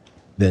mindset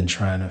than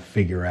trying to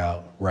figure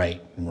out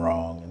right and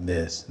wrong and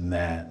this and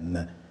that and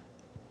that.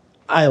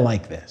 I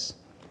like this.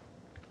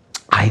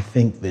 I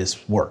think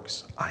this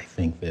works. I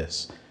think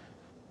this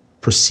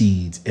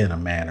proceeds in a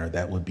manner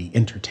that would be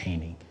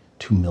entertaining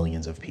to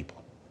millions of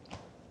people.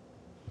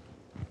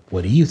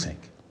 What do you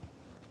think?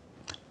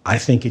 I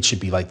think it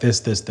should be like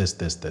this.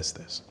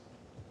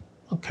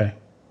 Okay.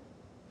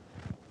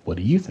 What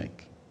do you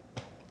think?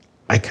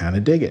 I kind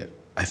of dig it.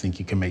 I think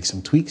you can make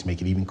some tweaks,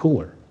 make it even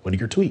cooler. What are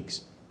your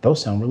tweaks?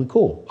 Those sound really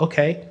cool.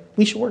 Okay,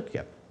 we should work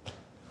together.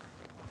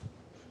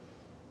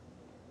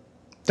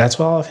 That's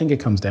all I think it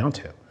comes down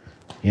to.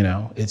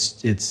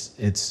 It's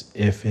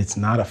if it's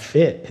not a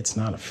fit, it's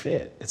not a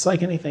fit. It's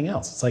like anything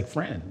else. It's like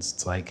friends.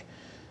 It's like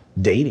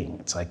dating.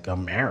 It's like a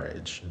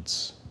marriage.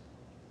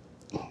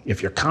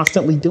 If you're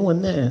constantly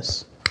doing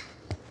this,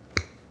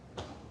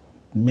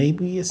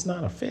 maybe it's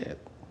not a fit.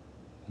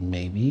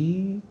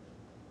 Maybe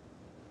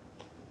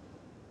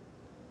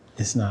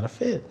it's not a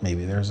fit.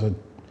 Maybe there's a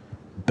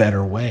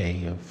better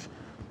way of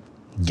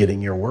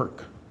getting your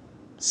work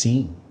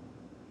seen,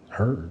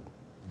 heard,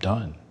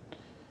 done.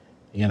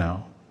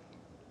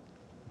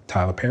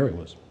 Tyler Perry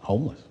was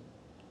homeless,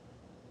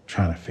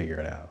 trying to figure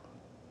it out.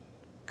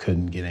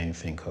 Couldn't get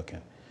anything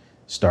cooking.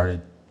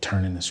 Started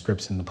turning the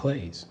scripts into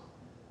plays.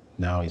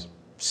 Now he's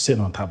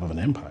sitting on top of an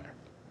empire.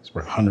 He's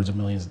worth hundreds of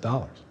millions of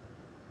dollars,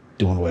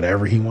 doing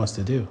whatever he wants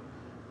to do.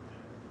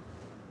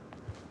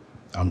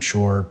 I'm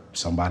sure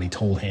somebody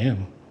told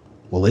him,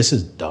 well, this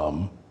is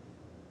dumb.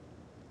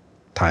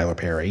 Tyler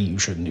Perry, you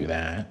shouldn't do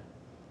that.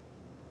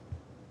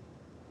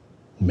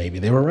 Maybe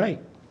they were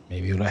right.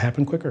 Maybe it would have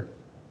happened quicker.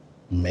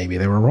 Maybe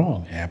they were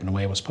wrong. It happened the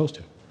way it was supposed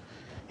to.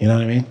 You know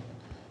what I mean?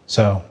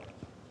 So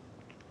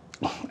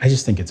I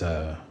just think it's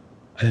a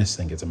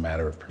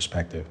matter of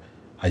perspective.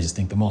 I just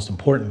think the most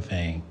important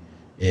thing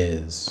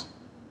is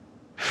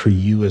for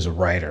you as a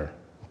writer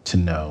to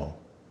know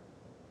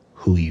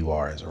who you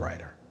are as a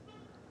writer.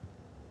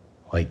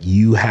 Like,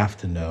 you have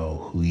to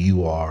know who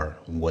you are,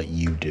 what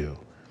you do,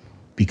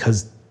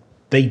 because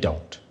they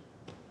don't.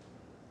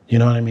 You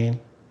know what I mean?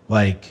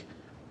 Like,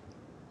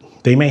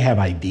 they may have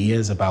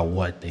ideas about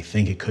what they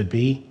think it could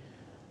be,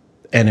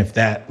 and if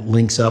that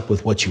links up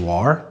with what you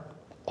are,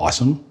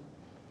 awesome.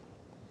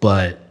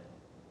 But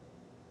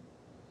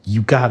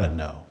you gotta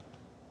know.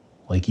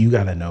 Like, you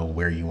gotta know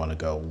where you wanna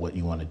go, what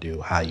you wanna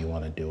do, how you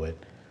wanna do it,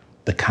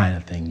 the kind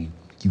of thing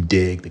you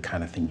dig, the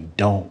kind of thing you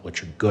don't,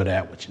 what you're good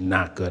at, what you're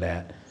not good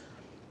at.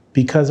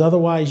 Because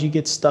otherwise you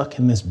get stuck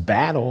in this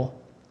battle,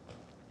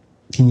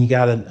 and you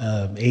got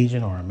an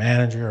agent or a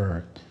manager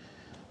or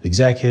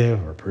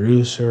executive or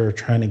producer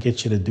trying to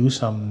get you to do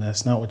something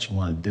that's not what you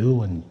want to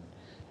do, and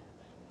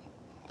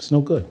it's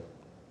no good.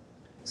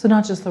 So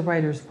not just the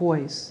writer's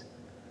voice,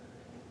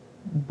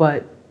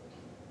 but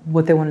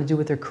what they want to do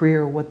with their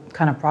career, what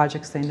kind of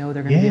projects they know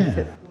they're going to be a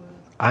fit for.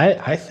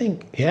 I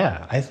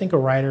think a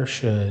writer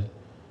should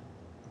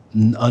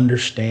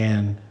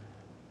understand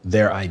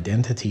their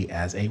identity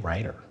as a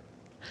writer.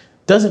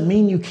 Doesn't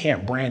mean you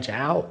can't branch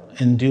out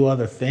and do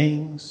other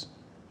things.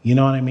 You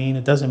know what I mean?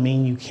 It doesn't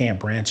mean you can't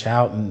branch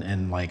out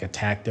and like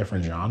attack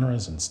different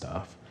genres and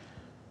stuff.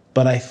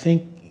 But I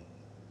think,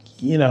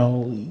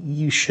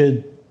 you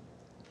should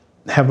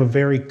have a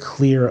very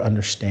clear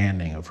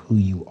understanding of who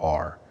you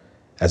are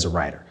as a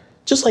writer.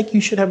 Just like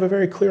you should have a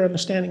very clear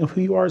understanding of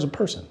who you are as a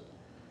person.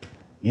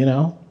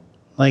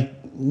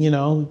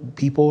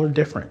 People are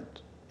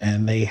different,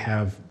 and they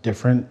have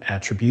different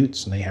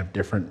attributes, and they have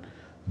different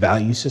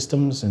value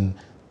systems, and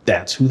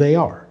that's who they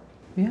are.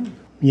 Yeah.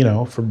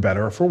 For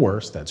better or for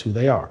worse, that's who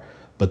they are.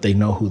 But they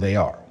know who they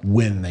are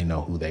when they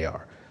know who they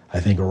are. I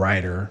think a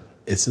writer,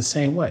 it's the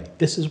same way.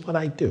 This is what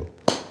I do.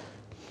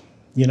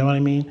 You know what I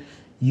mean?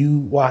 You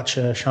watch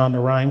a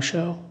Shonda Rhimes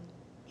show,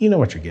 you know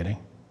what you're getting.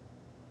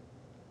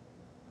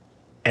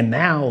 And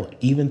now,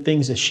 even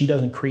things that she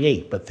doesn't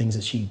create, but things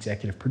that she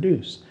executive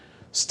produced,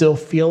 still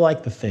feel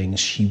like the things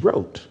she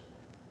wrote,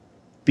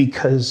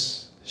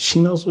 because she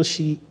knows what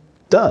she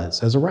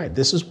does as a writer.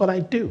 This is what I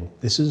do.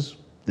 This is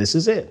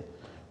it.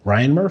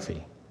 Ryan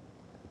Murphy,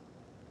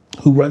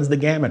 who runs the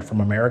gamut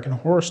from American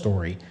Horror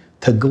Story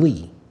to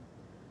Glee.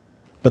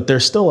 But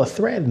there's still a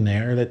thread in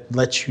there that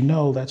lets you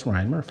know that's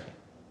Ryan Murphy.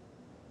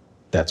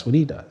 That's what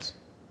he does.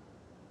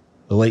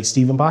 The late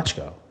Stephen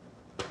Bochco,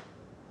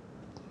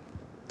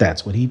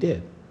 that's what he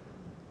did.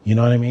 You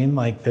know what I mean?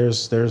 Like,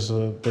 there's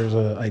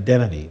a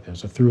identity,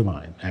 there's a through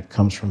line that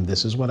comes from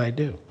this is what I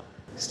do.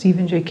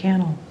 Stephen J.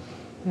 Cannell,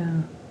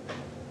 yeah.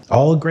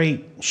 All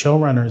great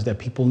showrunners that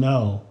people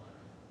know,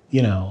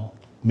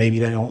 maybe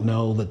they don't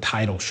know the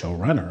title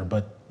showrunner,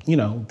 but,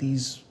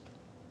 these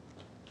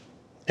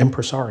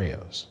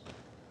impresarios.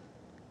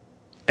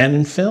 And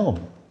in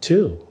film,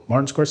 too,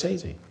 Martin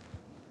Scorsese,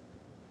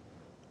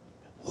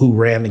 who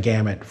ran the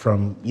gamut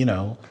from,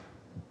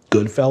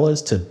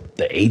 Goodfellas to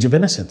The Age of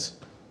Innocence.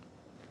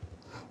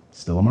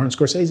 Still a Martin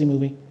Scorsese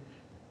movie,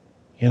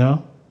 He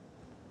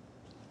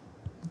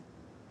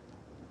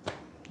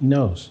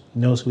knows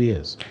who he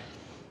is.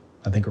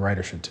 I think a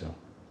writer should too.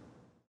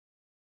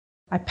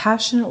 I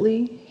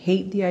passionately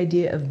hate the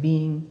idea of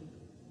being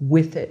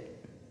with it.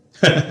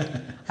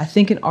 I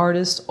think an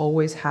artist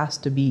always has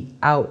to be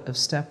out of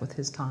step with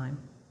his time.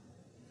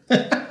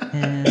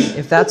 And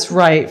if that's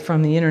right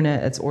from the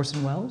internet, it's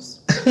Orson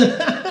Welles,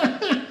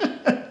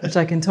 which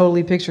I can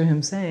totally picture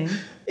him saying.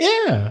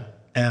 Yeah,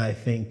 and I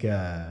think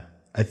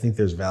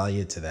there's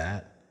value to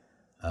that.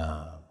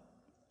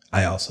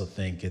 I also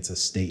think it's a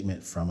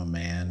statement from a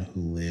man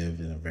who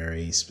lived in a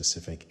very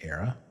specific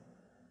era.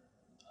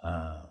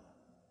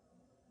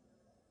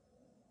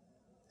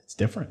 It's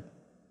different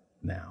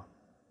now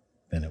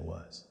than it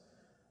was.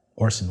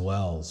 Orson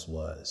Welles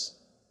was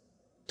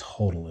a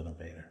total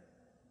innovator.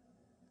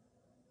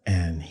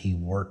 And he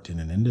worked in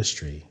an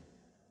industry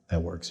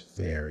that works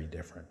very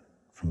different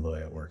from the way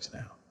it works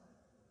now.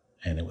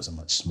 And it was a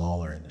much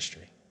smaller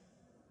industry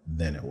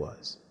than it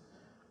was.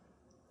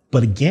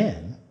 But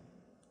again,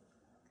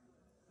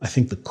 I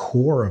think the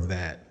core of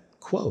that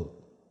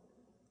quote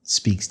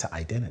speaks to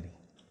identity,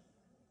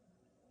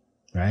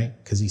 right?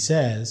 Because he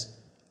says,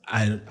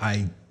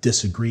 I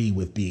disagree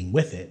with being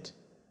with it,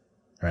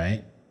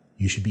 right?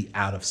 You should be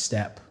out of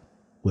step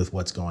with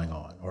what's going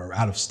on, or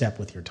out of step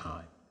with your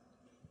time,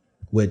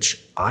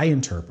 which I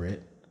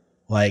interpret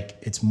like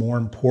it's more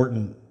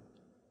important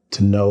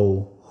to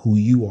know who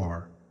you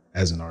are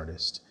as an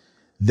artist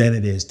than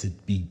it is to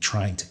be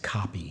trying to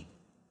copy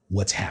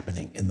what's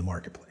happening in the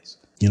marketplace.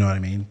 You know what I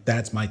mean?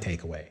 That's my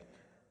takeaway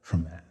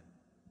from that.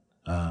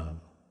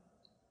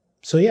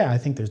 So yeah, I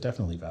think there's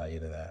definitely value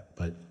to that,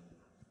 but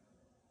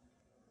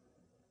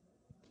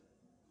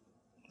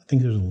I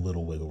think there's a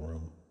little wiggle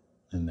room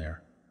in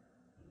there.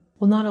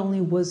 Well, not only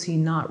was he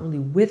not really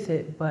with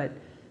it, but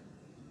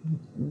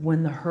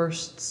when the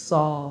Hearsts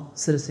saw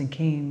Citizen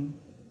Kane,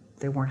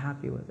 they weren't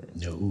happy with it.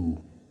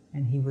 No.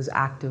 And he was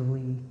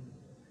actively,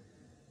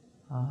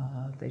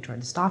 they tried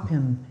to stop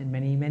him in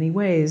many, many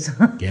ways.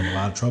 Gave him a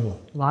lot of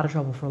trouble. A lot of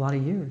trouble for a lot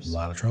of years. A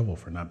lot of trouble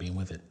for not being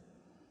with it.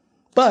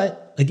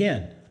 But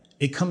again,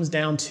 it comes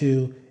down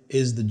to,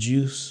 is the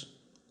juice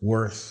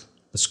worth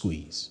the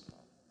squeeze?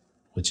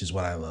 Which is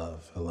what I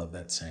love. I love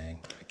that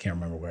saying. I can't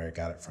remember where I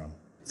got it from.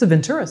 It's a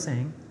Ventura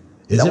saying.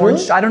 Is the it orange?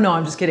 really? I don't know.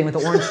 I'm just kidding with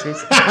the orange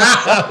juice.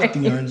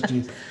 The orange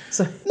juice.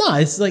 So, No,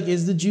 it's like,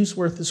 is the juice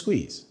worth the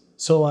squeeze?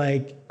 So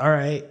like, all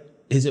right,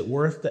 is it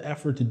worth the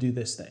effort to do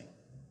this thing?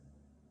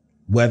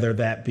 Whether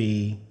that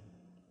be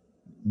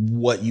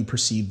what you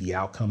perceive the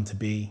outcome to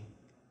be,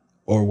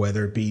 or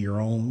whether it be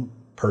your own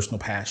personal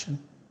passion,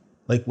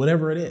 like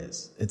whatever it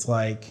is, it's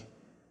like,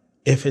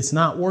 if it's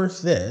not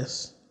worth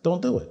this,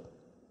 don't do it.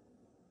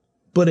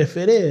 But if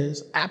it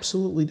is,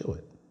 absolutely do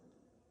it.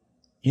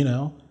 You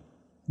know,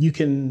 you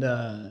can,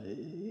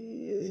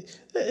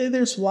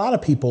 there's a lot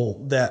of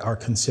people that are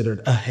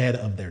considered ahead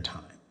of their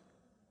time,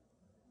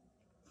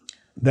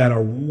 that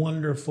are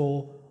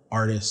wonderful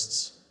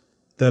artists,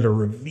 that are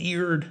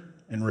revered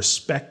and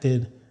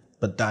respected,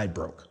 but died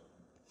broke.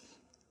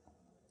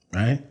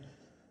 Right?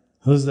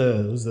 Who's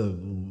the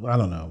I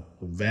don't know,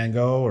 Van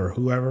Gogh or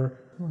whoever?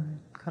 right,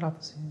 cut off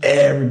his hand.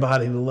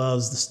 Everybody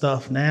loves the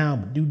stuff now,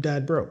 but dude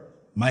died broke.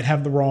 Might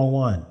have the wrong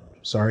one.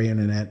 Sorry,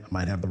 internet. I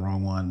might have the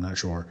wrong one. I'm not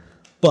sure.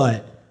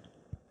 But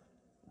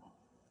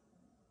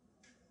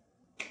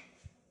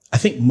I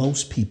think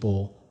most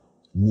people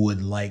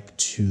would like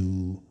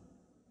to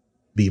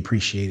be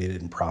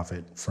appreciated and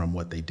profit from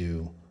what they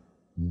do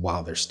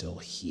while they're still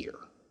here.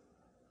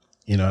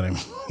 You know what I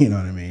mean? You know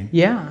what I mean?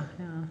 Yeah.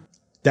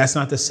 That's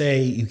not to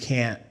say you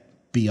can't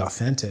be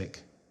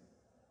authentic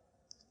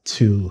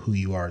to who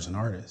you are as an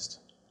artist.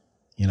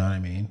 You know what I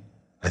mean?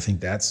 I think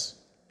that's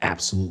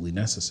absolutely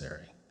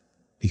necessary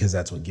because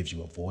that's what gives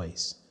you a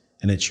voice.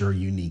 And it's your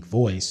unique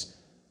voice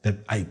that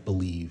I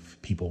believe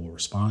people will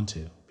respond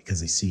to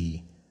because they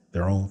see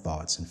their own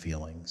thoughts and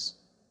feelings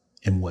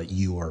in what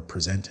you are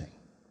presenting.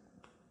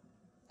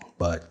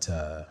 But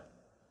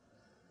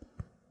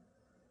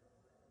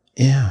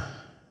yeah.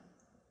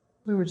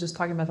 We were just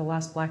talking about The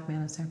Last Black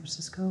Man in San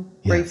Francisco.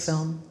 Great Yes.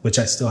 film. Which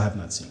I still have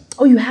not seen.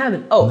 Oh, you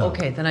haven't? Oh, No.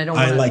 okay. Then I don't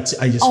I want like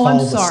to, I just Oh, follow I'm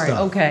the sorry. stuff.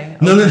 Okay.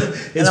 No, okay.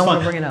 it's I don't want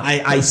fine. to bring it up.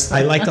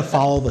 I like to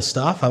follow the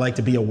stuff. I like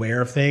to be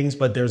aware of things,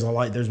 but there's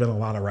been a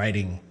lot of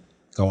writing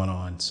going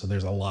on. So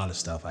there's a lot of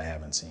stuff I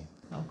haven't seen.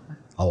 Okay.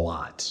 A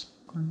lot.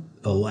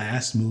 The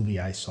last movie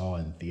I saw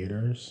in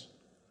theaters.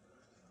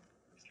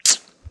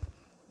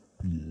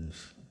 I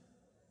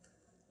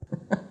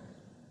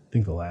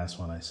think the last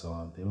one I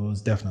saw, it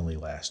was definitely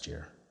last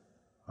year.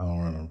 I don't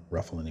want to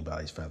ruffle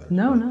anybody's feathers.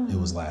 No, but no. It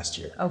was last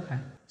year. Okay.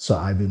 So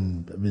I've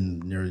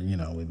been near,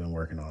 we've been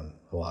working on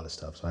a lot of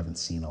stuff. So I haven't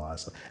seen a lot of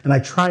stuff. And I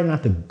try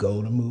not to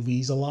go to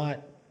movies a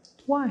lot.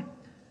 Why?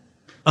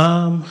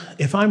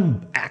 If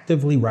I'm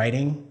actively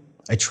writing,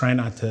 I try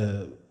not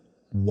to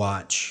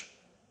watch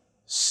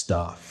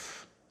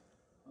stuff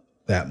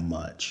that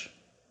much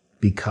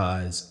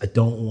because I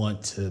don't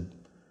want to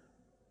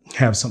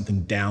have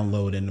something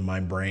download into my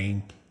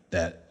brain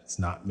that it's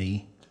not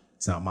me,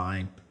 it's not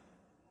mine.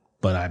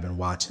 But I've been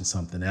watching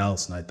something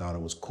else and I thought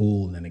it was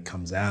cool, and then it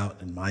comes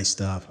out and my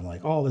stuff, I'm like,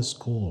 oh, this is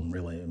cool.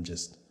 I'm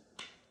just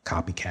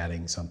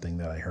copycatting something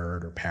that I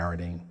heard or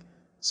parroting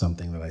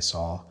something that I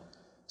saw.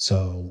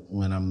 So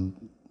when I'm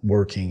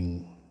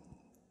working,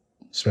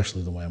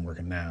 especially the way I'm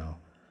working now,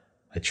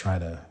 I try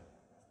to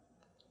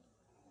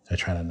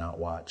not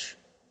watch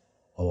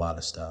a lot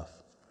of stuff.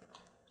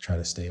 Try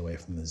to stay away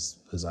from the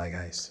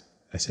zeitgeist.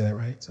 Did I say that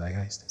right?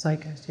 Zeitgeist?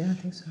 Zeitgeist. Yeah, I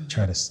think so.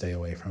 Try to stay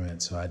away from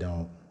it so I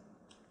don't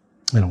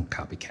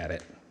copycat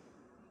it.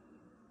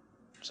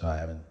 So I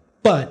haven't.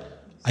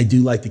 But I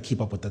do like to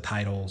keep up with the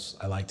titles.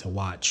 I like to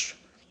watch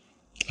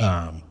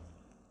the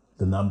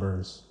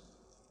numbers.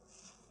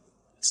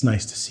 It's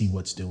nice to see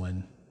what's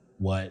doing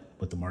what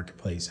with the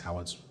marketplace, how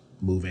it's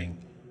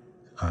moving,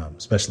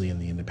 especially in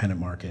the independent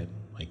market,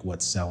 like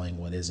what's selling,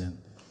 what isn't,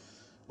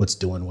 what's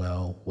doing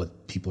well,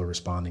 what people are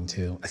responding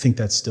to. I think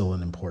that's still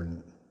an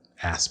important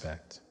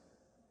aspect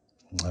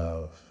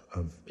of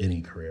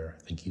any career.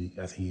 I think you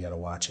got to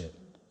watch it.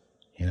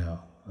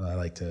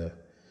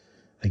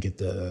 I get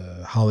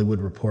the Hollywood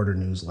Reporter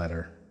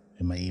newsletter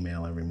in my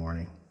email every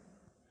morning.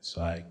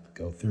 So I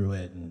go through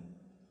it and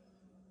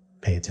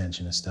pay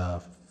attention to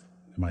stuff.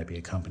 There might be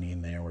a company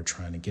in there we're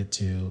trying to get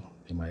to.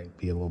 There might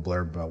be a little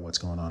blurb about what's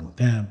going on with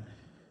them.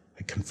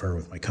 I confer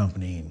with my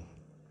company and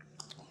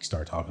we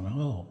start talking about,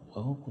 oh,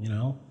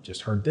 well,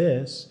 just heard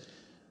this.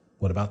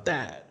 What about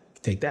that?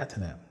 Take that to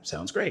them.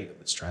 Sounds great.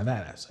 Let's try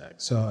that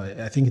aspect. So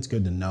I think it's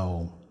good to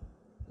know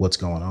what's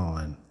going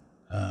on.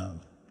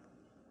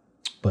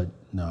 But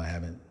no, I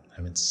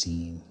haven't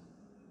seen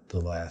The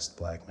Last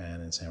Black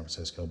Man in San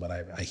Francisco, but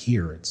I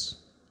hear it's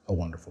a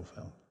wonderful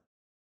film.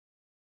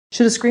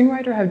 Should a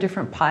screenwriter have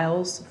different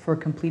piles for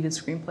completed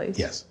screenplays?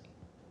 Yes,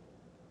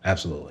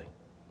 absolutely.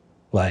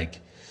 Like,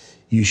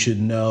 You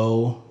should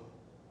know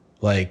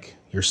like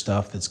your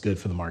stuff that's good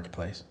for the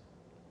marketplace.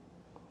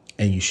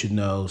 And you should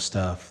know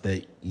stuff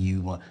that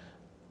you want,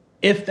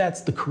 if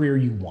that's the career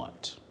you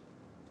want,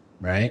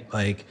 right?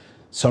 Like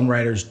some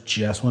writers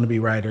just want to be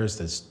writers.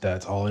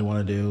 That's all they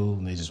want to do.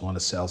 And they just want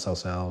to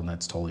sell, and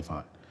that's totally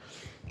fine.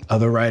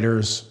 Other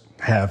writers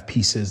have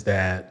pieces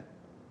that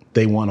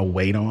they want to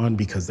wait on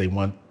because they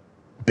want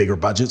bigger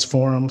budgets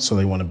for them. So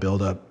they want to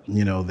build up,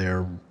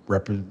 their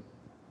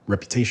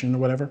reputation or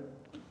whatever.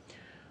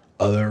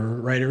 Other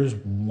writers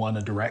want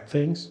to direct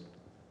things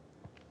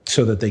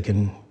so that they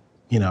can,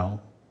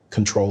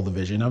 control the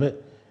vision of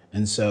it.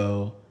 And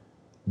so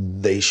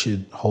they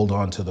should hold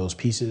on to those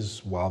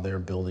pieces while they're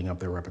building up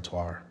their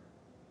repertoire,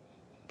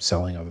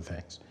 selling other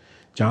things.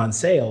 John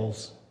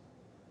Sayles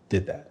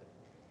did that.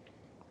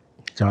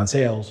 John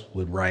Sayles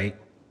would write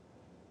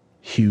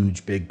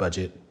huge, big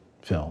budget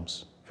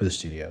films for the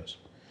studios.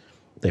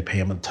 They pay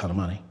him a ton of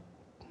money,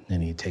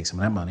 and he takes some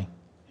of that money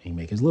and he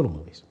make his little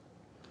movies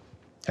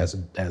as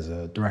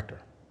a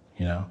director,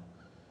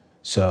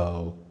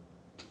 So,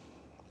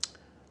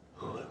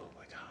 oh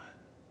my God,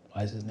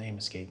 why does his name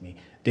escape me?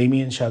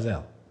 Damien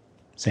Chazelle,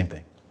 same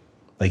thing.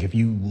 Like if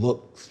you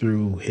look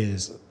through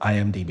his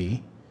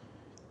IMDb,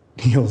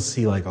 you'll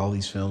see like all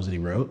these films that he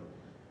wrote,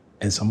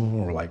 and some of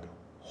them were like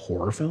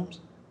horror films.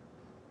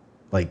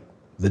 Like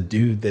the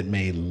dude that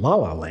made La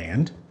La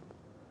Land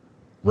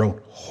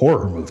wrote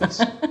horror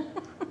movies.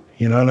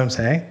 You know what I'm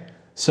saying?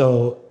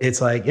 So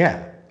it's like,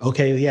 yeah,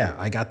 okay, yeah,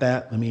 I got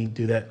that. Let me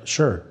do that.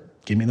 Sure,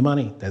 give me the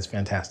money. That's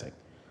fantastic.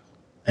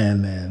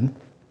 And then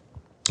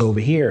over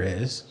here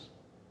is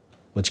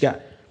what you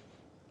got.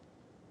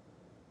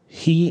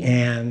 He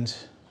and,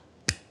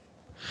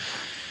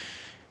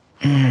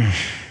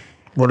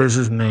 what is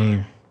his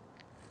name?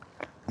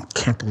 I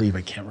can't believe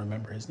I can't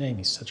remember his name.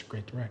 He's such a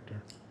great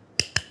director.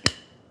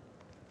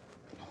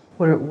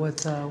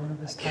 What's one of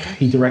his titles?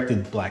 He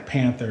directed Black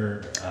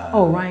Panther.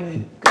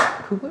 Ryan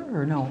Coogler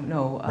or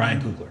no?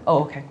 Ryan Coogler.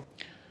 Oh, okay.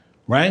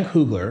 Ryan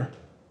Coogler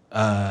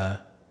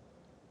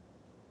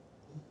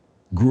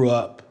grew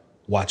up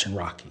watching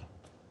Rocky.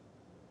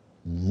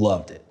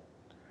 Loved it.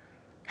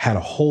 Had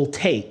a whole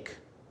take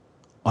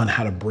on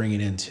how to bring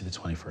it into the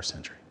 21st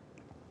century.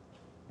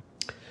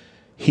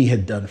 He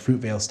had done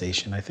Fruitvale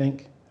Station, I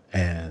think,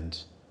 and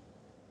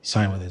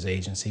signed with his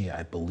agency.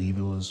 I believe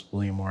it was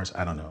William Morris.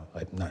 I don't know.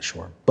 I'm not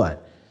sure.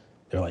 But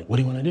they're like, what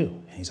do you want to do?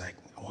 And he's like,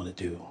 I want to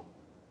do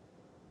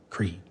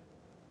Creed.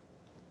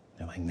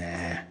 They're like,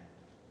 nah.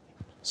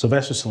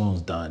 Sylvester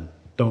Stallone's done.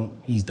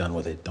 He's done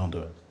with it. Don't do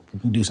it. You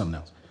can do something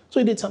else. So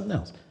he did something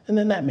else. And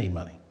then that made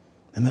money.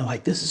 And they're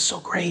like, this is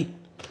so great.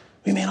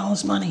 We made all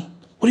this money.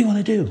 What do you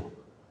want to do?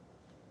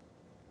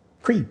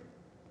 Creed.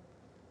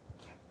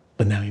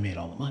 But now he made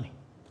all the money.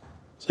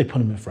 So they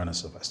put him in front of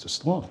Sylvester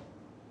Stallone.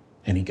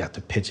 And he got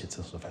to pitch it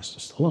to Sylvester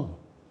Stallone,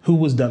 who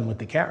was done with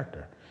the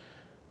character.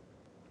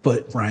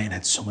 But Ryan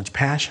had so much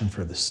passion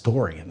for the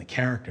story and the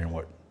character and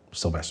what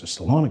Sylvester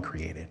Stallone had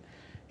created.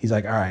 He's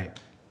like, all right,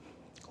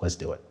 let's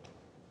do it.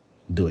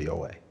 Do it your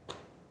way.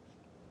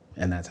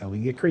 And that's how we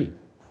get Creed.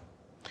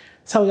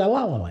 That's how we got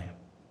La La Land.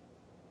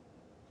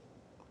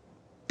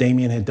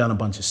 Damien had done a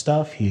bunch of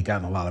stuff. He had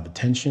gotten a lot of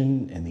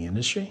attention in the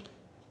industry.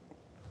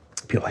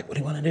 People are like, what do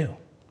you want to do?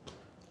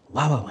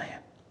 La La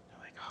Land. They're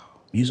like, oh,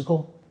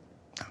 musical?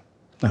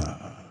 No.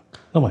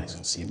 Nobody's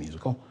going to see a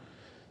musical.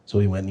 So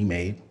he went and he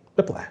made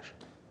Whiplash.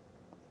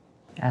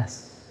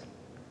 Yes.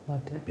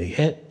 Loved it. Big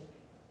hit.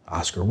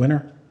 Oscar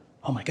winner.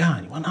 Oh my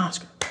God, you won an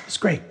Oscar. That's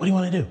great. What do you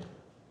want to do?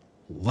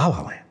 La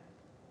La Land.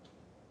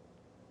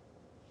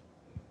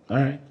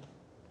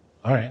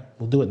 All right,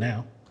 we'll do it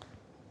now.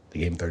 They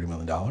gave him $30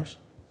 million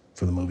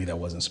for the movie that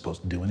wasn't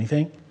supposed to do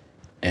anything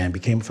and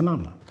became a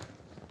phenomenon.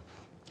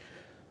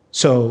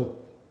 So,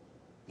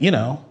 you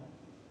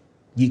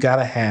got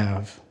to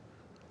have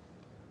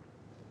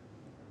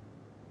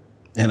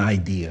an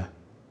idea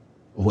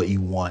of what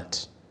you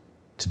want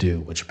to do,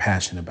 what you're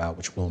passionate about,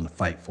 what you're willing to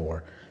fight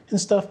for, and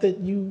stuff that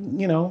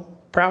you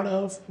proud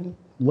of, and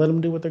let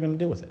them do what they're going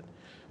to do with it.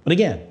 But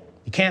again,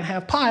 you can't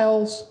have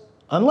piles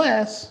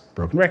unless,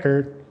 broken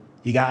record,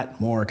 you got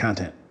more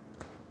content.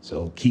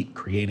 So keep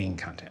creating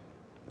content.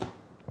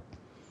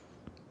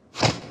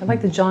 I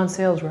like the John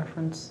Sayles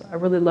reference. I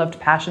really loved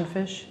Passion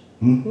Fish.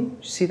 Mm-hmm.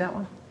 Did you see that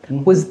one?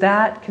 Mm-hmm. Was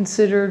that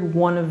considered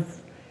one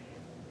of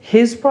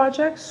his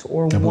projects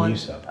or I one? believe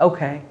so.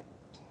 Okay.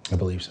 I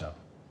believe so.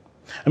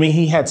 I mean,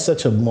 he had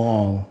such a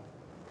long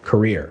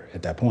career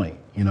at that point,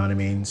 you know what I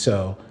mean?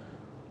 So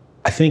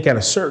I think at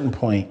a certain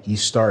point you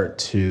start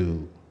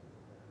to,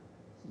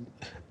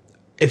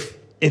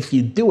 if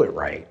you do it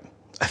right,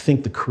 I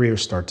think the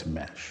careers start to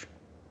mesh.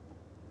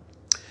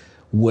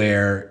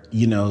 Where,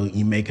 you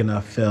make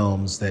enough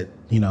films that,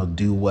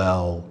 do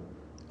well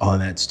on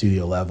that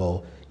studio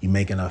level. You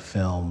make enough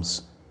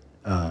films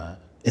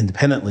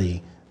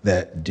independently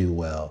that do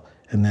well.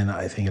 And then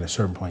I think at a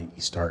certain point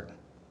they start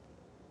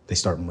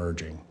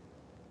merging.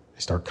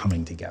 They start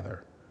coming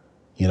together.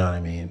 You know what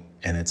I mean?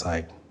 And it's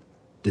like,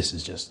 this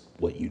is just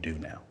what you do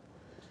now.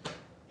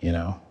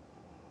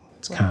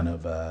 It's kind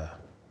of,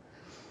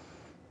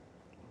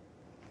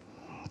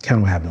 kind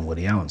of what happened in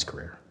Woody Allen's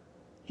career.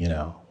 You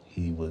know,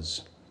 he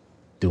was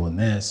doing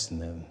this,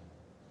 and then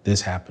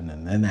this happened,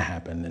 and then that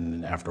happened, and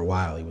then after a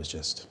while, it was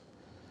just,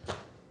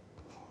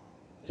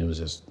 you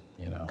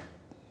know,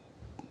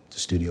 the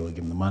studio would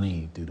give him the money,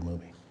 he'd do the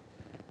movie.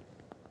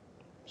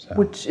 So.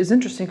 Which is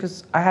interesting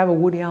because I have a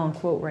Woody Allen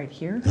quote right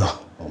here.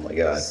 Oh my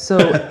God. So,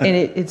 and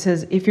it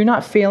says, if you're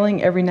not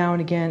failing every now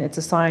and again, it's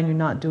a sign you're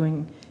not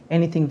doing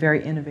anything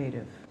very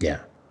innovative.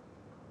 Yeah.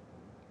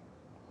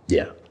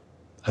 Yeah,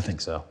 I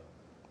think so.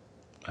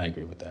 I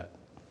agree with that.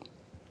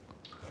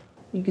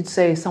 You could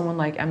say someone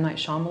like M. Night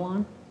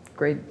Shyamalan,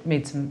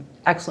 made some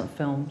excellent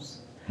films.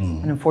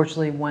 And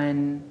unfortunately,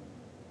 when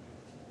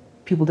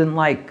people didn't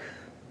like,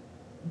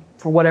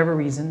 for whatever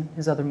reason,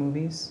 his other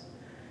movies,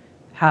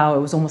 how it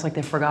was almost like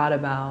they forgot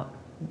about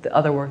the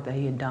other work that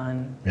he had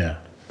done. Yeah.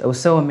 That was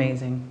so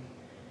amazing.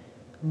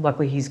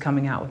 Luckily, he's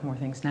coming out with more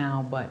things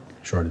now, but...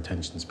 Short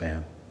attention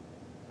span.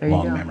 There you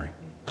Long go. memory.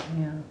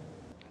 Yeah.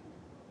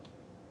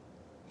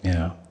 You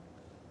know?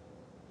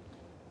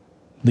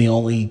 The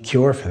only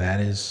cure for that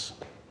is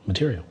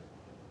material.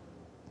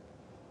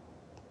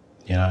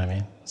 You know what I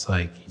mean? It's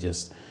like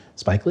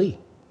Spike Lee,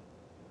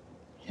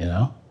 you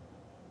know?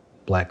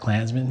 Black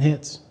Klansman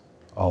hits.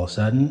 All of a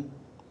sudden,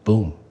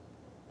 boom,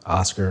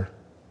 Oscar.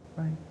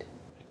 Right.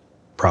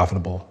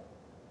 Profitable.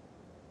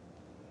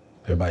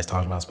 Everybody's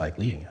talking about Spike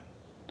Lee again.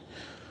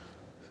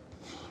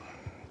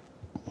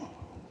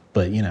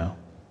 But, you know,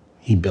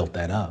 he built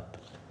that up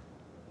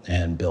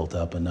and built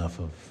up enough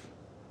of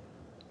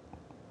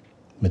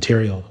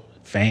material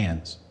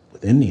fans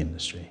within the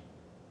industry.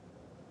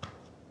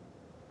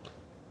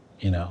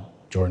 You know,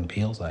 Jordan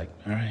Peele's like,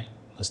 all right,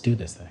 let's do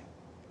this thing.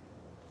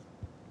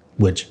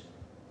 Which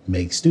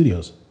makes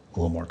studios a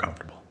little more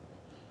comfortable.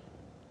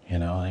 You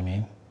know what I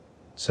mean?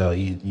 So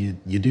you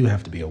do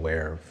have to be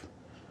aware of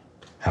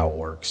how it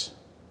works.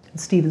 And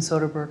Steven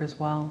Soderbergh as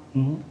well.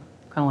 Mm-hmm.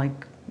 Kind of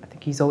like, I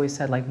think he's always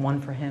said like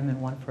one for him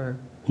and one for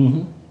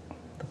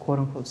the quote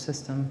unquote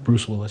system.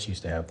 Bruce Willis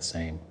used to have the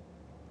same.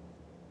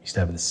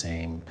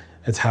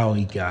 That's how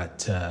he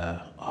got,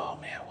 oh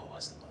man, what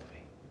was the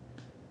movie?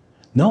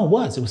 No, it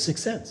was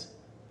Sixth Sense.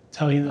 That's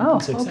how he ended up in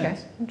Sixth okay.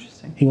 Sense.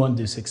 Interesting. He wanted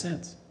to do Sixth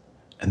Sense.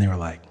 And they were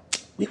like,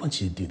 we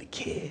want you to do The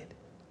Kid.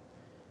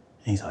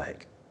 And he's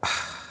like,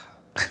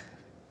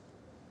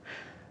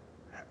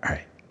 all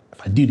right,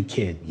 if I do The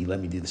Kid, you let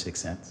me do The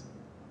Sixth Sense?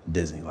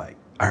 Disney like,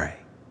 all right,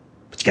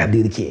 but you gotta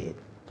do The Kid.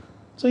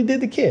 So he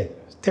did The Kid.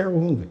 It's a terrible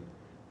movie.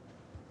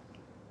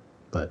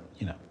 But,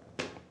 you know.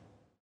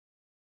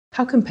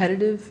 How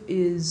competitive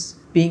is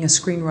being a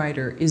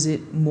screenwriter? Is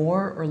it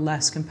more or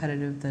less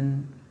competitive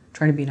than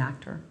trying to be an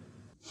actor?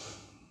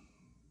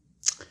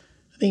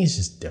 I think it's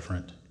just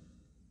different.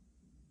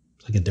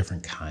 It's like a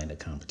different kind of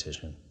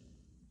competition,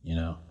 you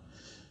know?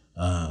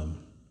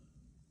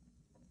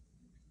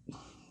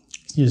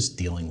 You're just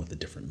dealing with a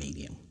different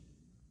medium,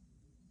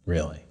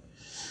 really.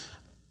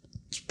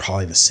 It's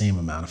probably the same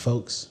amount of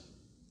folks,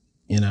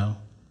 you know,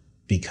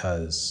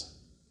 because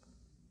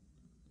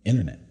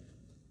internet.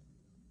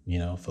 You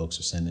know, folks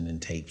are sending in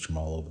tapes from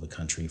all over the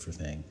country for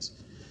things.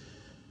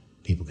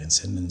 People can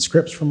send in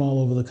scripts from all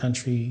over the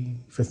country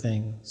for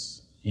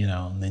things, you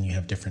know, and then you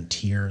have different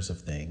tiers of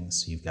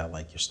things. You've got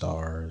like your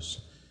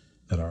stars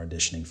that are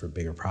auditioning for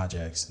bigger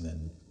projects, and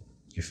then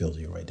you filter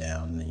your way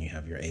down, and then you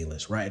have your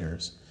A-list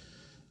writers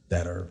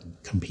that are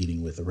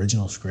competing with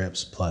original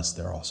scripts, plus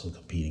they're also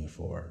competing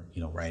for,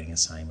 you know, writing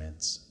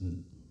assignments,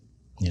 and,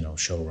 you know,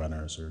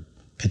 showrunners or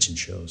pitching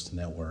shows to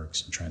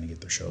networks and trying to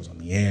get their shows on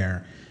the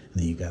air.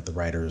 And then you've got the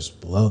writers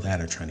below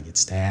that are trying to get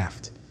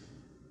staffed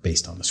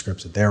based on the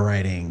scripts that they're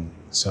writing.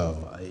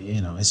 So,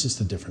 you know, it's just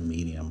a different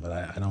medium, but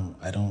I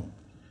don't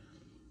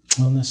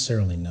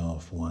necessarily know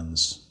if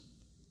one's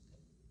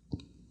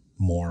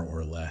more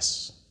or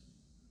less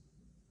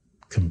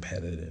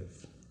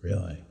competitive,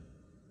 really.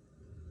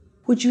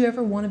 Would you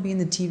ever want to be in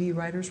the TV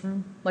writer's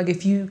room? Like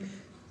if you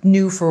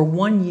knew for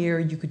 1 year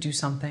you could do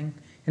something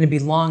and it'd be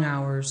long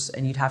hours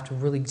and you'd have to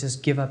really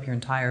just give up your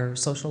entire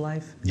social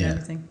life and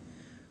everything.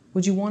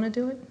 Would you want to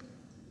do it?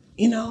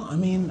 You know, I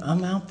mean,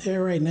 I'm out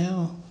there right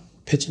now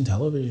pitching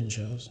television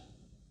shows.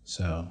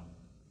 So,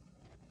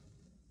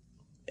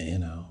 you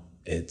know,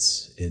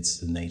 it's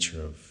the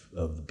nature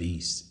of the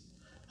beast.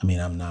 I mean,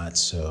 I'm not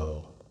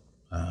so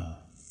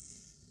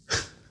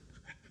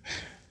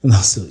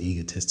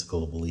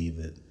egotistical to believe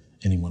that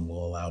anyone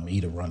will allow me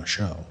to run a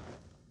show,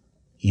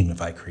 even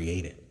if I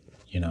create it.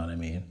 You know what I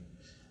mean?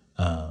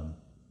 And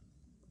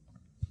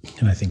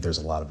I think there's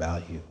a lot of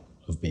value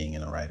of being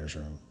in a writer's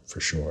room, for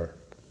sure.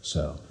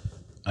 So,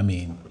 I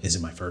mean, is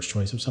it my first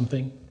choice of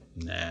something?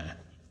 Nah.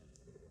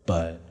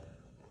 But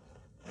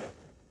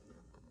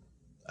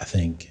I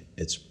think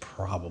it's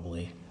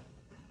probably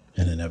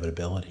an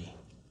inevitability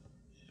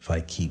if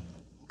I keep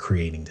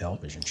creating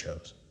television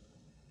shows.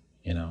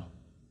 You know?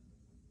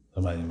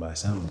 Somebody can buy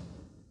something.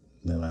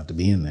 They don't have to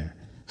be in there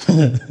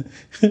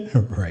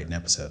writing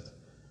episodes.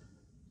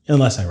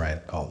 Unless I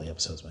write all the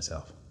episodes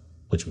myself,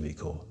 which would be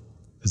cool.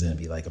 Because then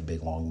it'd be like a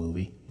big long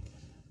movie.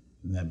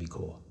 And that'd be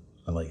cool.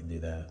 I'd like to do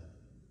that.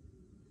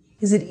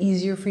 Is it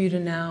easier for you to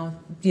now,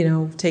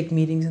 take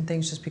meetings and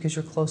things just because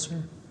you're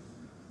closer?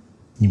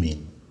 You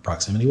mean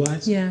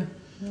proximity-wise? Yeah.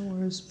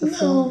 Whereas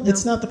before, No,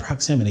 it's not the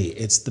proximity.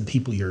 It's the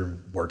people you're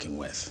working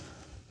with.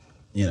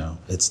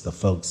 It's the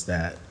folks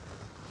the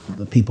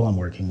people I'm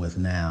working with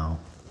now,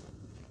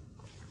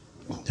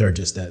 they're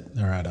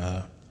at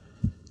a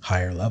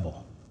higher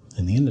level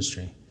in the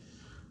industry.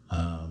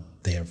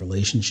 They have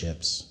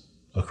relationships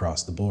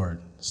across the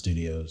board,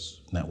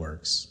 studios,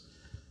 networks.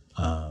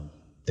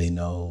 They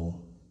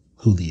know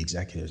who the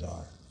executives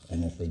are.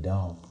 And if they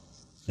don't,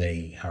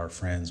 they are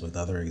friends with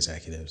other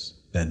executives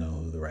that know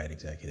who the right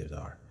executives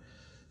are.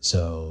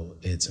 So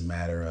it's a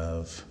matter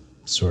of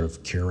sort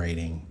of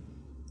curating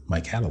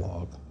my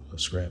catalog of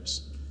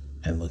scripts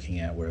and looking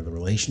at where the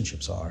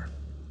relationships are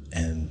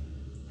and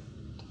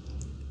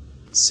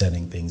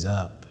setting things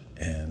up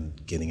and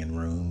getting in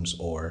rooms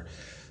or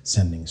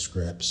sending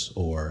scripts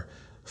or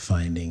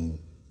finding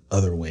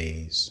other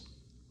ways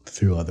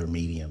through other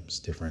mediums,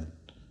 different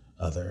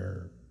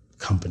other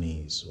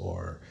companies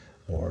or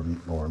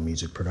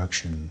music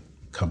production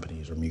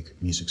companies or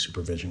music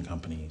supervision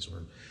companies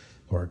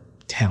or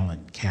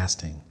talent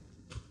casting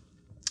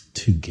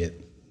to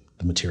get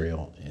the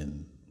material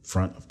in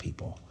front of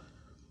people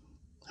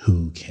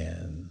who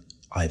can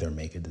either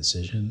make a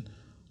decision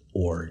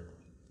or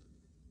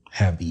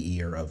have the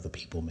ear of the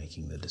people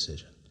making the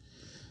decision.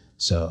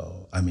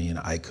 So,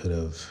 I could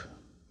have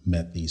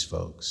met these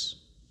folks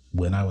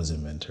when I was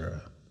in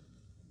Ventura,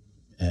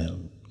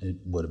 and it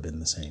would have been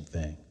the same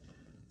thing.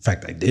 In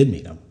fact, I did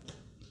meet them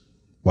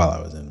while I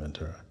was in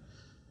Ventura.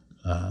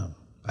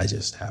 I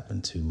just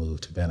happened to move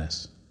to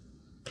Venice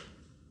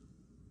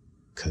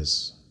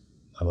because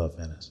I love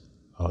Venice.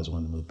 I always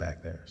wanted to move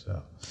back there.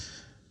 So,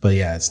 but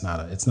yeah, it's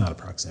not a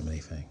proximity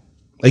thing.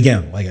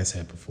 Again, like I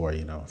said before,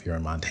 if you're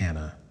in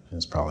Montana,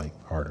 it's probably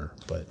harder,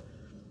 but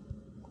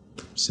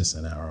it's just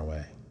an hour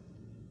away.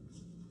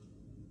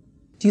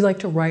 Do you like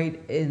to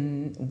write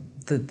in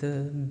the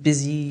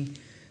busy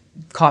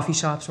coffee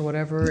shops or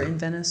whatever in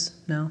Venice?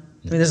 No?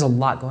 There's a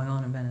lot going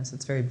on in Venice.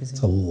 It's very busy.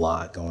 It's a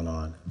lot going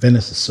on.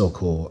 Venice is so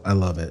cool. I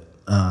love it.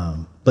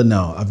 But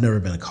no, I've never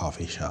been a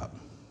coffee shop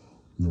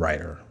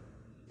writer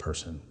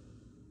person.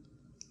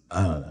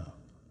 I don't know.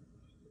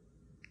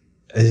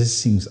 It just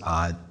seems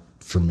odd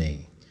for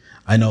me.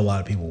 I know a lot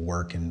of people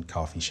work in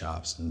coffee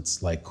shops and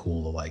it's like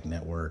cool to like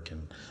network,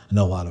 and I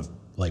know a lot of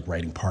like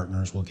writing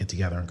partners will get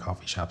together in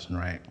coffee shops and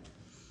write.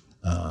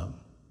 I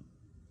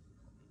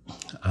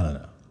don't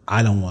know.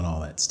 I don't want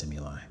all that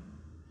stimuli.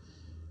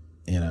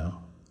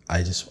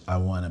 I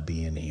want to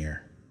be in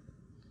here.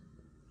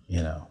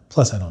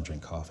 Plus I don't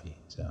drink coffee,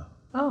 so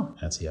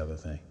that's the other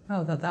thing.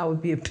 Oh, that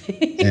would be a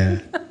big.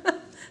 Yeah.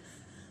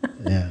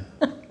 Yeah.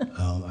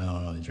 I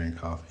don't really drink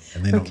coffee,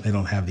 and they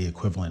don't have the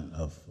equivalent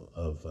of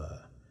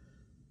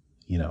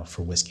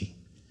for whiskey.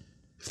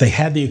 If they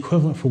had the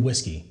equivalent for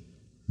whiskey,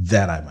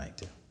 that I might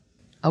do.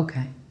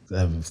 Okay.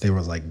 If there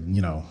was like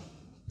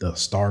the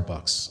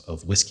Starbucks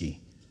of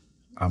whiskey,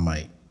 I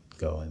might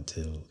go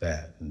into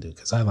that and do,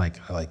 because I like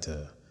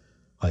to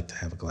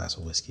have a glass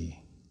of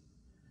whiskey,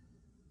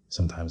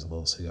 sometimes a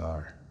little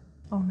cigar.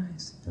 Oh,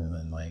 nice. And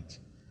then they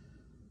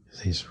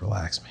just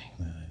relax me.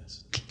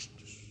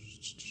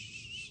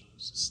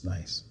 It's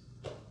nice.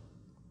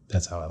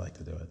 That's how I like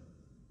to do it.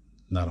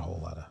 Not a whole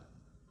lot of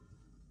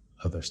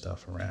other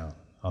stuff around.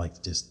 I like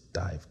to just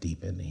dive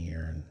deep into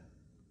here and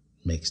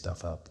make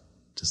stuff up,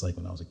 just like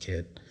when I was a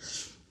kid,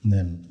 and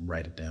then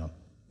write it down.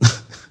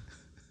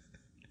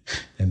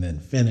 And then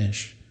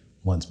finish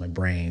once my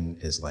brain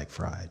is like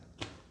fried,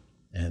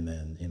 and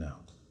then,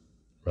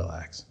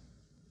 relax.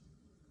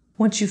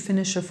 Once you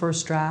finish a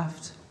first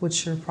draft,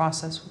 what's your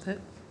process with it?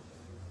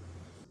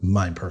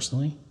 Mine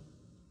personally?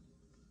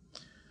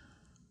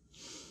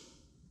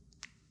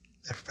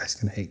 Everybody's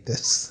gonna hate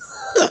this.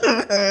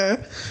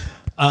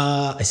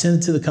 I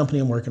send it to the company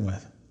I'm working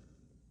with.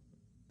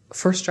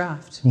 First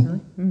draft, really?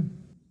 Mm.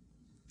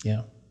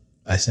 Yeah.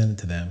 I send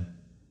it to them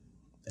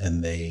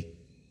and they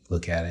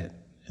look at it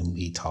and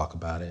we talk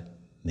about it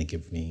and they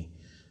give me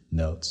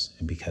notes.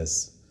 And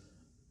because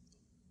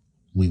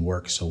we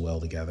work so well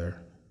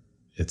together,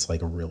 it's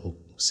like a real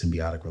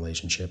symbiotic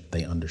relationship.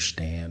 They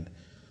understand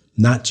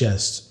not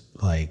just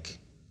like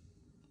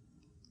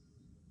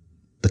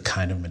the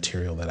kind of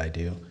material that I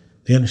do,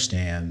 they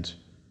understand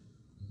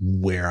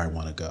where I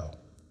want to go.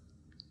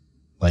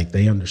 Like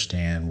they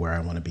understand where I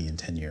want to be in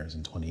 10 years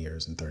and 20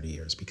 years and 30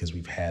 years because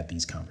we've had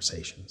these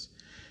conversations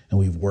and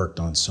we've worked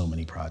on so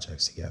many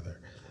projects together.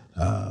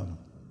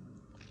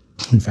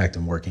 In fact,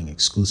 I'm working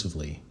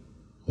exclusively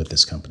with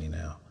this company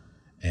now.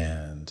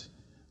 And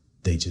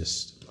they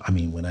just,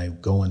 when I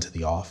go into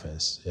the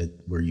office,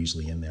 we're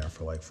usually in there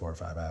for like 4 or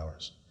 5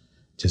 hours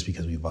just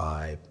because we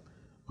vibe,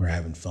 we're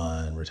having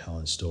fun, we're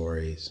telling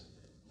stories,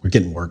 we're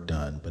getting work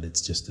done, but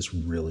it's just this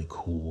really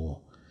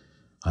cool.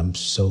 I'm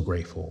so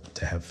grateful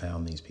to have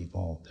found these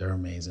people. They're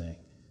amazing.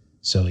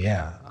 So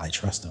yeah, I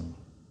trust them.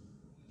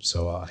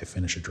 So I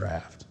finish a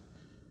draft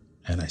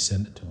and I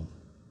send it to them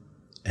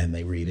and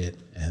they read it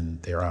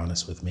and they're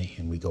honest with me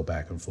and we go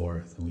back and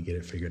forth and we get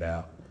it figured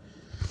out.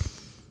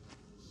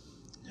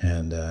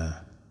 And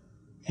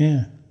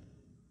yeah,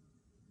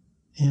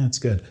 it's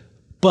good.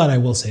 But I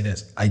will say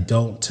this: I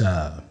don't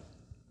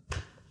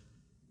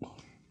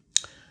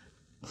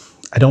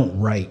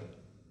write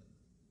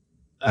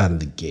out of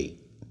the gate,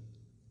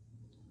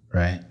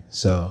 right?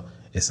 So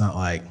it's not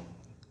like,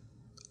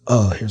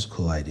 oh, here's a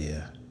cool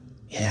idea,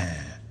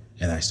 yeah,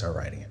 and I start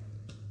writing it.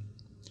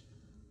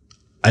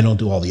 I don't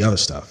do all the other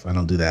stuff. I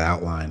don't do that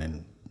outline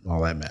and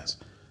all that mess.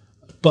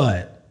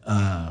 But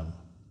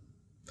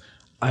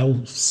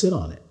I'll sit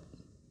on it.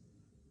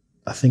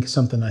 I think it's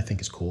something I think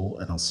is cool,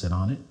 and I'll sit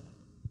on it.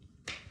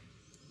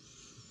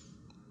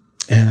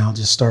 And I'll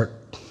just start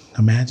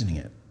imagining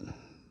it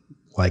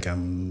like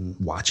I'm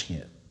watching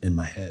it in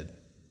my head.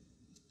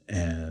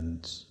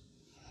 And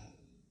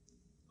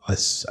I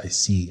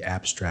see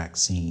abstract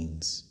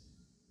scenes.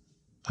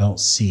 I don't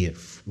see it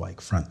like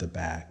front to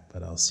back,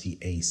 but I'll see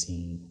a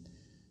scene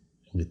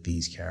with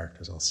these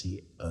characters. I'll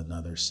see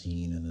another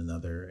scene in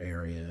another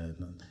area.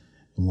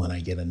 And when I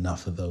get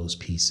enough of those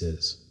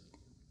pieces,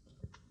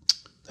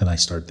 then I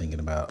start thinking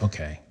about,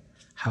 okay,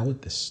 how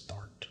would this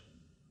start?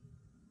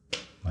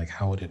 Like,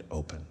 how would it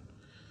open?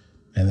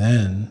 And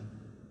then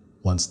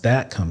once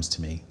that comes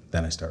to me,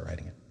 then I start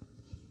writing it.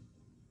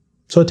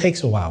 So it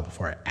takes a while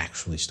before I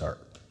actually start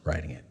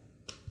writing it.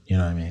 You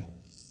know what I mean?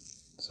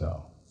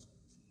 So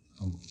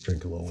I'll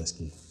drink a little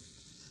whiskey,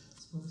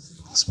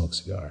 smoke a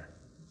cigar,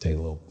 take a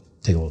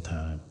little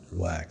time,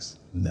 relax,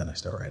 and then I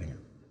start writing it.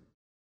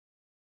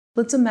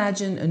 Let's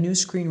imagine a new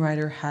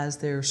screenwriter has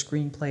their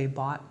screenplay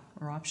bought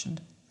or optioned.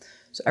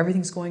 So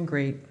everything's going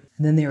great,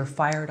 and then they are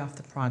fired off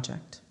the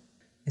project.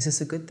 Is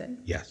this a good thing?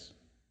 Yes,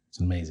 it's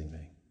an amazing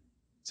thing.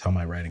 It's how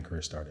my writing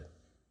career started.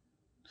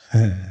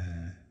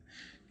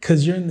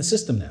 Because you're in the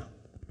system now.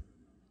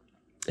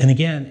 And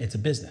again, it's a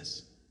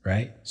business,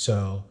 right?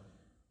 So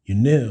you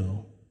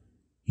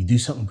do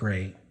something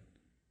great,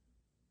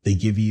 they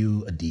give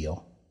you a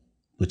deal,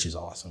 which is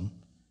awesome.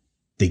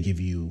 They give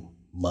you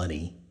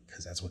money,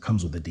 because that's what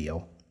comes with the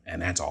deal,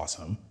 and that's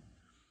awesome.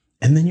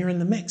 And then you're in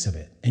the mix of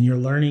it, and you're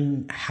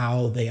learning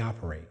how they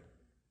operate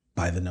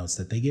by the notes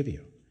that they give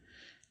you.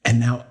 And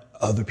now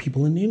other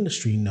people in the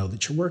industry know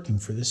that you're working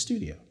for this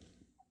studio.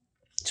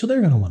 So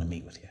they're going to want to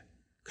meet with you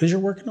because you're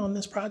working on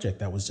this project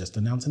that was just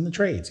announced in the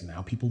trades. And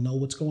now people know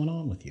what's going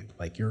on with you.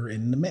 Like, you're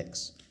in the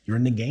mix. You're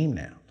in the game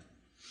now.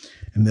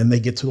 And then they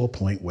get to a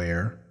point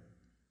where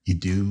you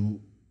do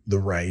the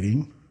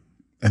writing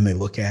and they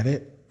look at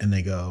it and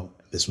they go,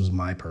 this was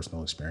my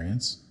personal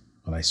experience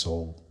when I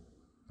sold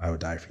I Would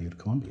Die For You to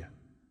Columbia.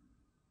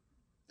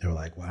 They were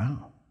like,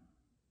 wow,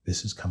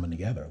 this is coming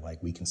together.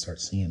 Like, we can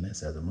start seeing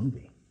this as a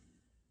movie.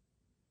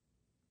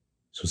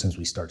 So since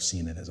we start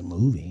seeing it as a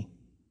movie,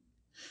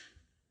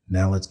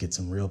 now let's get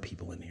some real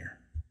people in here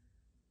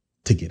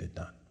to get it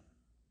done.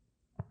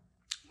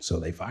 So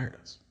they fired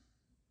us.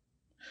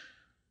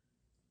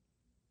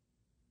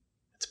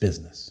 It's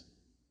business.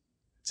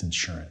 It's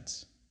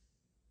insurance.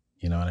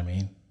 You know what I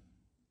mean?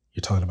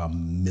 You're talking about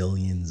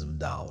millions of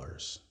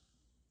dollars.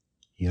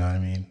 You know what I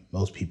mean?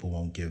 Most people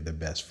won't give their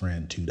best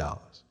friend $2,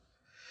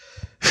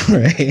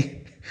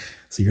 right?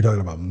 So you're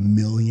talking about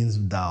millions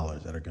of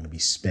dollars that are going to be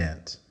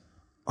spent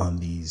on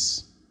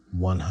these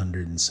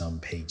 100 and some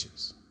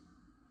pages.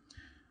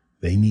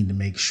 They need to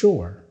make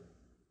sure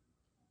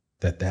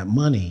that that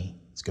money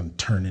is going to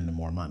turn into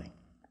more money.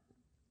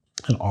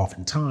 And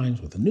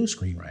oftentimes with a new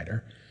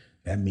screenwriter,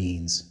 that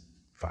means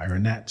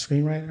firing that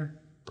screenwriter,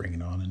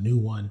 bringing on a new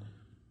one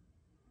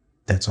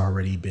that's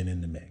already been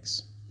in the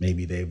mix.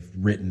 Maybe they've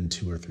written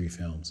 2 or 3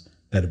 films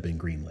that have been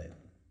greenlit.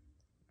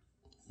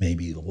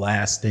 Maybe the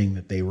last thing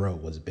that they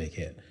wrote was a big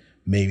hit.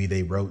 Maybe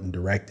they wrote and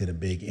directed a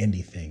big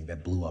indie thing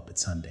that blew up at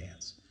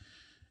Sundance.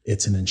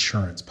 It's an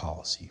insurance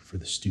policy for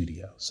the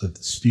studio so that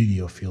the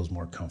studio feels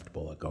more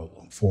comfortable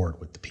going forward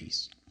with the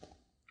piece.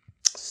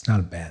 It's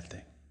not a bad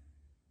thing.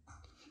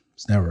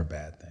 It's never a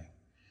bad thing.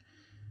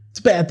 It's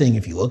a bad thing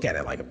if you look at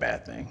it like a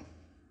bad thing,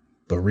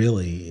 but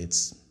really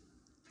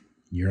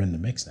you're in the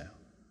mix now.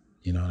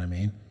 You know what I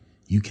mean?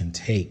 You can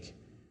take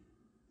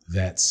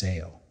that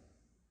sale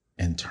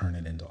and turn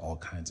it into all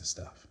kinds of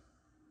stuff,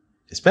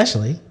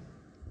 especially,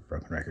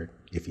 broken record,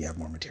 if you have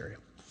more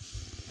material.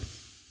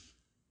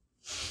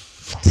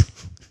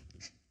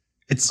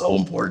 It's so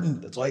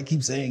important. That's why I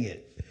keep saying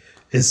it.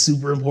 It's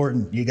super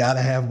important. You got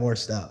to have more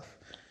stuff.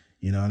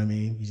 You know what I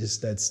mean? It's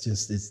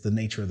the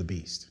nature of the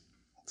beast.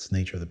 It's the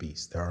nature of the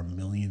beast. There are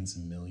millions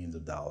and millions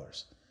of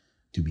dollars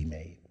to be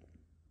made.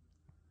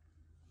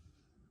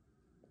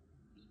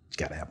 You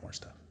got to have more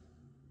stuff.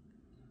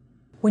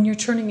 When you're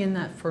turning in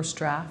that first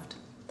draft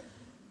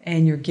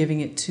and you're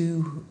giving it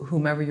to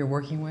whomever you're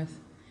working with,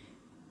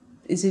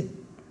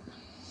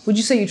 would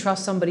you say you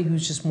trust somebody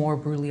who's just more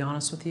brutally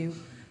honest with you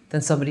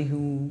than somebody who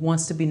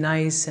wants to be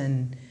nice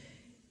and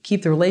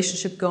keep the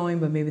relationship going,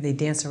 but maybe they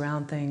dance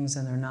around things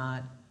and they're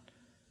not?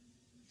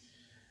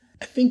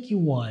 I think you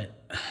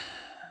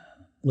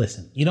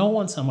don't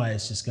want somebody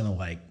that's just gonna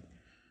like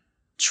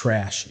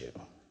trash you,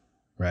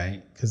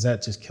 right? Because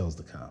that just kills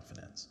the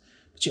confidence.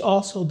 But you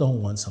also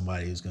don't want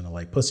somebody who's gonna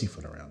like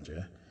pussyfoot around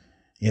you,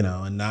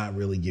 and not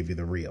really give you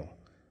the real.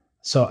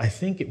 So I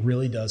think it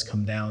really does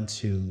come down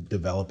to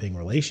developing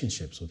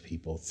relationships with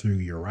people through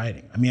your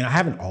writing. I mean, I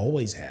haven't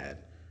always had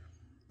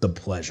the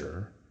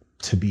pleasure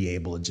to be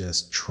able to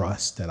just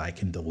trust that I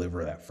can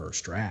deliver that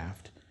first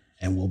draft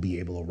and we'll be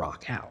able to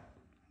rock out.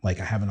 Like,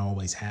 I haven't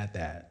always had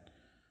that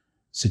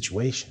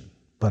situation,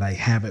 but I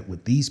have it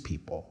with these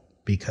people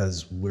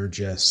because we're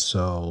just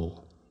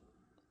so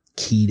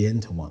keyed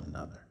into one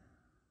another.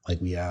 Like,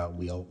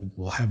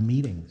 we'll have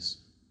meetings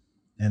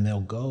and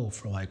they'll go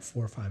for like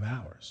 4 or 5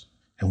 hours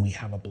and we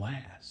have a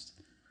blast.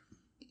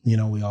 You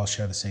know, we all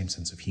share the same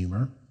sense of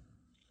humor.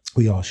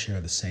 We all share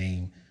the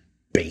same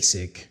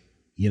basic,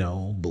 you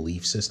know,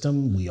 belief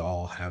system. We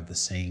all have the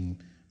same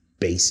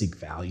basic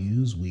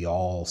values. We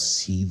all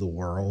see the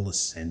world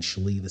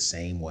essentially the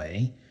same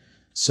way.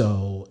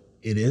 So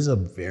it is a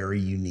very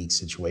unique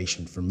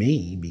situation for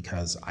me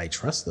because I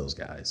trust those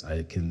guys.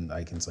 I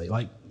can say,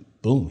 like,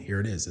 boom, here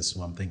it is. This is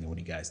what I'm thinking. What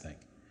do you guys think?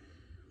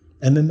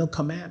 And then they'll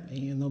come at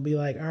me and they'll be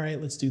like, all right,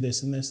 let's do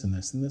this and this and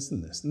this and this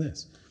and this and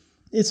this.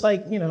 It's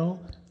like, you know,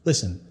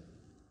 listen,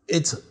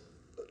 it's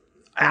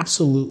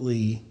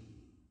absolutely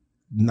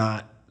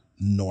not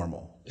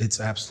normal. It's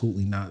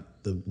absolutely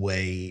not the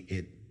way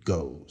it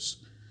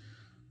goes.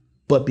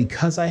 But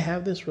because I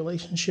have this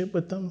relationship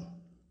with them,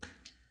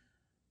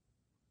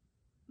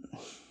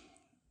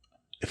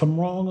 if I'm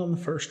wrong on the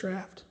first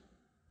draft,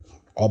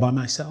 all by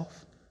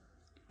myself,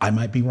 I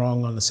might be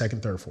wrong on the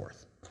second, third,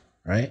 fourth,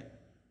 right?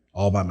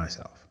 All by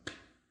myself.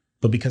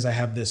 But because I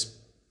have this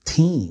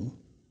team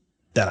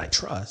that I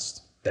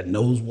trust, that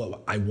knows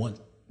what I want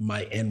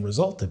my end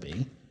result to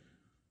be,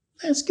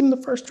 let's give them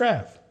the first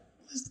draft.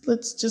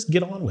 Let's just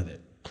get on with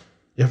it.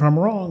 If I'm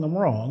wrong, I'm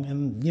wrong.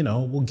 And, you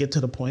know, we'll get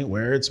to the point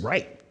where it's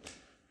right.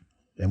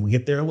 And we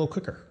get there a little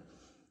quicker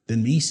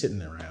than me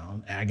sitting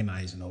around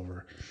agonizing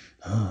over,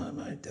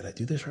 did I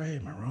do this right?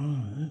 Am I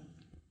wrong?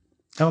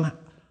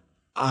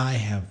 I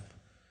have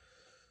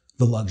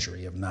the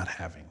luxury of not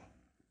having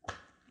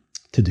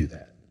to do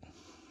that.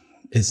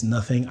 It's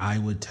nothing I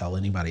would tell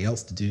anybody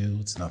else to do.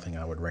 It's nothing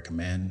I would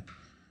recommend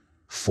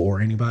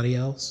for anybody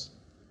else.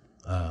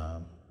 I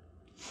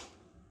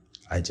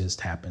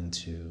just happen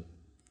to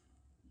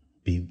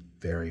be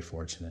very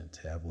fortunate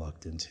to have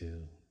lucked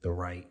into the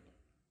right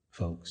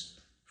folks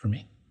for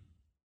me.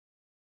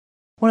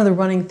 One of the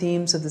running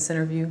themes of this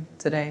interview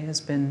today has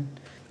been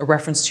a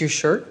reference to your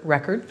shirt,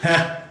 record,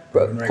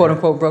 quote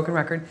unquote broken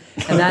record,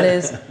 and that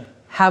is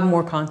have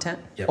more content,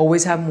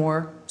 always have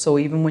more. So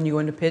even when you go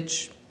into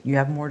pitch, you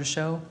have more to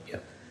show.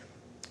 Yep.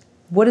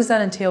 What does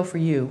that entail for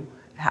you?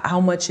 How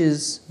much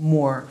is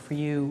more for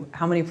you?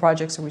 How many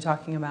projects are we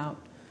talking about?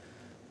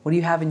 What do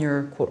you have in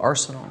your, quote,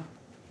 arsenal?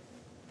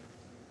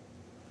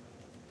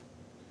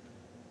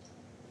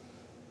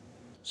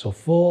 So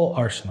full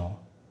arsenal.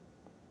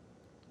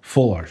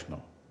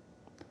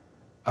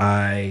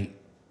 I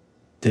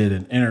did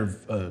an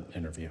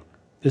interview.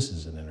 This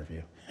is an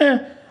interview.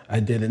 I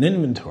did an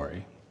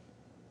inventory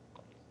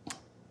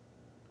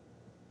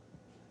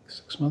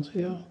 6 months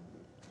ago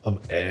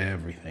of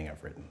everything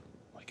I've written,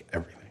 like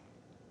everything.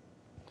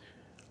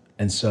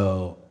 And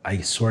so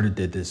I sort of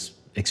did this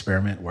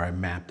experiment where I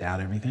mapped out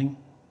everything.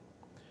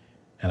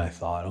 And I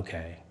thought,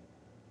 okay,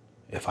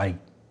 if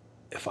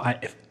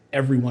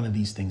every one of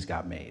these things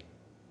got made,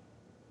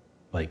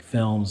 like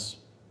films,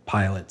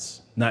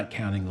 pilots, not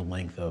counting the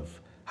length of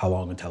how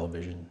long a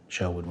television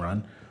show would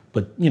run,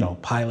 but, you know,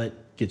 pilot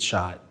gets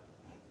shot,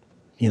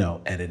 you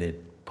know,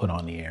 edited, put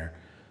on the air,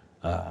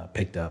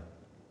 picked up,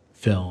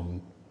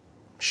 film,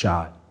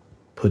 shot,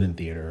 put in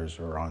theaters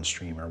or on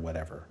stream or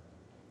whatever.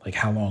 Like,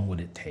 how long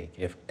would it take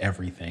if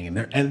everything,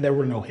 and there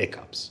were no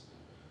hiccups.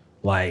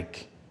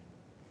 Like,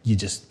 you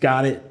just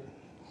got it,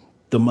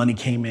 the money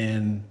came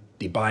in,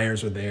 the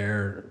buyers were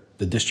there,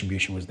 the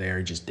distribution was there,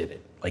 you just did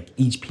it. Like,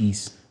 each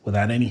piece,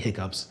 without any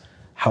hiccups,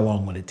 how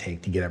long would it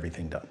take to get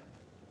everything done?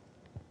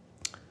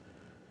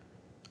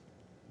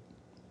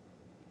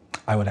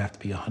 I would have to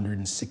be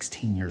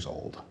 116 years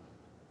old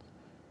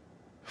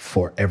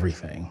for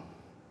everything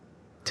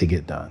to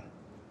get done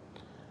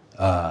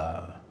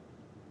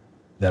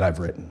that I've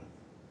written.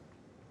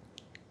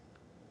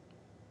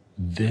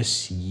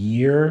 This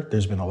year,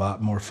 there's been a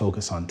lot more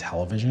focus on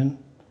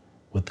television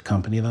with the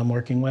company that I'm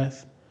working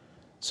with.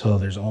 So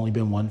there's only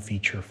been one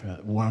feature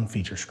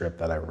script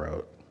that I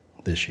wrote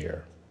this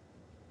year.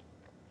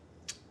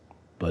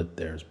 But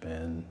there's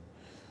been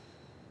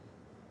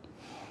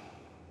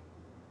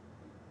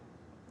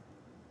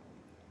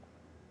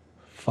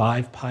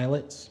five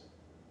pilots.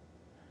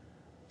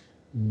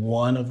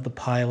 One of the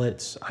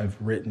pilots, I've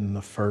written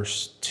the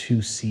first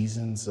 2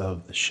 seasons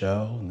of the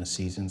show, and the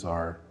seasons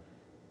are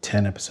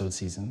 10-episode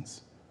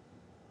seasons.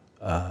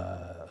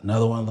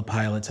 Another one of the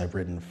pilots, I've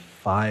written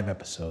 5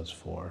 episodes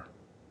for.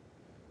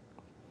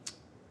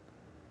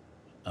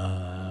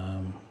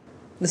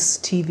 This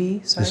is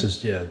TV, sorry? This is,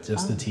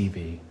 just the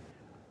TV.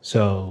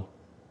 So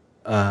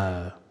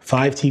 5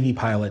 TV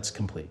pilots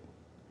complete.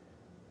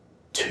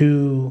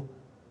 2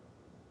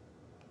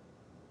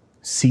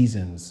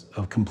 seasons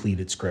of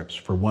completed scripts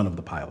for one of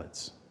the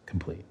pilots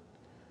complete.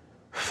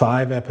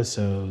 5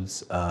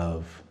 episodes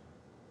of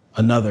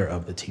another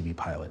of the TV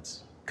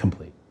pilots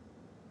complete.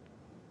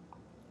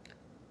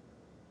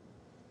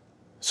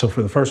 So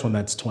for the first one,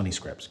 that's 20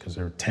 scripts because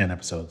there are 10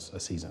 episodes a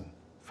season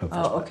for the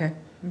first one. okay.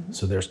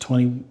 So there's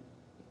 20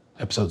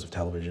 episodes of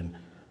television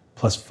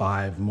plus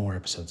 5 more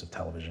episodes of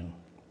television,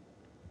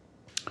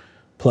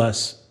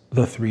 plus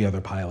the 3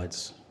 other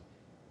pilots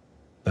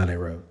that I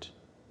wrote.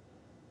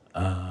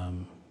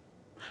 I'm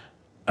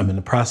in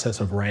the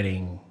process of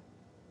writing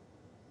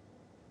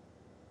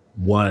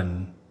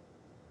one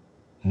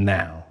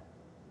now,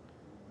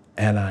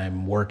 and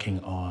I'm working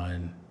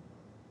on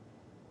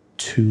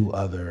 2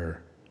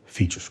 other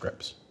feature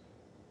scripts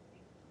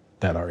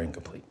that are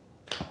incomplete.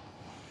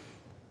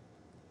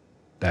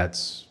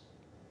 That's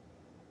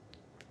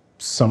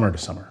summer to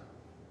summer.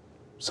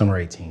 Summer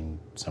 18,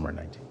 summer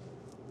 19.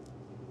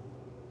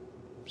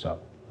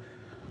 So,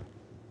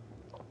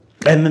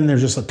 and then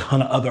there's just a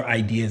ton of other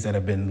ideas that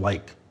have been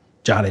like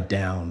jotted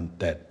down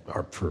that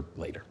are for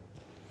later.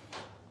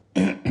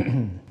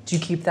 Do you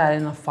keep that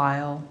in a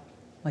file?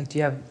 Like, do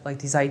you have like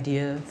these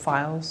idea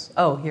files?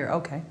 Oh, here,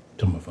 okay.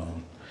 To my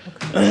phone.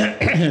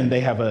 Okay. They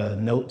have a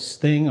notes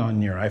thing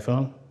on your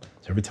iPhone.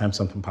 So every time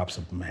something pops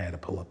up in my head, I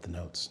pull up the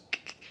notes.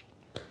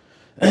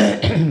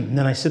 And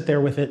then I sit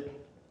there with it.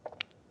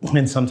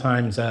 And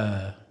sometimes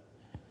they're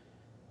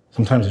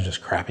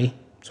just crappy,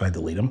 so I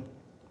delete them.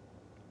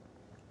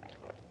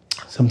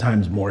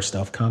 Sometimes more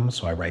stuff comes,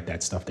 so I write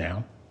that stuff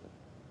down.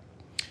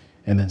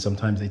 And then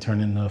sometimes they turn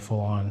into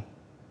full-on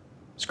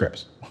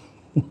scripts.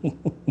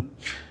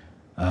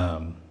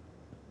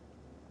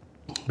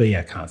 But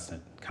yeah,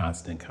 constant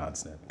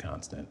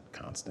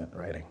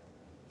writing.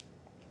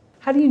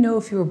 How do you know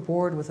if you were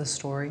bored with a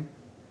story?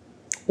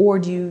 Or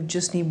do you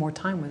just need more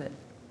time with it?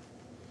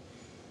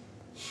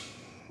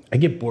 I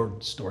get bored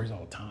with stories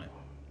all the time.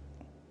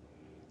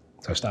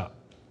 So I stop.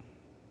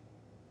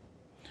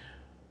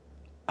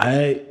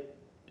 I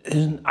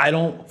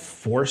don't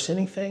force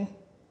anything.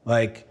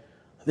 Like,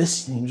 this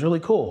seems really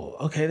cool.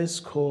 Okay, this is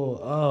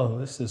cool. Oh,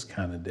 this is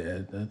kind of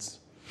dead.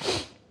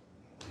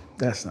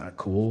 That's not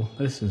cool.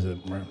 This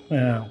isn't,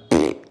 yeah.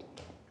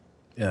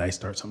 Yeah, I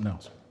start something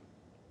else.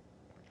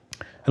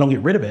 I don't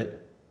get rid of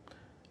it.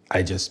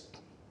 I just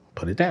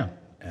put it down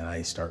and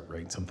I start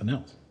writing something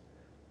else.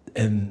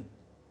 And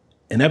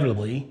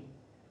inevitably,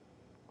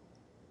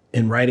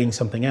 in writing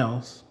something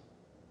else,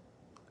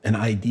 an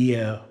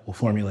idea will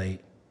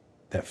formulate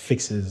that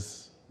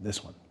fixes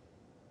this one.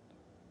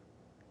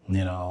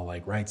 You know, I'll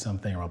like write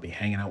something, or I'll be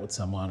hanging out with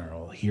someone, or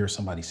I'll hear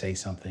somebody say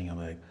something. I'm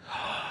like,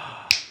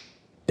 oh,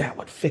 that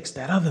would fix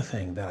that other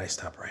thing that I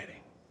stopped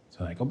writing.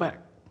 So I go back.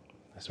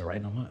 I start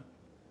writing on that.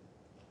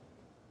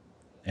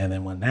 And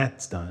then when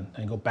that's done,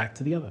 I go back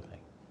to the other thing.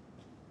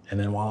 And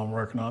then while I'm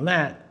working on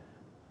that,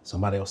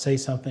 somebody will say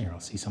something, or I'll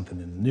see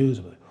something in the news.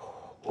 I'll be like,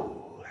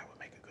 oh, that would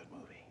make a good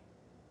movie.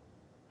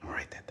 I'll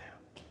write that down.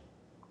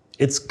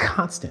 It's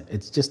constant.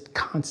 It's just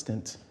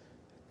constant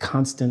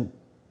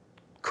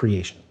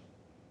creation.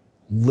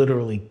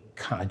 Literally,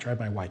 I drive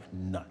my wife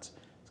nuts.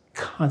 It's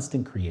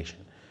constant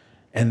creation.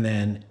 And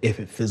then if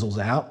it fizzles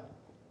out,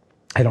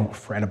 I don't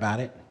fret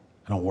about it.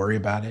 I don't worry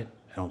about it.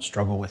 I don't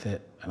struggle with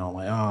it. I don't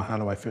like, oh, how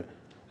do I fit?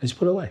 I just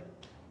put it away.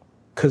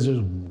 Because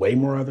there's way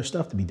more other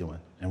stuff to be doing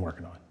and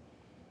working on,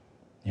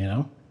 you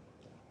know?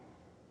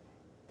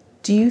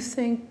 Do you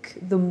think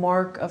the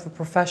mark of a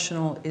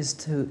professional is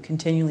to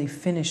continually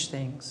finish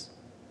things?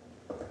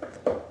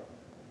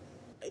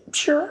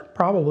 Sure,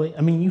 probably.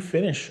 I mean, you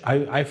finish.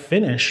 I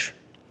finish.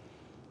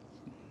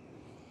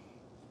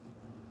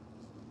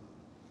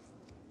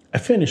 I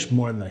finish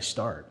more than I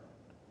start,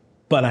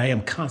 but I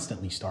am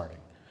constantly starting.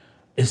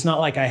 It's not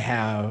like I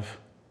have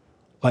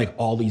like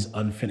all these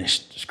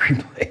unfinished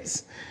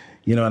screenplays.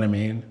 You know what I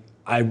mean?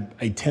 I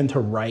tend to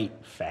write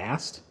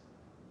fast.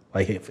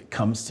 Like if it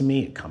comes to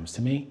me, it comes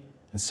to me.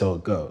 And so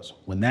it goes.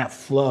 When that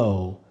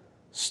flow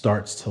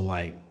starts to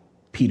like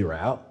peter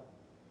out,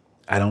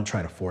 I don't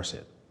try to force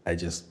it. I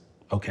just,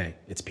 okay,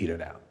 it's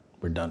petered out.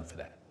 We're done for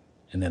that.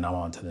 And then I'm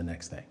on to the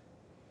next thing.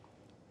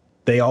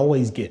 They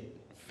always get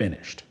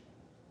finished.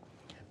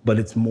 But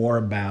it's more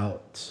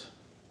about,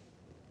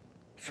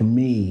 for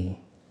me,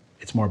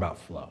 it's more about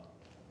flow.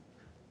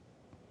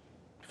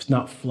 If it's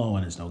not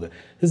flowing, it's no good.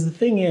 Because the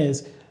thing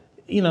is,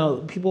 you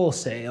know, people will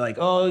say like,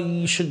 oh,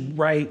 you should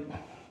write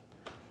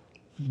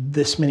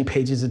this many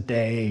pages a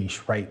day. You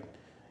should write,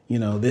 you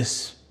know,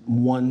 this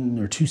 1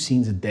 or 2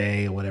 scenes a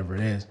day or whatever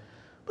it is.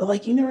 But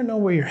like, you never know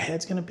where your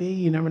head's gonna be.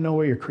 You never know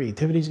where your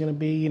creativity is gonna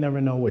be. You never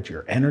know what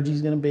your energy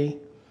is gonna be.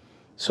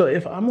 So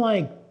if I'm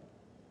like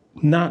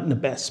not in the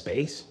best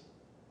space,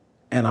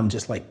 and I'm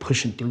just like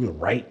pushing through the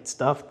right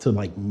stuff to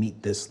like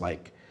meet this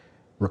like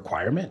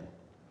requirement,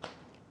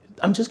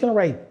 I'm just gonna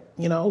write,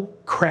 you know,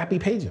 crappy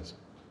pages.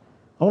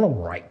 I wanna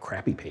write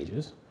crappy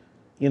pages,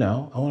 you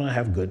know, I wanna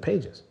have good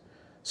pages.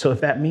 So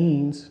if that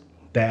means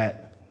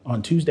that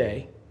on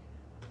Tuesday,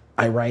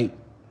 I write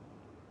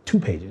 2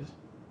 pages,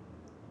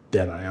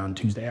 then on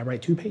Tuesday, I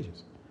write 2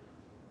 pages.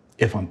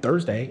 If on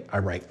Thursday, I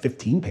write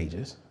 15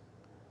 pages,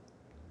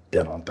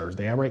 then on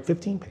Thursday, I write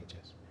 15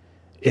 pages.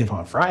 If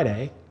on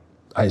Friday,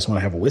 I just want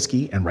to have a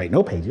whiskey and write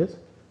no pages,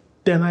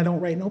 then I don't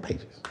write no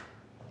pages.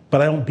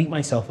 But I don't beat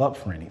myself up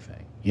for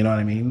anything. You know what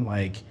I mean?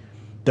 Like,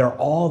 they're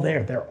all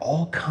there. They're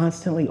all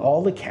constantly,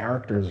 all the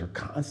characters are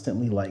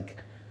constantly like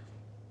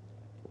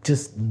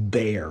just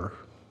there,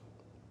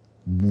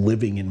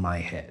 living in my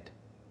head.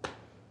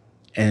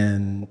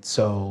 And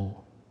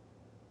so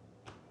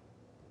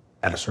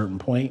at a certain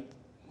point,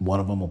 one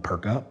of them will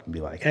perk up and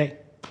be like, hey,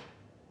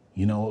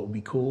 you know what would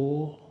be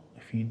cool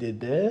if you did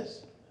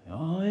this?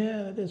 Oh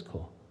yeah, that is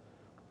cool.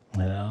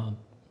 And I'll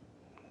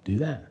do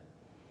that.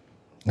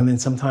 And then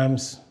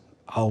sometimes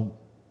I'll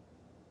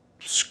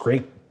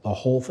scrape the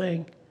whole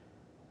thing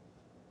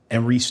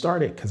and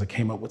restart it because I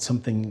came up with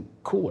something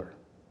cooler.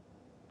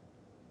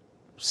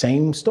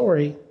 Same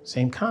story,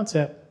 same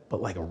concept,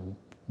 but like a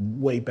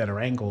way better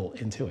angle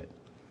into it.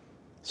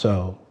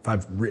 So if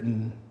I've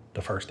written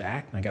the first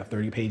act and I got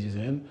 30 pages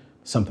in,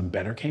 something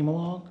better came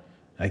along,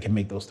 I can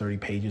make those 30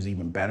 pages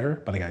even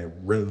better, but I got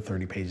rid of the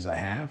 30 pages I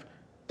have,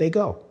 they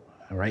go.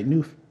 I write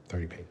new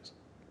 30 pages.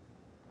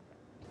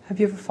 Have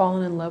you ever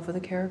fallen in love with a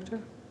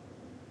character?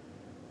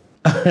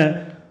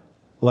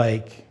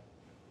 like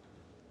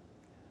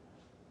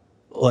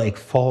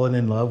falling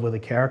in love with a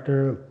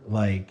character,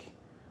 like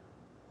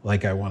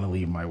I want to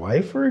leave my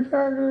wife for a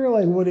character?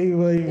 Like, what do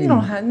you You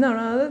don't have,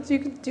 no, that's, you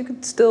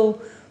could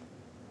still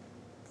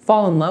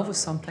fall in love with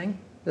something.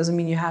 Doesn't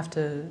mean you have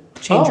to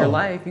change your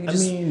life. You can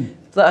just,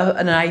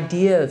 an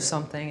idea of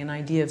something, an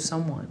idea of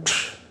someone.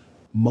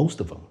 Most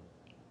of them.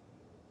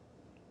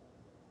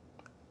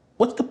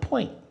 What's the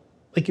point?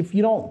 Like, if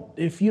you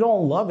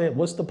don't love it,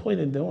 what's the point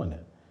of doing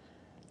it?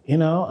 You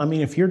know, I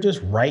mean, if you're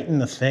just writing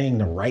the thing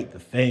to write the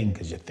thing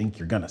because you think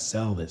you're gonna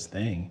sell this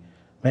thing,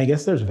 I mean, I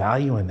guess there's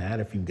value in that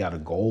if you've got a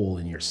goal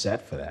and you're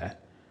set for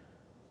that.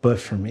 But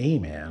for me,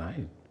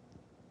 man,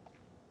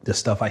 the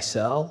stuff I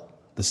sell,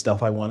 the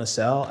stuff I want to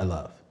sell, I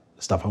love.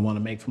 The stuff I want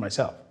to make for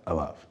myself, I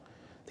love.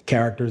 The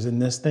characters in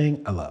this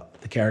thing, I love.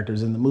 The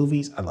characters in the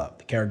movies, I love.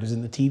 The characters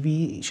in the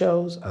TV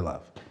shows, I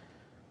love.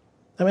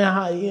 I mean,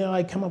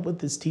 I come up with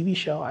this TV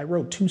show. I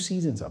wrote 2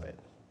 seasons of it.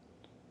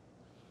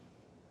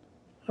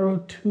 I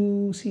wrote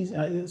 2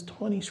 seasons. There's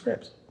 20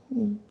 scripts.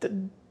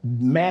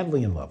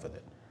 Madly in love with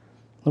it.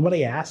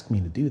 Nobody asked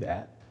me to do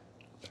that.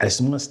 I just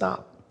didn't want to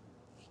stop.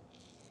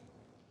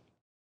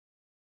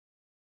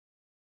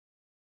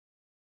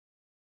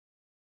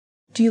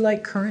 Do you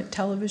like current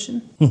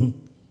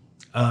television?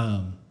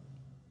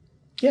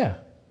 Yeah.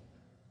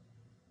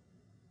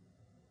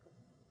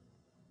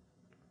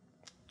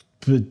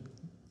 But,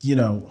 you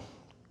know,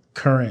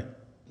 current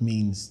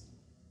means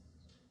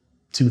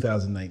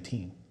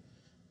 2019,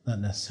 not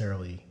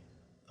necessarily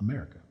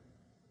America.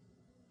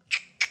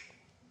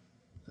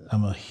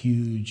 I'm a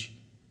huge,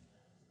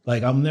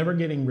 I'm never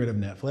getting rid of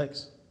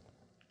Netflix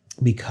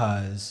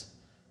because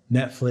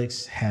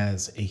Netflix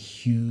has a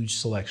huge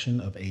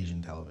selection of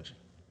Asian television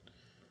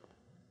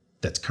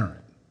that's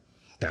current,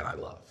 that I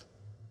love.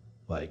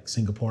 Like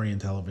Singaporean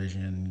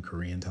television,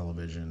 Korean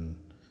television,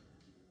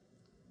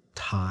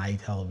 Thai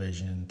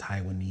television,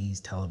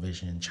 Taiwanese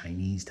television,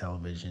 Chinese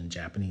television,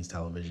 Japanese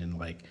television.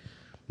 Like,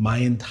 my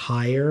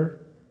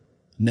entire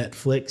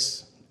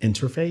Netflix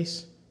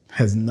interface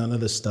has none of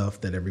the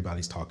stuff that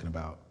everybody's talking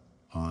about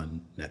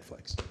on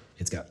Netflix.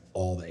 It's got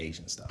all the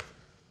Asian stuff,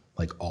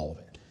 like all of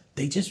it.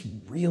 They just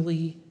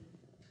really,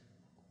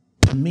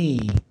 to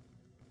me,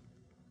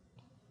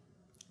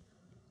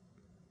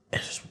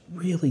 it's just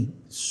really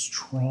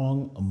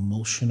strong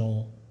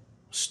emotional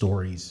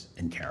stories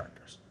and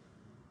characters.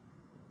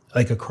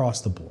 Like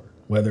across the board,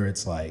 whether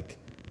it's like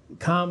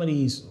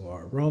comedies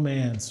or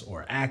romance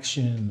or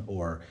action,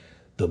 or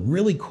the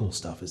really cool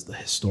stuff is the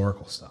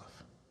historical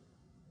stuff.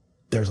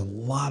 There's a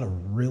lot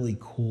of really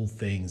cool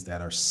things that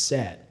are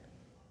set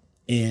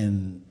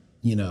in,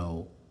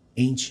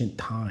 ancient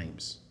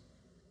times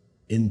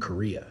in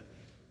Korea,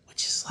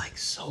 which is like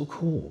so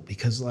cool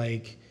because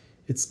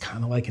it's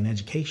kind of like an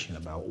education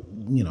about,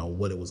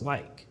 what it was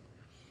like.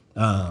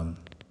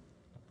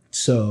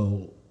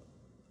 So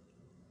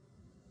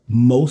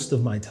most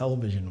of my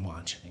television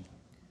watching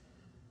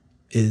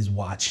is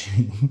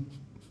watching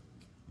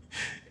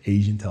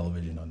Asian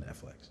television on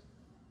Netflix.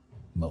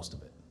 Most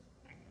of it.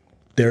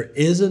 There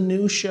is a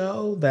new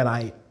show that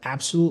I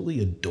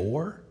absolutely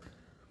adore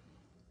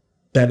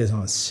that is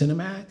on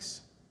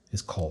Cinemax.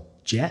 It's called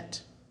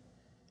Jet.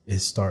 It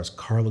stars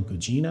Carla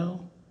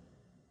Gugino.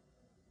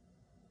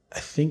 I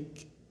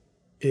think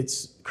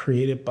it's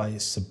created by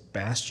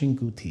Sebastian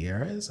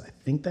Gutierrez. I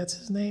think that's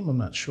his name. I'm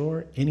not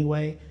sure.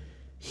 Anyway,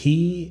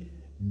 he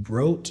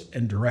wrote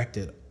and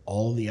directed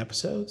all the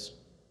episodes,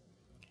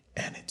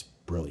 and it's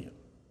brilliant.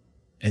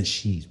 And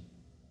she's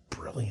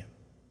brilliant.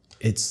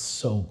 It's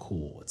so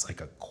cool. It's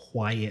like a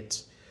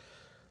quiet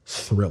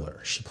thriller.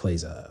 She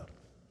plays a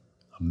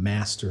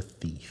master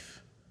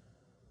thief.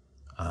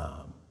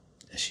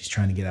 And she's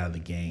trying to get out of the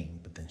game,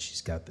 but then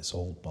she's got this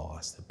old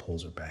boss that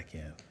pulls her back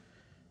in.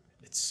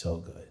 It's so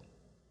good.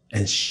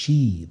 And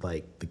she,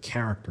 the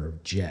character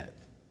of Jet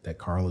that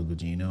Carla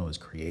Gugino has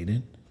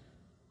created,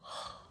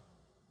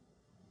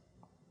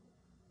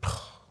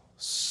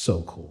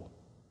 so cool.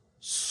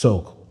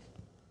 So cool.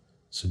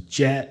 So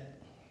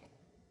Jet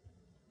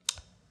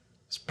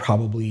is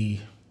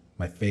probably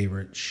my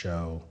favorite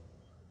show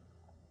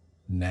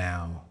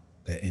now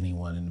that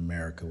anyone in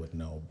America would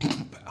know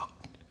about.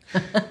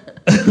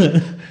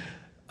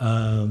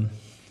 I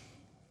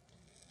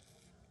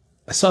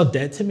saw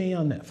Dead to Me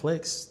on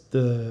Netflix,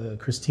 the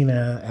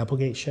Christina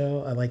Applegate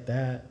show. I like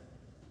that.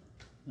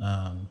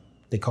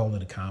 They call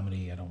it a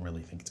comedy. I don't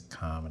really think it's a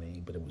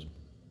comedy, but it was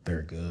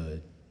very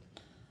good.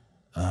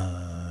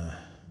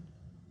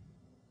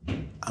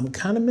 I'm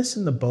kind of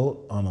missing the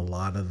boat on a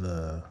lot of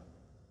the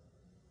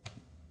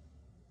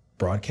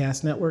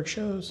broadcast network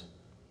shows,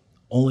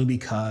 only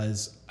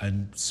because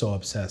I'm so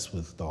obsessed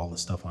with all the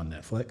stuff on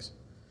Netflix.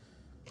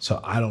 So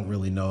I don't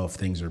really know if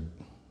things are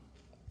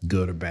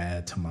good or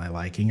bad to my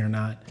liking or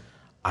not.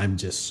 I'm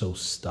just so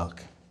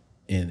stuck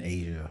in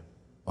Asia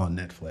on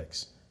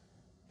Netflix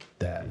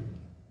that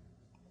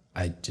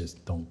I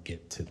just don't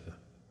get to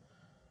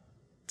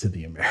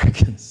the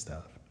American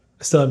stuff.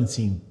 I still haven't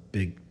seen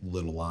Big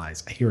Little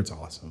Lies. I hear it's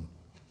awesome.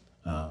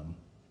 I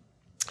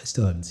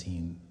still haven't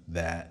seen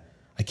that.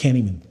 I can't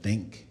even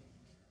think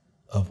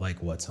of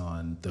like what's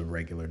on the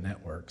regular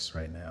networks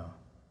right now.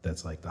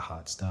 That's like the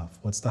hot stuff.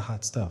 What's the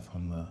hot stuff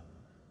on the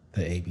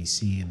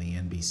ABC and the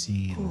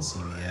NBC and the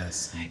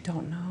CBS? I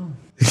don't know.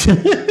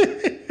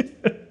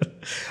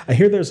 I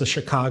hear there's a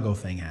Chicago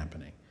thing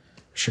happening.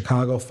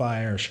 Chicago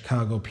Fire,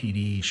 Chicago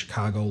PD,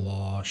 Chicago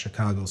Law,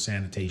 Chicago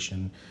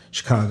Sanitation,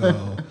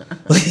 Chicago.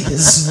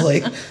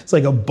 It's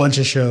like a bunch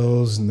of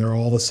shows, and they're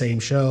all the same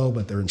show,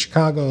 but they're in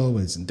Chicago.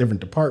 It's in different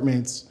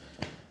departments.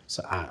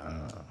 So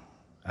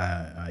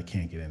I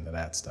can't get into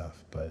that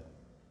stuff. But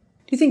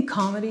do you think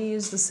comedy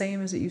is the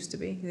same as it used to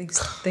be? You think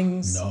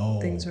things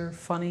are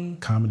funny?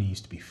 Comedy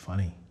used to be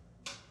funny.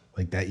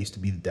 Like that used to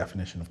be the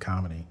definition of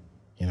comedy.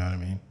 You know what I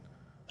mean?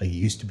 Like it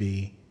used to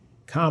be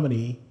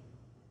comedy.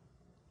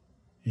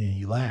 And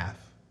you laugh,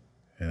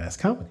 and that's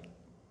comedy.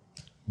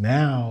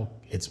 Now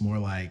it's more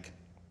like,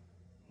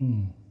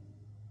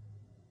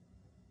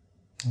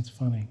 that's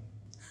funny.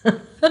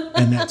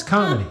 And that's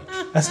comedy.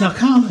 That's not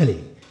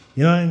comedy.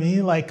 You know what I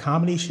mean? Like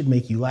comedy should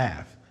make you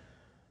laugh,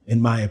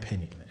 in my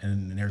opinion.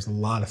 And there's a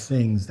lot of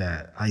things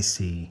that I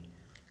see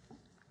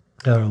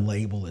that are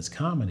labeled as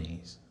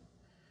comedies,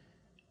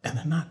 and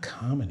they're not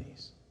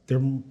comedies.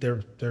 They're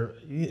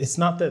it's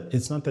not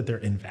that they're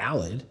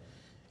invalid.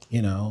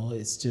 You know,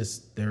 it's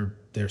just they're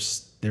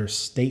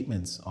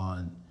statements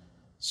on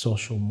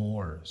social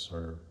mores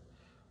or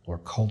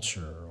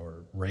culture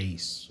or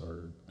race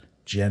or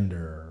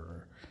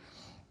gender.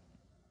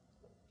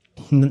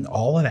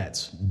 All of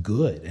that's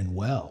good and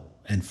well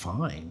and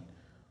fine,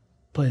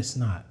 but it's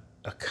not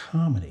a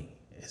comedy.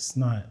 It's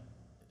not.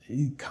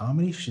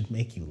 Comedy should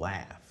make you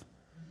laugh.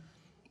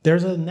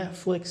 There's a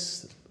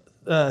Netflix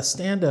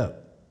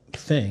stand-up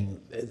thing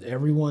that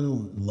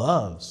everyone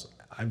loves.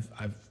 I've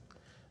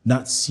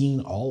not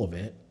seen all of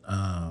it.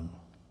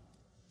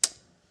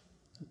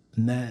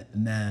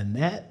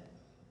 Nadette,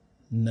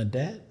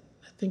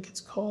 I think it's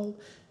called.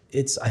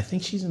 I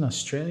think she's an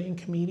Australian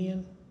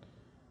comedian.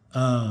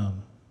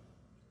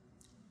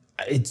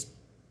 It's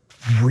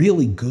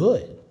really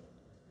good,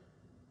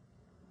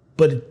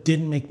 but it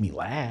didn't make me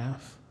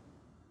laugh.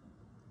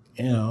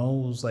 You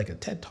know, it was like a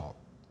TED Talk,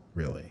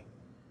 really.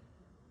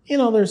 You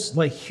know, there's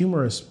like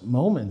humorous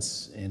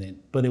moments in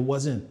it, but it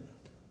wasn't.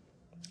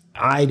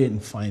 I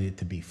didn't find it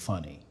to be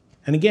funny.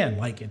 And again,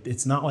 like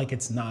it's not like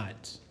it's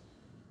not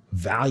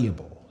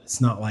valuable. It's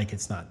not like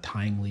it's not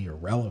timely or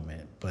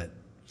relevant. But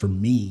for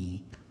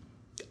me,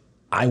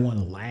 I want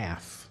to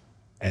laugh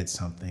at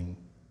something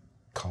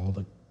called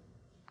a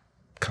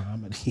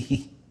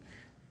comedy.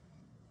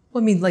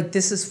 Well, I mean, like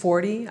This Is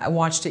 40. I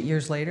watched it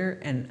years later,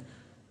 and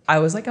I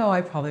was like,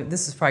 oh,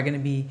 this is probably going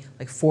to be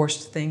like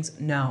forced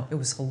things. No, it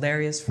was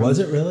hilarious. Was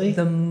it really?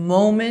 The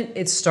moment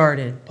it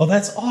started. Oh,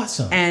 that's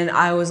awesome. And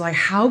I was like,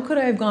 how could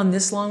I have gone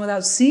this long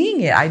without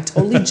seeing it? I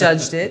totally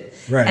judged it.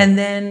 Right. And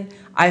then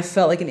I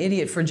felt like an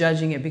idiot for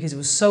judging it because it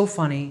was so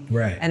funny.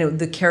 Right. And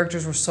the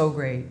characters were so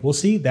great. Well,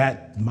 see,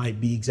 that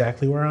might be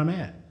exactly where I'm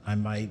at. I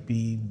might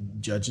be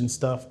judging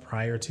stuff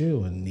prior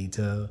to and need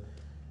to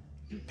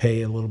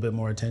pay a little bit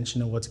more attention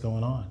to what's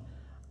going on.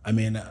 I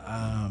mean,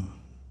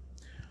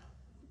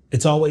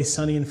 It's Always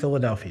Sunny in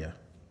Philadelphia.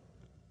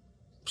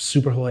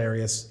 Super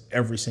hilarious,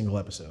 every single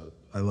episode.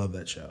 I love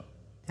that show.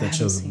 That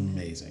show's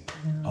amazing.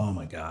 Oh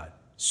my God,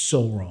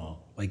 so wrong.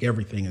 Like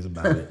everything is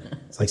about it.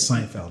 It's like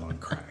Seinfeld on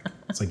crack.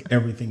 It's like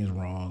everything is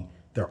wrong.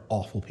 They're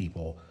awful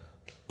people,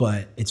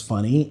 but it's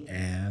funny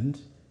and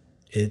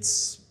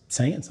it's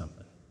saying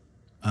something.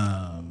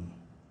 What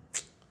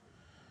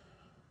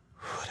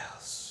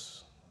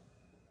else?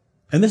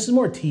 And this is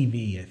more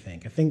TV, I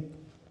think. I think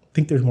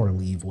there's more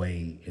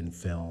leeway in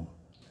film.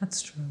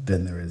 That's true.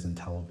 Than there is in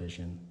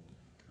television.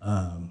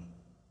 I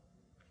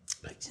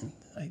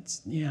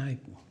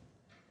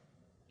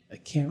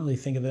can't really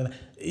think of that.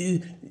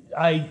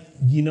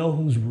 You know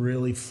who's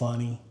really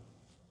funny?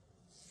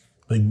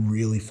 Like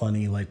really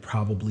funny, like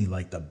probably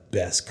like the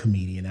best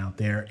comedian out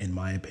there, in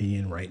my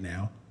opinion, right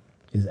now,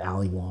 is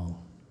Ali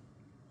Wong.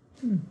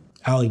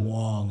 Ali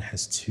Wong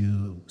has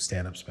 2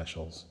 stand-up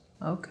specials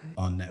Okay.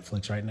 on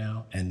Netflix right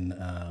now, and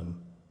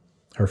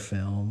her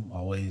film,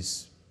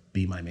 Always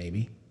Be My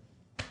Maybe.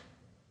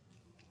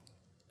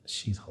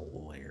 She's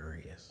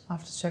hilarious. I'll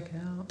have to check it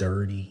out.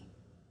 Dirty,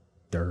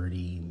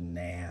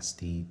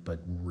 nasty, but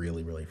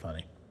really, really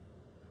funny.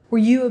 Were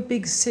you a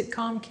big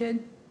sitcom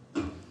kid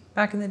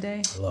back in the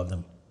day? I love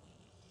them.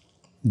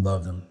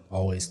 Love them.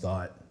 Always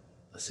thought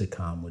a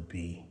sitcom would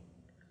be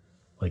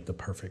like the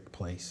perfect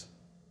place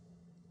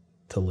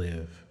to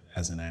live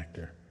as an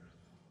actor.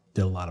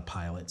 Did a lot of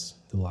pilots,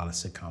 did a lot of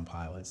sitcom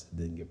pilots that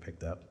didn't get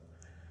picked up.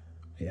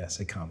 Yeah,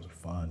 sitcoms are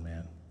fun,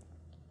 man.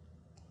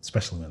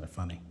 Especially when they're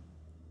funny.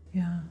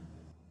 Yeah.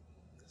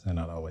 They're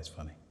not always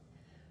funny.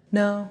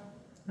 No.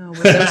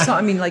 But there's some,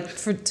 I mean, like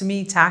to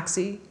me,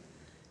 Taxi.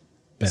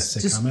 Best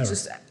sitcom just, ever.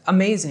 Just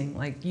amazing.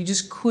 Like you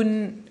just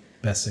couldn't.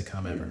 Best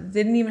sitcom ever.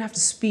 They didn't even have to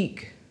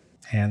speak.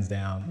 Hands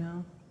down.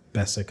 No.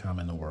 Best sitcom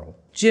in the world.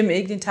 Jim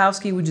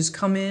Ignatowski would just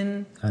come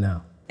in. I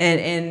know.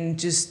 And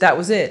just that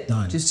was it.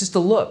 Done. Just a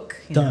look.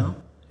 You Done. know?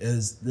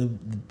 Is the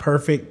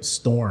perfect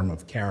storm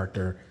of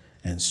character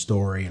and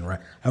story and I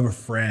have a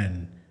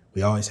friend.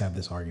 We always have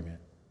this argument: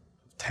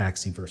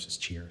 Taxi versus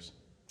Cheers.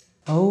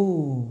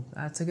 Oh,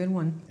 that's a good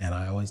one. And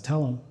I always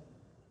tell him,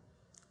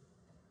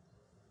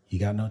 you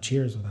got no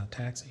Cheers without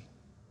Taxi.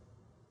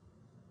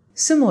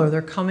 Similar.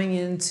 They're coming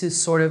into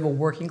sort of a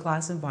working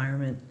class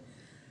environment.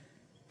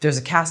 There's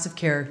a cast of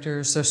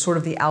characters. They're sort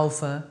of the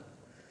alpha.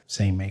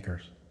 Same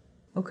makers.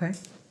 Okay.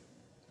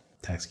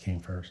 Taxi came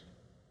first.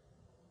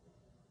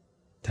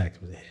 Taxi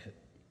was a hit.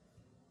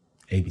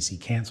 ABC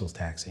cancels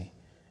Taxi.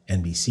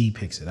 NBC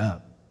picks it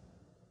up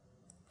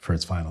for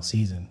its final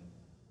season.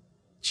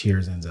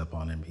 Cheers ends up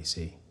on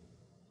NBC.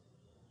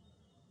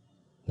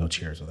 No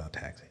Cheers without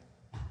Taxi.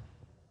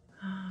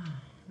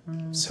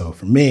 So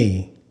for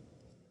me,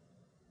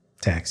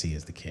 Taxi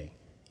is the king.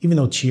 Even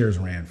though Cheers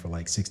ran for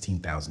like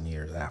 16,000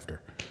 years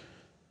after.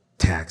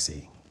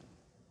 Taxi.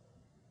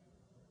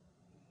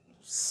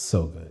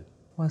 So good.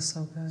 Was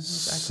so good.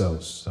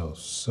 Was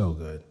So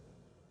good.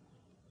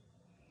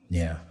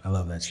 Yeah, I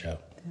love that show.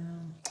 yeah.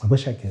 I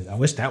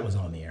wish that was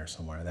on the air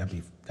somewhere.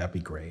 That'd be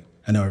great.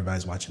 I know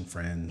everybody's watching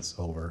Friends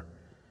over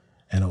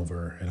and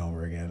over and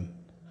over again.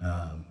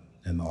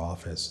 And The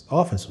Office. The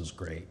Office was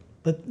great,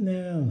 but no,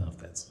 I don't know if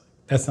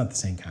that's not the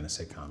same kind of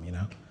sitcom, you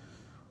know?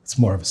 It's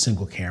more of a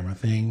single camera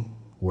thing,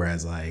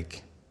 whereas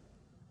like,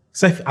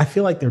 cause I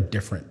feel like they're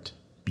different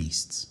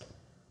beasts.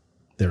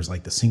 There's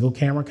like the single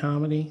camera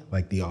comedy,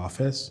 like The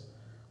Office.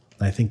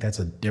 And I think that's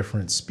a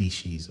different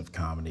species of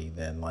comedy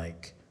than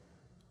like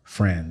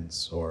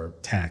Friends or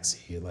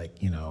Taxi,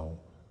 like, you know,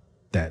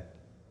 that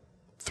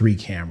 3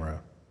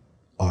 camera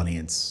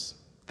audience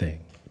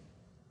thing.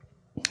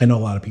 I know a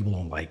lot of people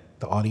don't like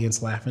the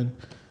audience laughing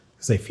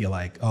because they feel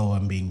like, oh,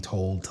 I'm being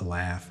told to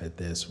laugh at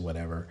this,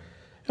 whatever.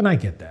 And I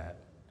get that.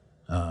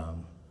 I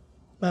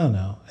don't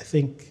know. I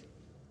think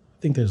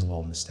there's a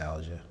little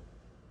nostalgia.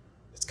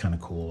 It's kind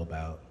of cool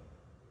about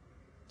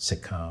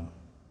sitcom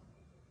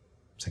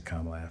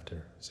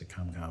laughter,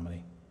 sitcom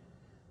comedy.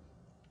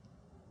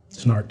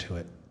 There's an art to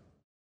it.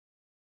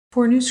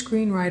 For a new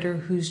screenwriter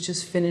who's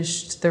just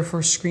finished their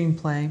first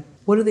screenplay,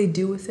 what do they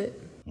do with it?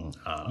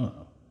 I don't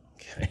know.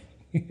 Okay.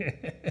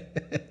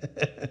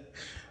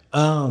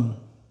 All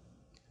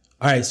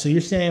right, so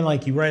you're saying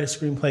like you write a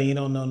screenplay, you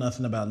don't know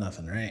nothing about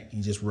nothing, right?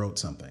 You just wrote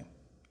something.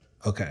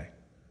 Okay.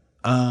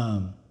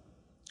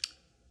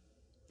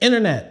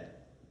 Internet.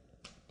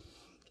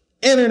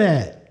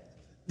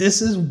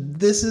 This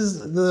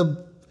is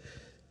the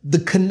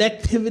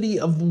connectivity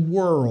of the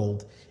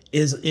world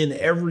is in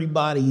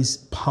everybody's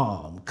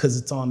palm because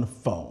it's on the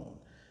phone.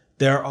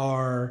 There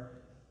are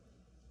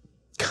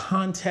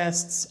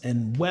contests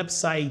and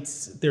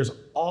websites. There's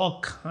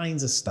all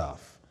kinds of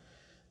stuff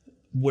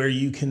where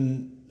you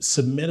can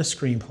submit a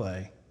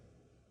screenplay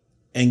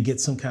and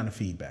get some kind of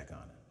feedback on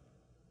it.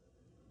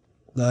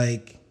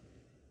 Like,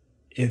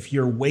 if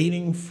you're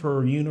waiting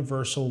for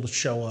Universal to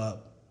show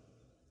up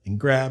and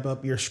grab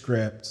up your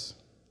script,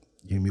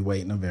 you're gonna be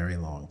waiting a very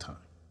long time.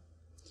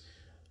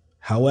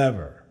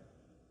 However,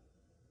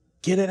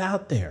 get it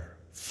out there.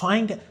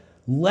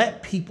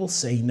 Let people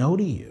say no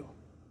to you.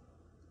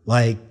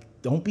 Like,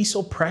 don't be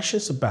so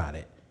precious about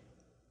it.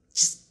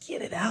 Just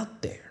get it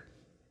out there.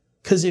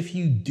 Because if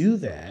you do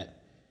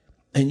that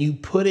and you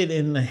put it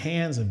in the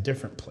hands of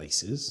different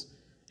places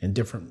and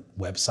different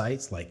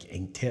websites like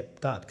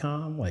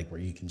inktip.com, like where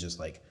you can just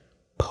like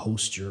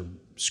post your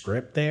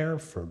script there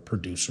for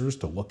producers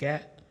to look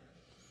at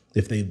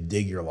if they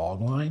dig your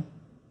log line,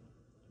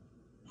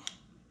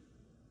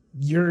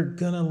 you're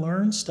gonna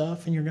learn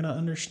stuff and you're gonna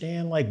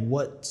understand like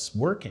what's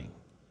working.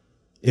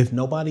 If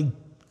nobody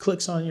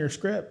clicks on your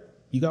script,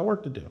 you got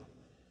work to do.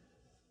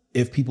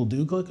 If people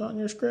do click on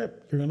your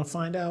script, you're gonna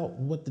find out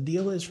what the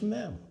deal is from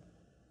them.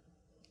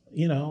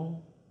 You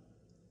know,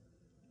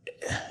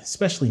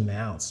 especially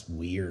now it's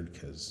weird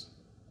because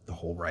the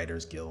whole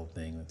Writers Guild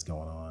thing that's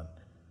going on.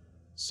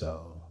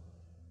 So,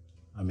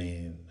 I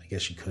mean, I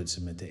guess you could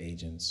submit to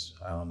agents.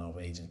 I don't know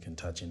if agents can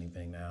touch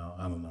anything now.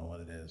 I don't know what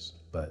it is,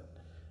 but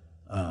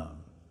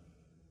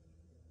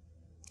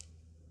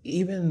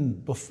Even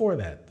before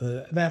that,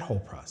 that whole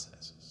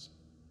process is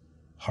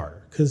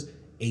harder because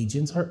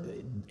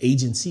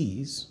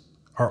agencies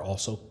are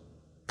also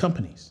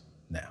companies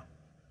now.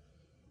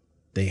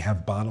 They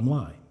have bottom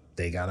line.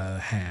 They gotta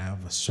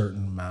have a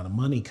certain amount of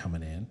money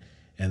coming in,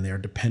 and they're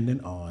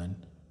dependent on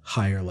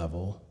higher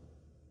level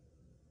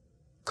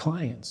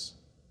clients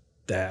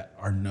that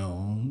are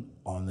known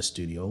on the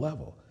studio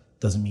level.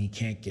 Doesn't mean you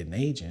can't get an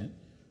agent,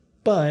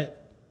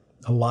 but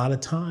a lot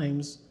of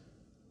times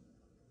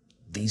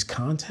these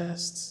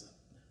contests,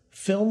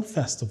 film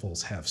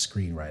festivals have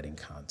screenwriting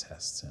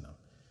contests in them.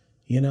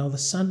 You know, the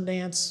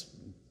Sundance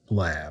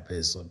Lab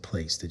is a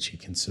place that you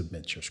can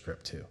submit your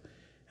script to.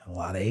 And a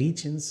lot of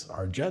agents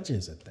are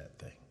judges at that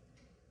thing.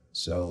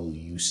 So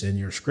you send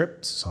your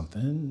script to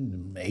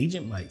something, the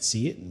agent might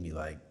see it and be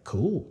like,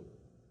 cool.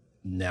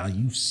 Now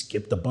you've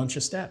skipped a bunch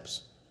of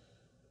steps,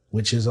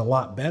 which is a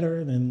lot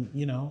better than,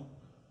 you know,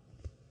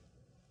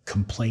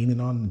 complaining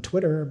on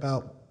Twitter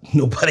about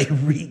nobody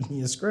reading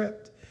your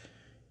script.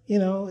 You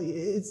know,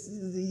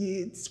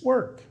 it's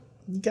work.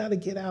 You got to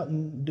get out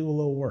and do a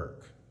little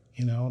work.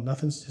 You know,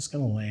 nothing's just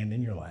going to land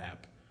in your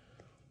lap.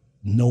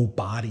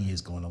 Nobody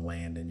is going to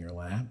land in your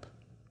lap.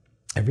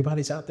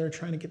 Everybody's out there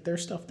trying to get their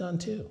stuff done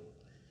too.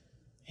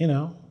 You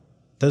know,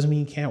 doesn't mean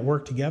you can't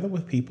work together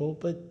with people,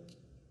 but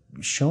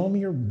show them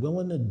you're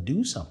willing to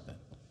do something.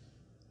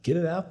 Get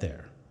it out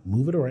there.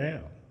 Move it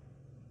around.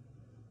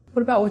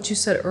 What about what you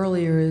said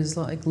earlier is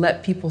like,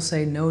 let people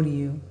say no to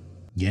you?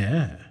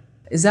 Yeah.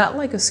 Is that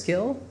like a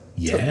skill?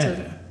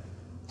 Yeah.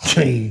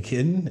 Are you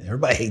kidding?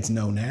 Everybody hates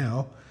no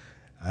now.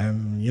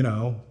 You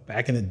know,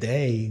 back in the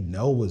day,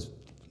 no was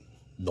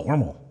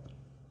normal.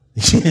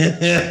 You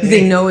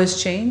think no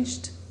has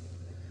changed?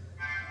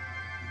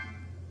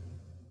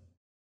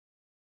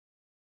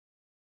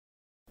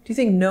 Do you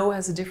think no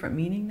has a different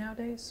meaning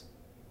nowadays?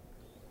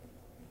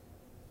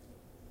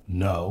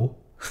 No.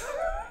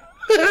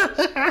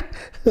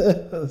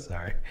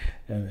 Sorry,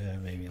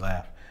 that made me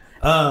laugh.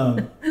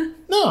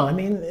 No, I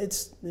mean,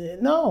 it's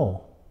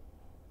no.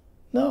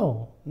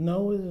 No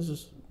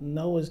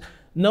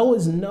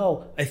is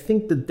no. I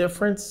think the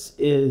difference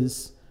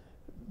is,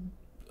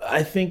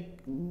 I think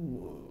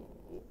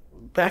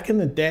back in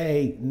the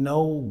day,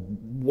 no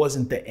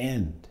wasn't the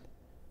end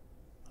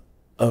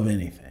of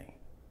anything.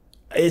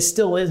 It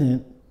still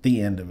isn't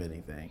the end of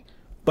anything,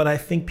 but I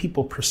think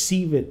people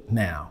perceive it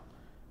now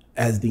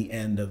as the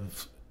end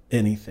of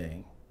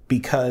anything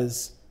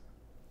because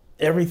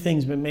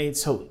everything's been made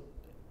so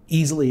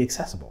easily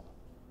accessible.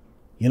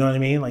 You know what I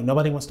mean? Like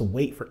nobody wants to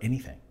wait for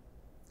anything.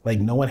 Like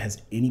no one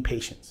has any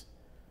patience.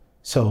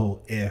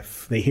 So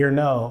if they hear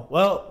no,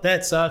 well,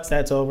 that sucks,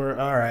 that's over,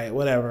 all right,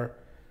 whatever.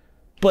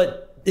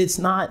 But it's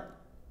not,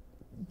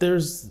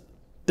 there's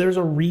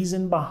a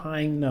reason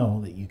behind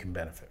no that you can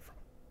benefit from.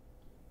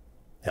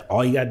 And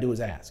all you gotta do is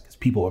ask, because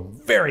people are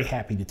very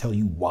happy to tell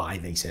you why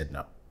they said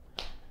no.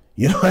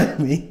 You know what I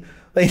mean?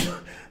 Like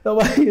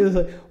nobody is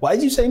like, why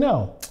did you say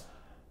no?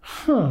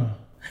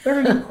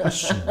 Very good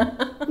question.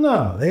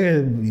 No,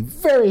 they're gonna be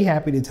very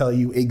happy to tell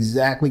you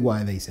exactly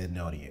why they said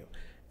no to you.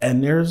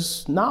 And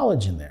there's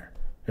knowledge in there.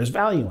 There's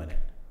value in it.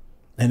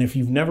 And if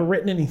you've never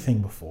written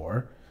anything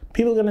before,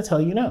 people are gonna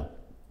tell you no.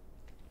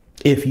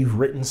 If you've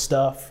written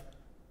stuff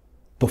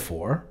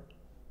before,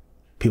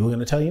 people are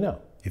gonna tell you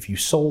no. If you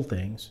sold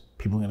things,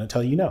 people are gonna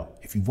tell you no.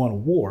 If you've won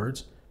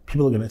awards,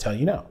 people are gonna tell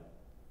you no.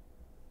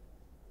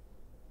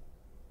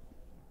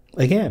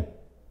 Again,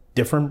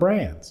 different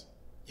brands,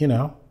 you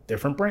know,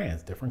 different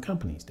brands, different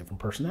companies, different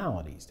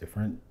personalities,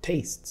 different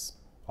tastes,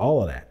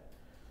 all of that.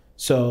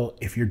 So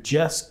if you're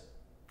just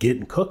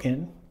getting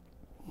cooking,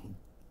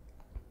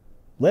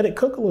 let it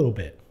cook a little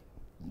bit.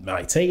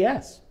 Might say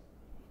yes.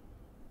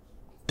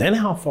 Then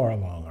how far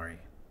along are you?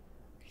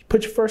 You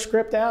put your first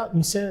script out and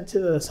you send it to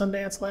the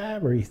Sundance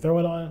Lab, or you throw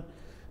it on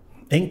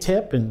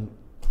Inktip and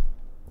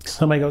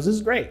somebody goes, this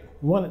is great,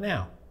 we want it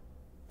now.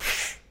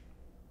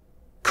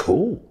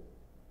 Cool,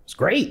 it's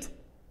great.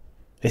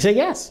 They say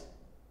yes.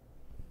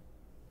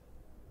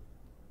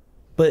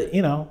 But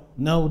you know,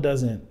 no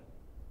doesn't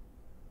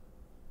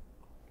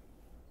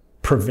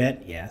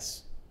prevent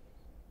yes.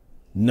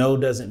 No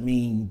doesn't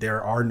mean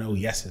there are no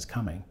yeses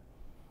coming.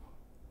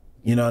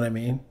 You know what I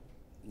mean?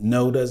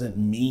 No doesn't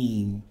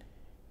mean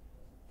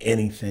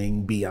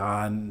anything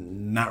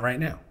beyond not right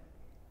now.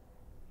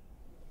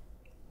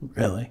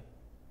 Really.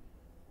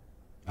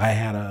 I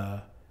had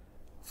a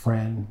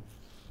friend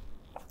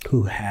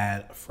who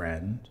had a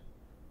friend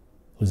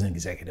who was an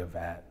executive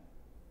at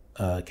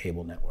a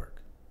cable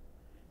network.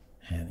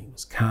 And he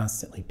was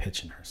constantly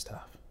pitching her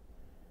stuff.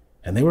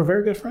 And they were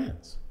very good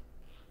friends.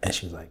 And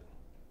she was like,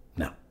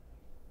 no,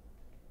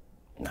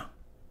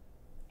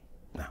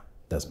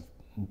 doesn't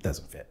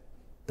fit.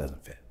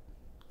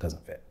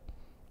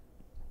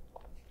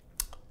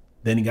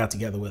 Then he got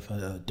together with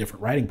a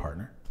different writing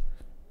partner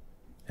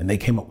and they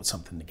came up with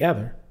something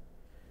together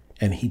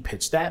and he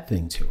pitched that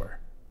thing to her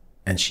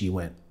and she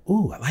went,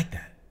 ooh, I like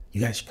that. You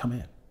guys should come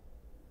in.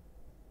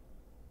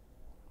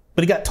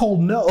 But he got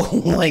told no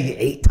like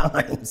 8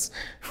 times,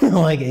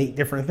 like 8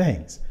 different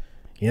things,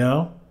 you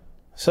know?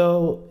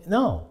 So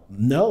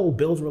no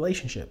builds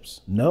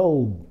relationships.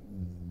 No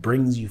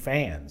brings you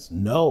fans.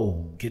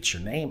 No gets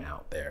your name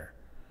out there.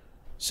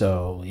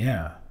 So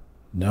yeah,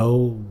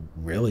 no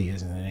really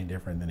isn't any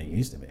different than it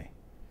used to be.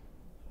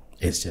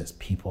 It's just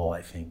people,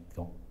 I think,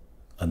 don't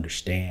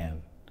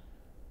understand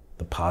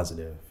the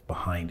positive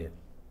behind it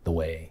the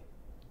way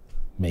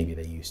maybe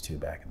they used to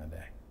back in the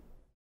day.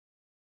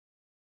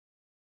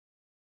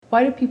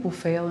 Why do people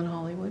fail in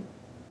Hollywood?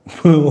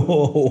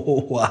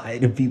 Why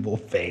do people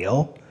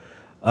fail?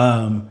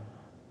 'Cause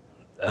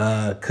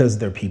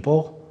they're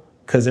people.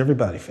 'Cause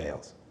everybody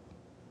fails.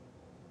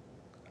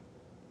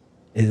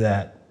 Is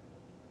that?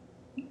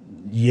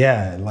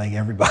 Yeah, like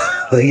everybody,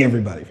 like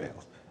everybody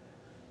fails.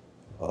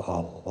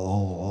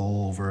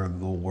 All over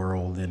the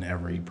world, in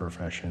every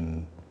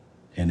profession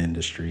and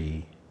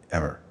industry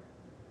ever,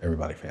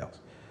 everybody fails.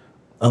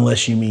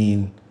 Unless you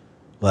mean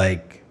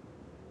like,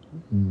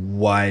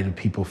 why do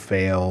people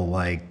fail?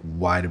 Like,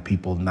 why do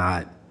people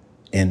not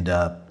end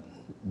up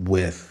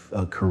with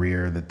a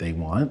career that they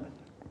want?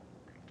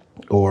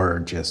 Or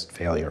just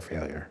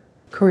failure?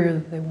 Career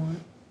that they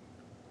want.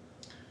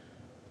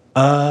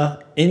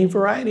 Any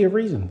variety of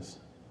reasons.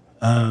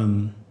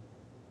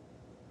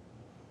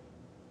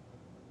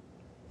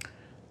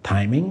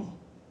 Timing.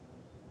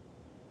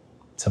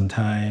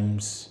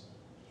 Sometimes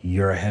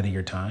you're ahead of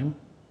your time.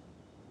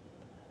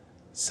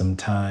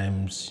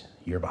 Sometimes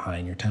you're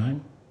behind your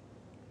time.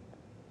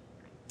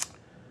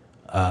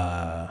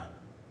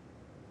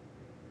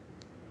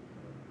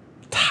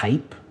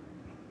 Type.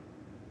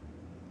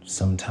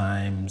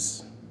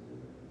 Sometimes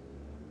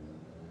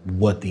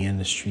what the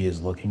industry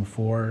is looking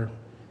for,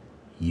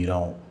 you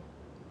don't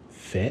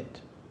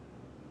fit.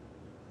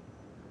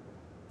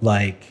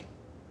 Like,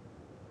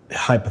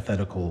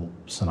 hypothetical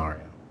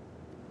scenario.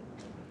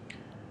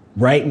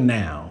 Right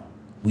now,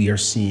 we are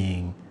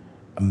seeing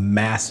a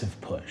massive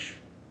push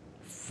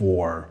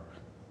for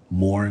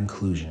more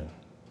inclusion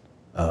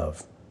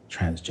of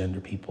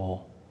transgender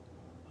people,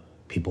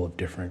 people of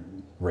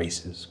different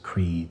races,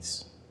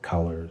 creeds,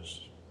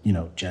 colors,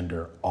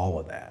 gender, all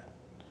of that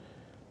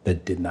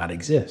did not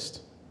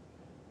exist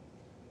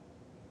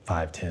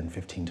 5, 10,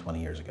 15,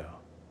 20 years ago.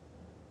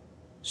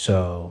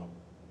 So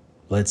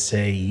let's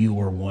say you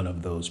were one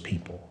of those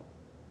people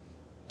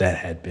that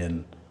had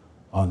been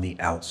on the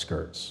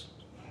outskirts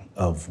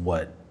of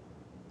what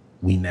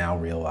we now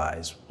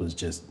realize was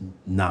just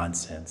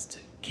nonsense to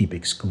keep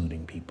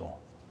excluding people.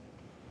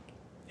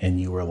 And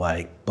you were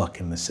like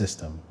bucking the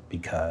system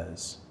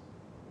because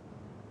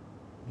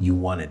you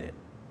wanted it.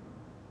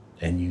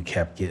 And you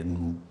kept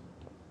getting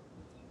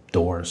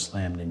doors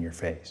slammed in your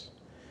face.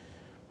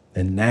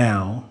 And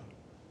now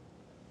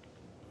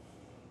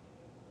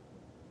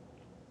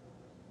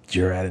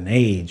you're at an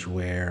age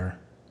where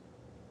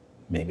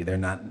maybe they're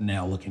not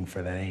now looking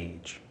for that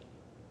age.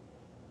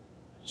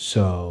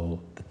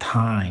 So the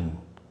time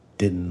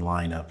didn't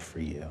line up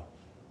for you,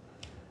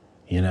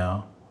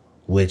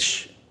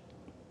 which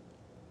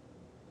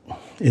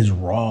is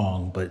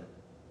wrong, but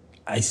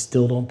I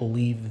still don't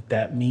believe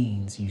that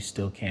means you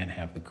still can't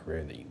have the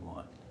career that you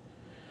want.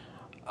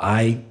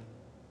 I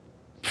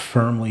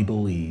firmly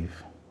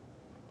believe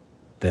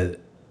that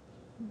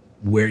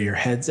where your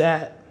head's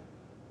at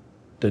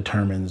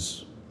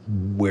determines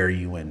where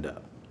you end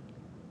up.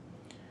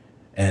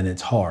 And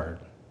it's hard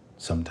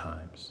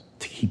sometimes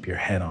to keep your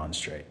head on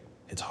straight.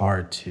 It's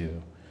hard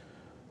to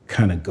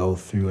kind of go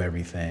through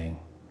everything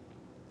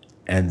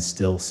and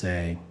still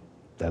say,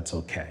 that's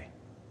okay.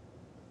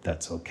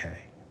 That's okay.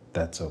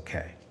 That's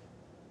okay.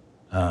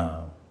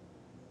 But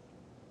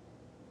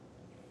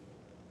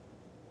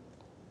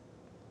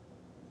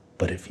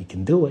if he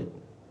can do it,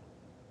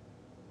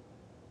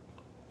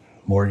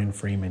 Morgan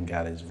Freeman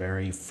got his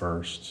very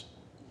first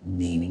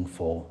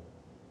meaningful,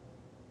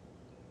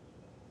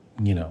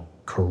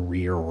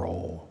 career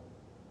role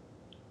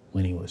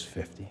when he was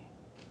 50.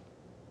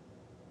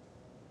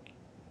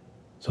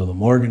 So the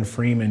Morgan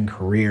Freeman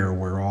career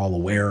we're all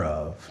aware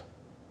of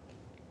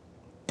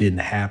didn't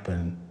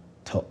happen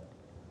till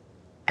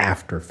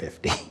after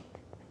 50.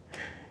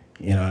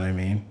 You know what I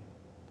mean?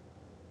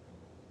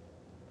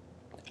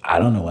 I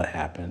don't know what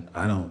happened.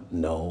 I don't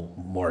know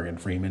Morgan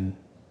Freeman,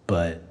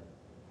 but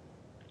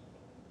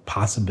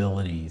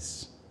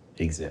possibilities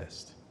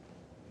exist.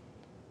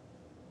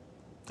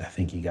 I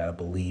think you gotta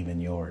believe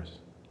in yours.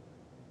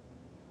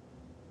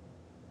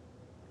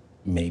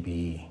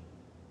 Maybe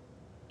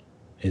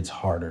it's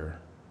harder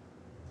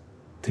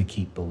to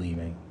keep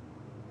believing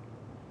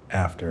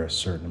after a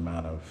certain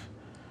amount of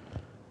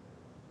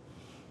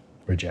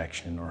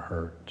rejection or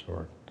hurt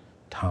or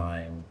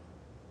time.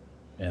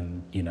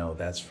 And,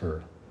 that's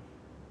for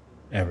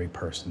every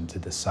person to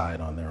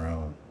decide on their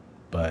own.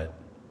 But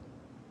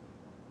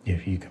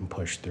if you can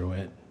push through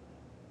it,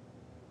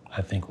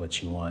 I think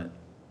what you want,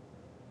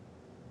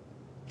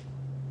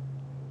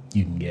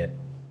 you can get.